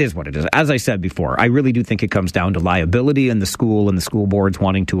it is what it is. As I said before, I really do think it comes down to liability in the school and the school boards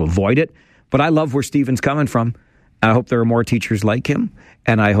wanting to avoid it. But I love where Stephen's coming from. I hope there are more teachers like him,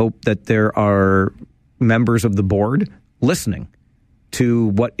 and I hope that there are members of the board listening to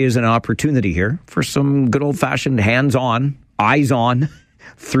what is an opportunity here for some good old-fashioned hands-on, eyes-on,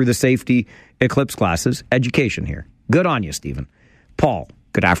 through the safety eclipse classes, education here. Good on you, Stephen. Paul,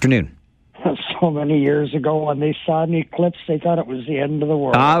 good afternoon. So many years ago, when they saw an eclipse, they thought it was the end of the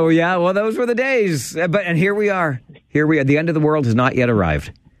world. Oh, yeah, well, those were the days. And here we are. The end of the world has not yet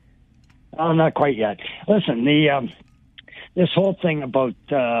arrived. Oh, not quite yet. Listen, this whole thing about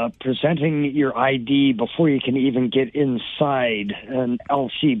presenting your ID before you can even get inside an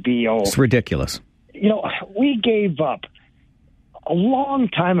LCBO. It's ridiculous. We gave up, a long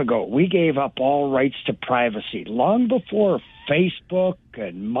time ago, we gave up all rights to privacy, long before Facebook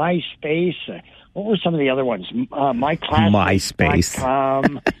and MySpace. What were some of the other ones?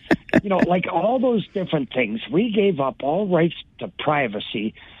 MyClassmates.com. All those different things. We gave up all rights to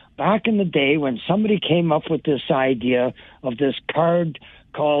privacy back in the day when somebody came up with this idea of this card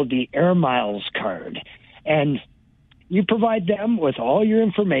called the Air Miles card. And you provide them with all your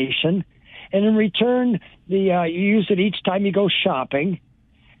information, and in return, you use it each time you go shopping,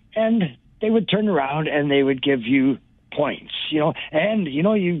 and they would turn around and they would give you points, and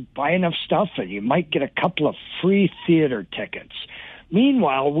you buy enough stuff and you might get a couple of free theater tickets.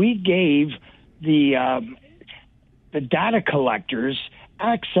 Meanwhile, we gave the data collectors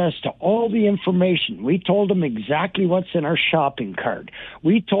access to all the information. We told them exactly what's in our shopping cart.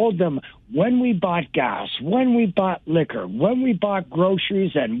 We told them when we bought gas, when we bought liquor, when we bought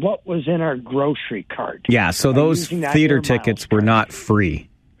groceries, and what was in our grocery cart. Yeah, so those theater tickets were not free.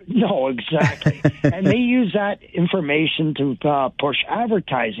 No, exactly. And they use that information to push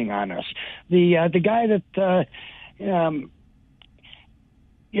advertising on us. The guy that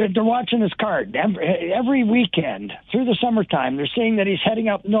they're watching his card every weekend through the summertime. They're saying that he's heading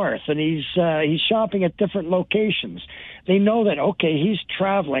up north and he's shopping at different locations. They know that, okay, he's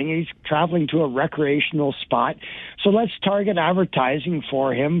traveling to a recreational spot. So let's target advertising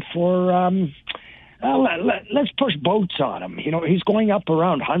for him for, let's push boats on him. He's going up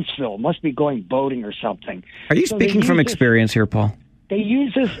around Huntsville, must be going boating or something. Are you speaking from experience here, Paul? They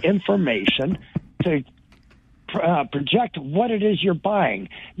use this information to project what it is you're buying.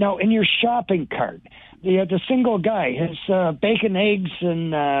 Now, in your shopping cart, the single guy has bacon, eggs,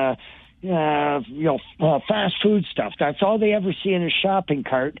 and fast food stuff. That's all they ever see in his shopping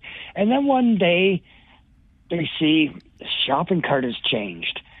cart. And then one day, they see the shopping cart has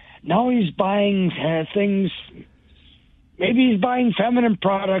changed. Now he's buying things. Maybe he's buying feminine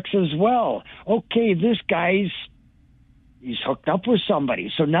products as well. Okay, this guy's he's hooked up with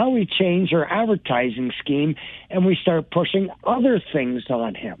somebody. So now we change our advertising scheme and we start pushing other things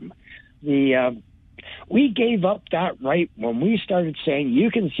on him. We gave up that right when we started saying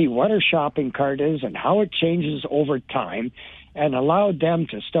you can see what our shopping cart is and how it changes over time, and allowed them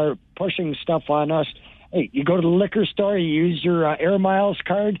to start pushing stuff on us. Hey, you go to the liquor store, you use your Air Miles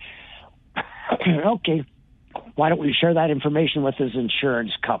card. Okay. Why don't we share that information with his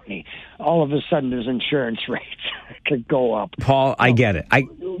insurance company? All of a sudden, his insurance rates could go up. Paul, I get it.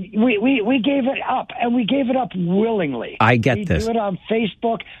 We gave it up, and we gave it up willingly. I get this. We do it on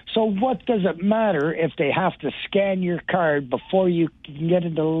Facebook. So what does it matter if they have to scan your card before you can get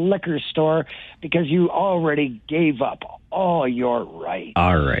into the liquor store because you already gave up all your rights?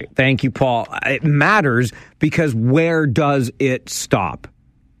 All right. Thank you, Paul. It matters because where does it stop?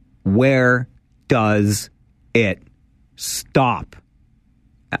 Where does it stop?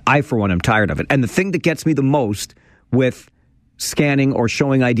 I, for one, am tired of it. And the thing that gets me the most with scanning or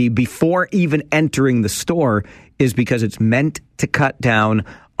showing ID before even entering the store is because it's meant to cut down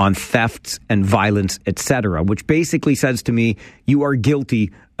on thefts and violence, etc., which basically says to me, you are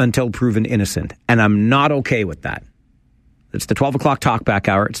guilty until proven innocent. And I'm not okay with that. It's the 12 o'clock Talkback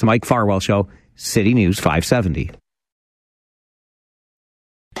Hour. It's the Mike Farwell Show, City News 570.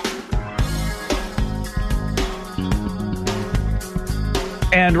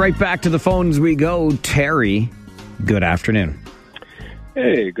 And right back to the phones we go. Terry, good afternoon.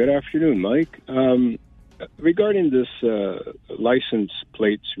 Hey, good afternoon, Mike. Regarding this license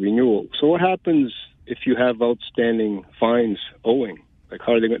plates renewal, so what happens if you have outstanding fines owing? Like,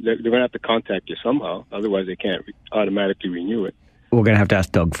 how are they're going to have to contact you somehow, otherwise they can't automatically renew it. We're going to have to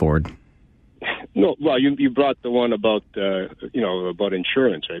ask Doug Ford. No, well, you brought the one about about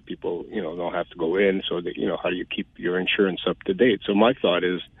insurance, right? People don't have to go in, so that how do you keep your insurance up to date? So my thought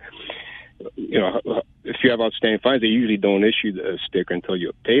is, if you have outstanding fines, they usually don't issue the sticker until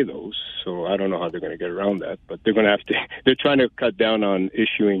you pay those. So I don't know how they're going to get around that, but they're going to have to. They're trying to cut down on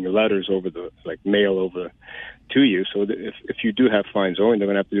issuing letters over mail over to you. So that if you do have fines owing, they're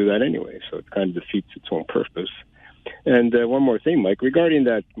going to have to do that anyway. So it kind of defeats its own purpose. And one more thing, Mike, regarding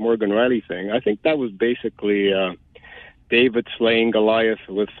that Morgan Riley thing, I think that was basically David slaying Goliath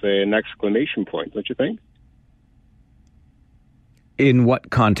with an exclamation point, don't you think? In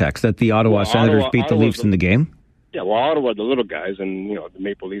what context? That the Ottawa Senators beat the Leafs in the game? Yeah, well, Ottawa, the little guys, and the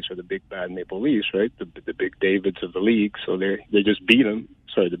Maple Leafs are the big bad Maple Leafs, right? The big Davids of the league. So they just beat them.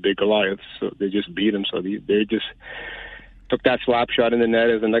 Sorry, the big Goliaths. So they just beat them. So they just took that slap shot in the net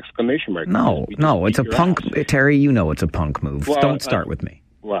as an exclamation mark. No, it's a punk. Terry, it's a punk move. Well, don't start with me.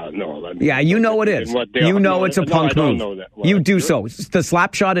 Well, no. I mean, yeah, you know it is. It's a punk move. Know that. Well, you do so. The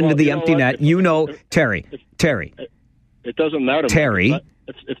slap shot into the empty net. Terry. It doesn't matter. Terry.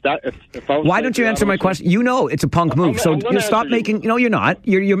 If I was why don't you answer my question? It's a punk move. So stop making. No, you're not.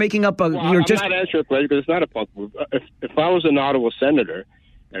 You're making up a. I'm not answering your question because it's not a punk move. If I was an Ottawa Senator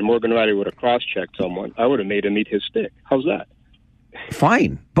and Morgan Riley would have cross-checked someone, I would have made him eat his stick. How's that?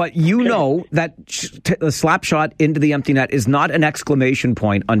 Fine. But know that the slap shot into the empty net is not an exclamation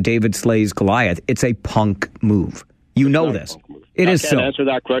point on David Slay's Goliath. It's a punk move. You know this. It is so. I can't answer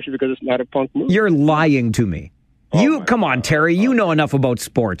that question because it's not a punk move. You're lying to me. Come on, Terry. You know enough about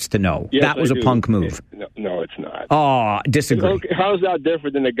sports to know that was a punk move. No, it's not. Oh, disagree. How's that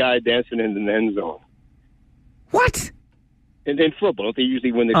different than the guy dancing in the end zone? What? in football, don't they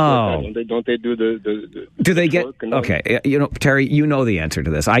usually when they don't they do the do they get okay? Terry, you know the answer to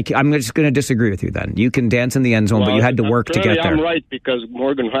this. I'm just going to disagree with you. Then you can dance in the end zone, but you had to work to get there. I'm right because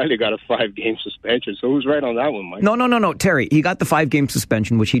Morgan Riley got a 5-game suspension, so who's right on that one, Mike? No, Terry, he got the 5-game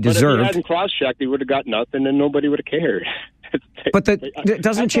suspension, which he deserved. But if he hadn't cross-checked, he would have got nothing, and nobody would have cared. But it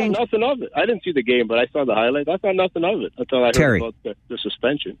doesn't change. I saw nothing of it. I didn't see the game, but I saw the highlights. I saw nothing of it until I heard about the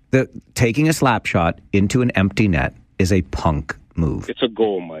suspension. Taking a slap shot into an empty net is a punk move. It's a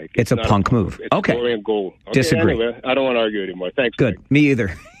goal, Mike. It's a punk move. It's a goal. Okay, disagree. Anyway, I don't want to argue anymore. Thanks. Good. Mike. Me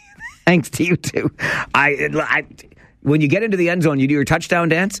either. Thanks to you too. When you get into the end zone, you do your touchdown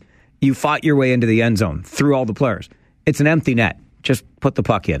dance. You fought your way into the end zone through all the players. It's an empty net. Just put the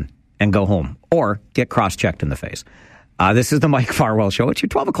puck in and go home, or get cross-checked in the face. This is the Mike Farwell Show. It's your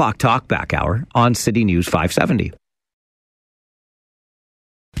 12 o'clock Talkback Hour on City News 570.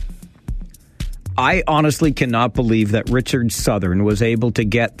 I honestly cannot believe that Richard Southern was able to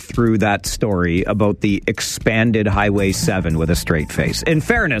get through that story about the expanded Highway 7 with a straight face. In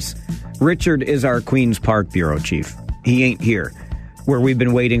fairness, Richard is our Queen's Park Bureau chief. He ain't here, where we've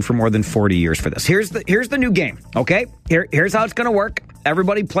been waiting for more than 40 years for this. Here's the new game, okay? Here's how it's going to work.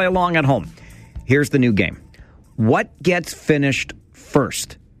 Everybody play along at home. Here's the new game. What gets finished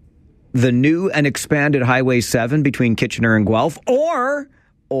first? The new and expanded Highway 7 between Kitchener and Guelph, or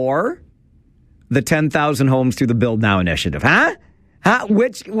the 10,000 homes through the Build Now initiative, huh?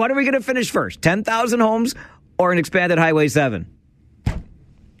 What are we going to finish first? 10,000 homes or an expanded Highway 7?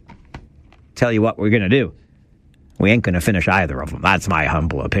 Tell you what we're going to do. We ain't going to finish either of them. That's my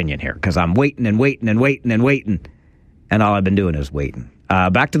humble opinion here, because I'm waiting. And all I've been doing is waiting.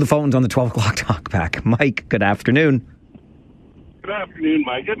 Back to the phones on the 12 o'clock Talkback. Mike, good afternoon. Good afternoon,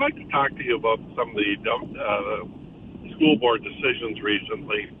 Mike. I'd like to talk to you about some of the school board decisions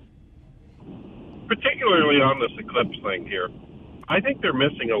recently, particularly on this eclipse thing here. I think they're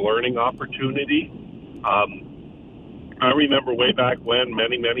missing a learning opportunity. I remember way back when,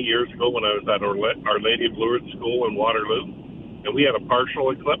 many, many years ago, when I was at Our Lady of Lourdes School in Waterloo, and we had a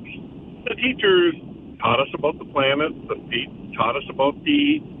partial eclipse. The teachers taught us about the planets, taught us about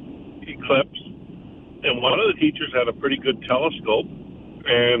the eclipse, and one of the teachers had a pretty good telescope,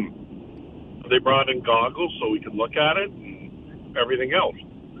 and they brought in goggles so we could look at it and everything else.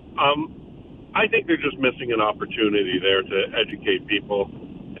 I think they're just missing an opportunity there to educate people,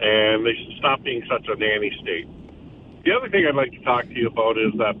 and they should stop being such a nanny state. The other thing I'd like to talk to you about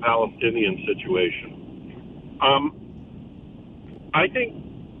is that Palestinian situation. I think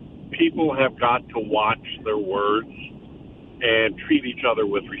people have got to watch their words and treat each other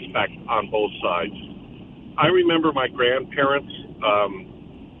with respect on both sides. I remember my grandparents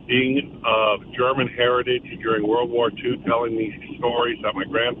being of German heritage during World War II, telling me stories that my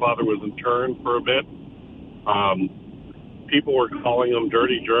grandfather was interned for a bit. People were calling them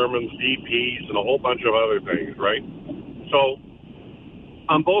dirty Germans, DPs, and a whole bunch of other things, right? So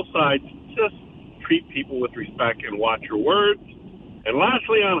on both sides, just treat people with respect and watch your words. And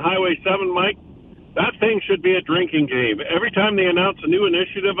lastly, on Highway 7, Mike, that thing should be a drinking game. Every time they announce a new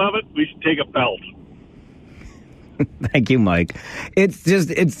initiative of it, we should take a belt. Thank you, Mike.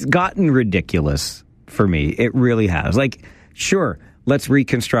 It's gotten ridiculous for me. It really has. Like, sure, let's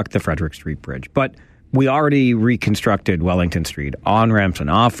reconstruct the Frederick Street Bridge, but we already reconstructed Wellington Street, on-ramps and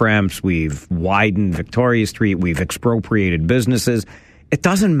off-ramps. We've widened Victoria Street. We've expropriated businesses. It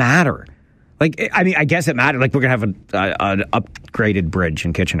doesn't matter. Like, I mean, I guess it mattered. Like, we're going to have an upgraded bridge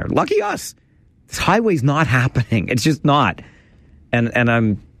in Kitchener. Lucky us. This highway's not happening. It's just not. And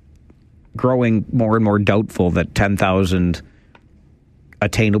I'm growing more and more doubtful that 10,000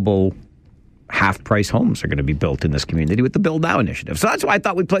 attainable half-price homes are going to be built in this community with the Build Now initiative. So that's why I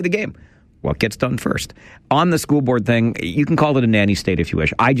thought we'd play the game. What gets done first? On the school board thing, you can call it a nanny state if you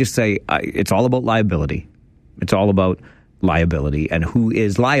wish. I just say it's all about liability. It's all about liability and who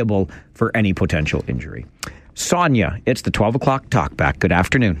is liable for any potential injury. Sonia, it's the 12 o'clock Talkback. Good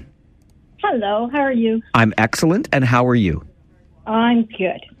afternoon. Hello, how are you? I'm excellent, and how are you? I'm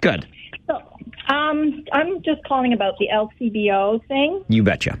good. Good. So, I'm just calling about the LCBO thing. You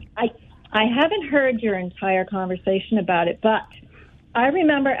betcha. I haven't heard your entire conversation about it, but I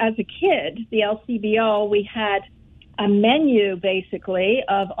remember as a kid, the LCBO, we had a menu, basically,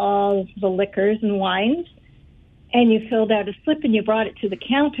 of all the liquors and wines, and you filled out a slip and you brought it to the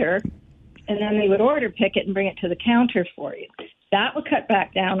counter, and then they would order pick it and bring it to the counter for you. That would cut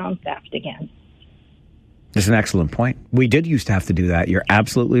back down on theft again. That's an excellent point. We did used to have to do that. You're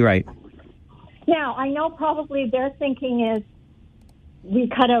absolutely right. Now, I know probably their thinking is we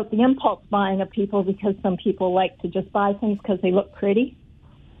cut out the impulse buying of people because some people like to just buy things because they look pretty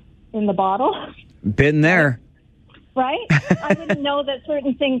in the bottle. Been there. right? I wouldn't know that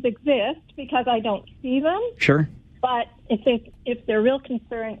certain things exist because I don't see them. Sure. But if their real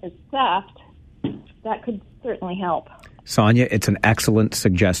concern is theft, that could certainly help. Sonia, it's an excellent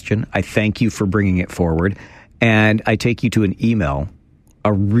suggestion. I thank you for bringing it forward. And I take you to an email,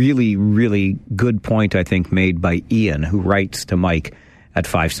 a really, really good point, I think, made by Ian, who writes to Mike at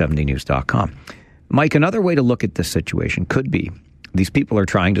 570news.com. Mike, another way to look at this situation could be these people are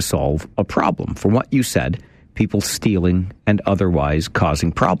trying to solve a problem. From what you said, people stealing and otherwise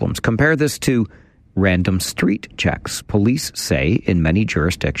causing problems. Compare this to random street checks. Police say in many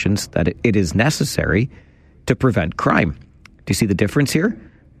jurisdictions that it is necessary to prevent crime. Do you see the difference here?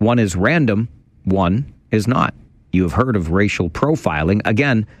 One is random, one is not. You have heard of racial profiling.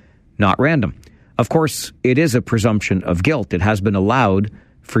 Again, not random. Of course, it is a presumption of guilt. It has been allowed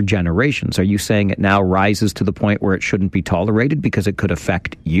for generations. Are you saying it now rises to the point where it shouldn't be tolerated because it could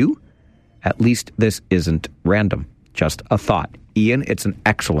affect you? At least this isn't random. Just a thought. Ian, it's an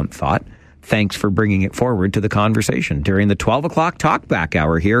excellent thought. Thanks for bringing it forward to the conversation during the 12 o'clock Talkback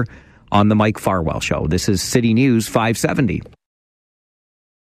Hour here on the Mike Farwell Show. This is City News 570.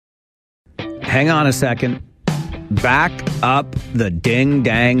 Hang on a second. Back up the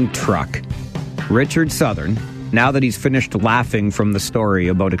ding-dang truck. Richard Southern, now that he's finished laughing from the story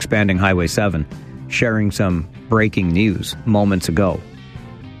about expanding Highway 7, sharing some breaking news moments ago.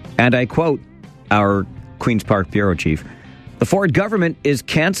 And I quote our Queen's Park Bureau Chief, "The Ford government is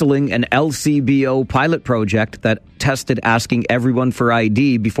cancelling an LCBO pilot project that tested asking everyone for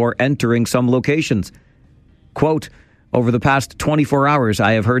ID before entering some locations. Quote, over the past 24 hours,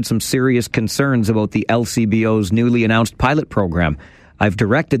 I have heard some serious concerns about the LCBO's newly announced pilot program. I've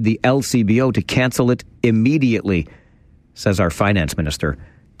directed the LCBO to cancel it immediately," says our finance minister.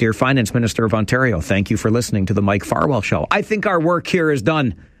 Dear Finance Minister of Ontario, thank you for listening to the Mike Farwell Show. I think our work here is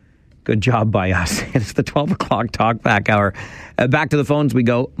done. Good job by us. It's the 12 o'clock Talkback Hour. Back to the phones we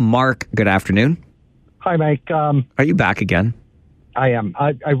go. Mark, good afternoon. Hi, Mike. Are you back again? I am.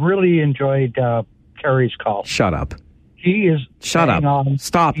 I really enjoyed Kerry's call. Shut up. He is Shut up. On.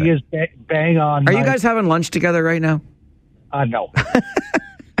 Stop he it. He is bang on. Are you guys having lunch together right now? No.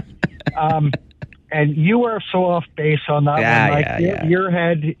 And you are so off base on that one. Like, your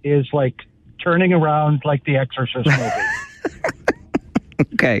head is like turning around like the Exorcist movie.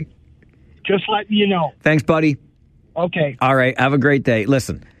 Okay. Just letting you know. Thanks, buddy. Okay. All right. Have a great day.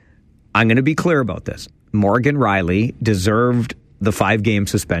 Listen, I'm going to be clear about this. Morgan Riley deserved the 5-game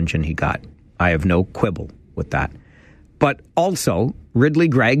suspension he got. I have no quibble with that. But also, Ridley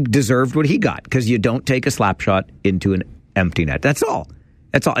Gregg deserved what he got because you don't take a slap shot into an empty net. That's all.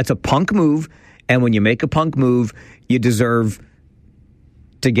 That's all. It's a punk move. And when you make a punk move, you deserve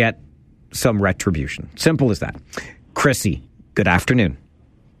to get some retribution. Simple as that. Chrissy, good afternoon.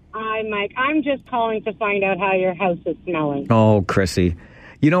 Hi, Mike. I'm just calling to find out how your house is smelling. Oh, Chrissy.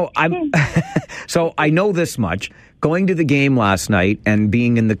 You know, so I know this much. Going to the game last night and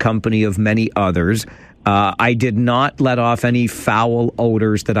being in the company of many others, I did not let off any foul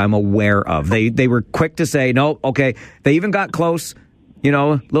odors that I'm aware of. They were quick to say, no, okay. They even got close, you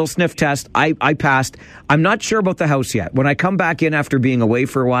know, little sniff test. I passed. I'm not sure about the house yet. When I come back in after being away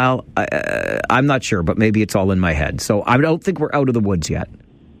for a while, I'm not sure, but maybe it's all in my head. So I don't think we're out of the woods yet.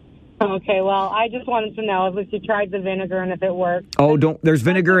 Okay, well, I just wanted to know if you tried the vinegar and if it worked. Oh, there's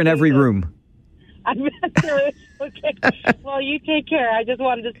vinegar in every room. I'm serious. Okay. Well, you take care. I just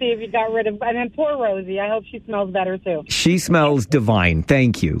wanted to see if you got rid of... And then poor Rosie. I hope she smells better, too. She smells divine.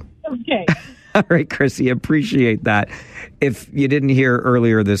 Thank you. Okay. All right, Chrissy, appreciate that. If you didn't hear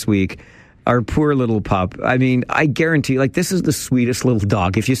earlier this week, our poor little pup, I mean, I guarantee, like, this is the sweetest little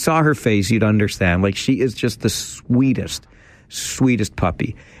dog. If you saw her face, you'd understand. Like, she is just the sweetest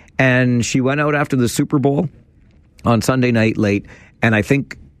puppy. And she went out after the Super Bowl on Sunday night late, and I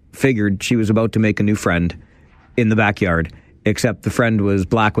think figured she was about to make a new friend in the backyard, except the friend was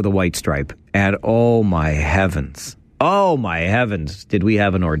black with a white stripe. And oh my heavens, did we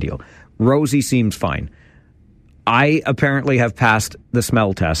have an ordeal. Rosie seems fine. I apparently have passed the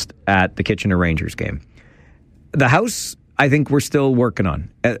smell test at the Kitchener Rangers game. The house, I think we're still working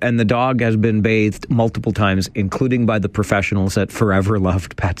on. And the dog has been bathed multiple times, including by the professionals at Forever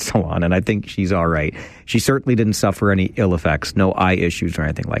Loved Pet Salon. And I think she's all right. She certainly didn't suffer any ill effects, no eye issues or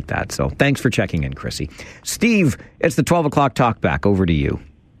anything like that. So thanks for checking in, Chrissy. Steve, it's the 12 o'clock Talkback. Over to you.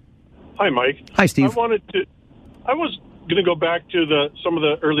 Hi, Mike. Hi, Steve. I was going to go back to some of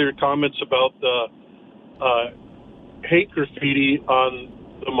the earlier comments about the hate graffiti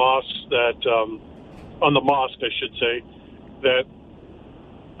on the mosque on the mosque, I should say, that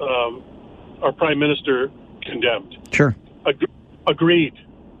our Prime Minister condemned. Sure. Agreed.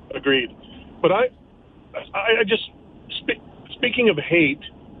 But I just speaking of hate,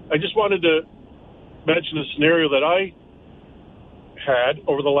 I just wanted to mention a scenario that I had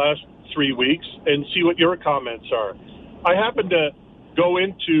over the last 3 weeks and see what your comments are. I happened to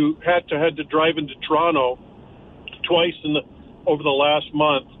had to drive into Toronto twice over the last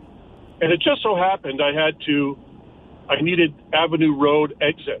month, and it just so happened I needed Avenue Road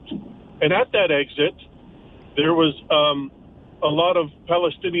exit, and at that exit there was a lot of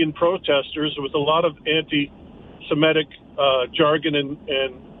Palestinian protesters. There was a lot of anti-Semitic jargon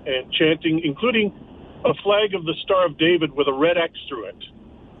and chanting, including a flag of the Star of David with a red X through it.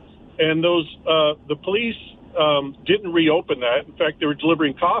 And the police didn't reopen that. In fact, they were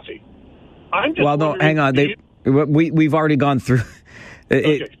delivering coffee. Hang on. We've already gone through.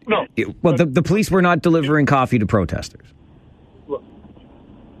 The police were not delivering coffee to protesters.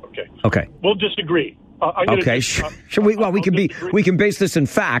 Okay. We'll disagree. We can base this in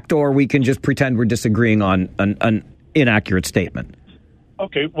fact, or we can just pretend we're disagreeing on an inaccurate statement.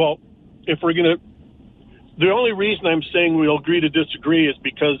 Okay. Well, if we're going to, the only reason I'm saying we'll agree to disagree is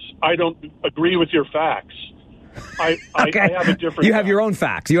because I don't agree with your facts. I have a different. You have your own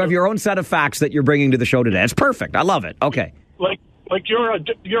facts. You have your own set of facts that you're bringing to the show today. It's perfect. I love it. Okay. Like your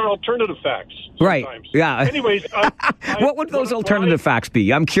alternative facts. Sometimes. Right. Yeah. Anyways, what would those alternative facts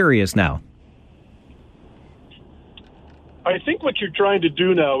be? I'm curious now. I think what you're trying to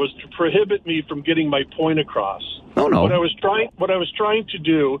do now is to prohibit me from getting my point across. Oh, no. What I was trying to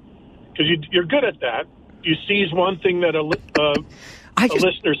do, because you're good at that. You seize one thing that a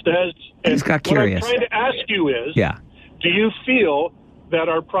listener says, and just got curious. What I'm trying to ask you is, yeah, do you feel that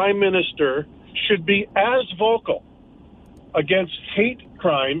our Prime Minister should be as vocal against hate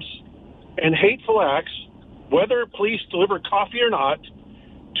crimes and hateful acts, whether police deliver coffee or not,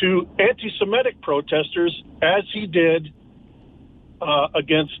 to anti-Semitic protesters as he did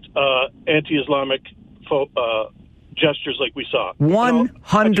against anti-Islamic gestures like we saw?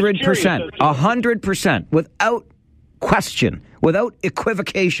 100%. 100%. Without question. Without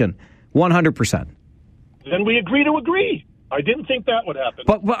equivocation. 100%. Then we agree to agree. I didn't think that would happen.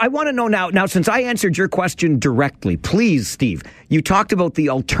 But I want to know now, since I answered your question directly, please, Steve, you talked about the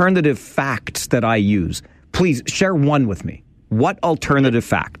alternative facts that I use. Please share one with me. What alternative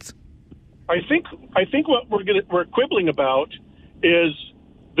facts? I think what we're quibbling about is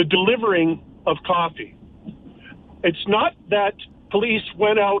the delivering of coffee. It's not that police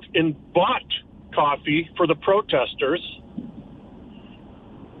went out and bought coffee for the protesters.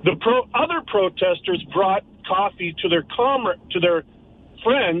 The other protesters brought coffee to their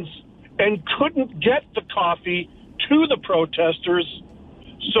friends and couldn't get the coffee to the protesters,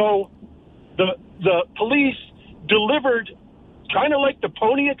 so the police delivered, kind of like the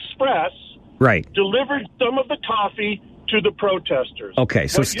Pony Express, right? Delivered some of the coffee to the protesters. Okay,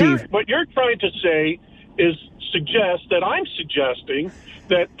 so Steve, what you're trying to say is suggest that I'm suggesting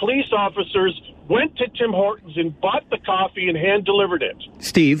that police officers went to Tim Hortons and bought the coffee and hand-delivered it.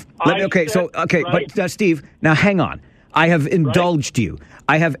 Steve, Steve, now hang on. I have indulged you.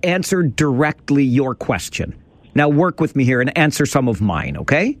 I have answered directly your question. Now work with me here and answer some of mine,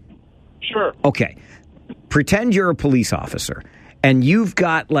 okay? Sure. Okay. Pretend you're a police officer and you've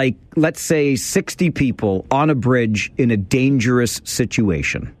got, let's say 60 people on a bridge in a dangerous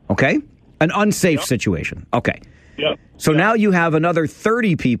situation, okay? An unsafe situation, okay. Yep. So now you have another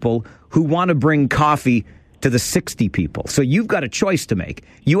 30 people who want to bring coffee to the 60 people. So you've got a choice to make.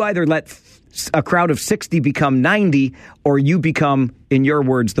 You either let a crowd of 60 become 90, or you become, in your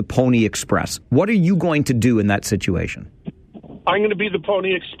words, the Pony Express. What are you going to do in that situation? I'm going to be the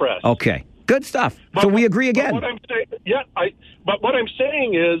Pony Express. Okay. Good stuff. So we agree again. But what I'm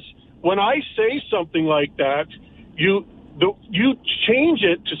saying is, when I say something like that, you change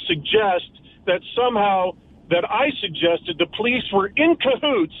it to suggest that somehow that I suggested the police were in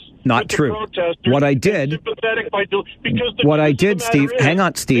cahoots. Not with true. The protesters. What I did. What I did, Steve. Hang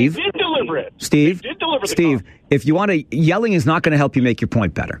on, Steve. They did deliver it. Steve. They did deliver Steve. The coffee. If you want to, yelling is not going to help you make your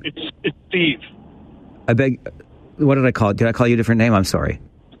point better. It's Steve. I beg. What did I call it? Did I call you a different name? I'm sorry.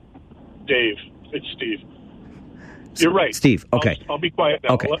 Dave. It's Steve. You're right. Steve, okay. I'll be quiet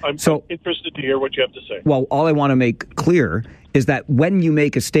now. Okay. I'm interested to hear what you have to say. Well, all I want to make clear is that when you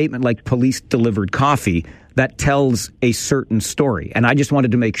make a statement like police delivered coffee, that tells a certain story. And I just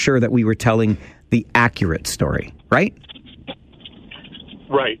wanted to make sure that we were telling the accurate story, right?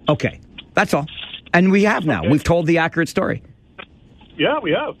 Right. Okay. That's all. And we have now. Okay. We've told the accurate story. Yeah,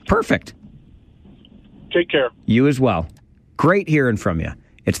 we have. Perfect. Take care. You as well. Great hearing from you.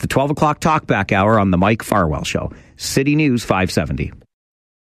 It's the 12 o'clock Talkback Hour on the Mike Farwell Show. City News 570.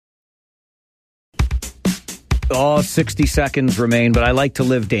 60 seconds remain, but I like to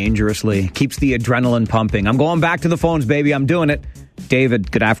live dangerously. Keeps the adrenaline pumping. I'm going back to the phones, baby. I'm doing it.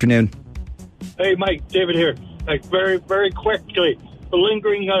 David, good afternoon. Hey, Mike, David here. Like, very, very quickly, the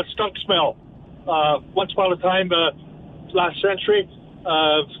lingering skunk smell. Once upon a time, last century,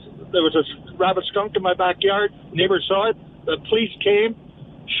 there was a rabbit skunk in my backyard. Neighbors saw it. The police came,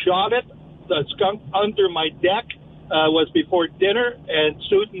 shot it. The skunk under my deck was before dinner, and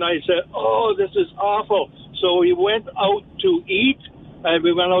Susan and I said, "Oh, this is awful." So we went out to eat, and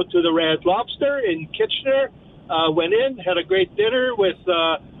we went out to the Red Lobster in Kitchener. Went in, had a great dinner with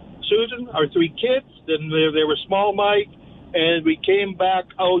Susan, our 3 kids. Then they were small, Mike, and we came back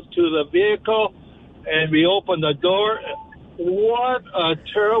out to the vehicle, and we opened the door. What a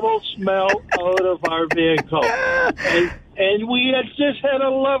terrible smell out of our vehicle. And we had just had a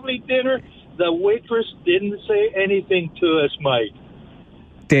lovely dinner. The waitress didn't say anything to us, Mike.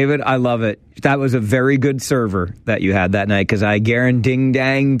 David, I love it. That was a very good server that you had that night, because I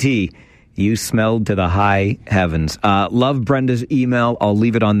guarantee you smelled to the high heavens. Love Brenda's email. I'll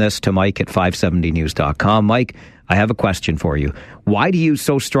leave it on this to Mike at 570news.com. Mike, I have a question for you. Why do you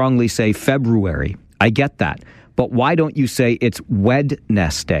so strongly say February? I get that. But why don't you say it's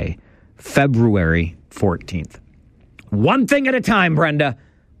Wednesday, February 14th? One thing at a time, Brenda.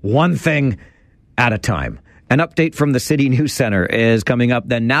 One thing at a time. An update from the City News Center is coming up.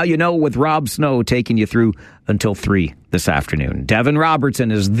 Then Now You Know with Rob Snow taking you through until 3 this afternoon. Devin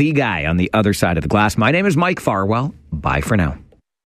Robertson is the guy on the other side of the glass. My name is Mike Farwell. Bye for now.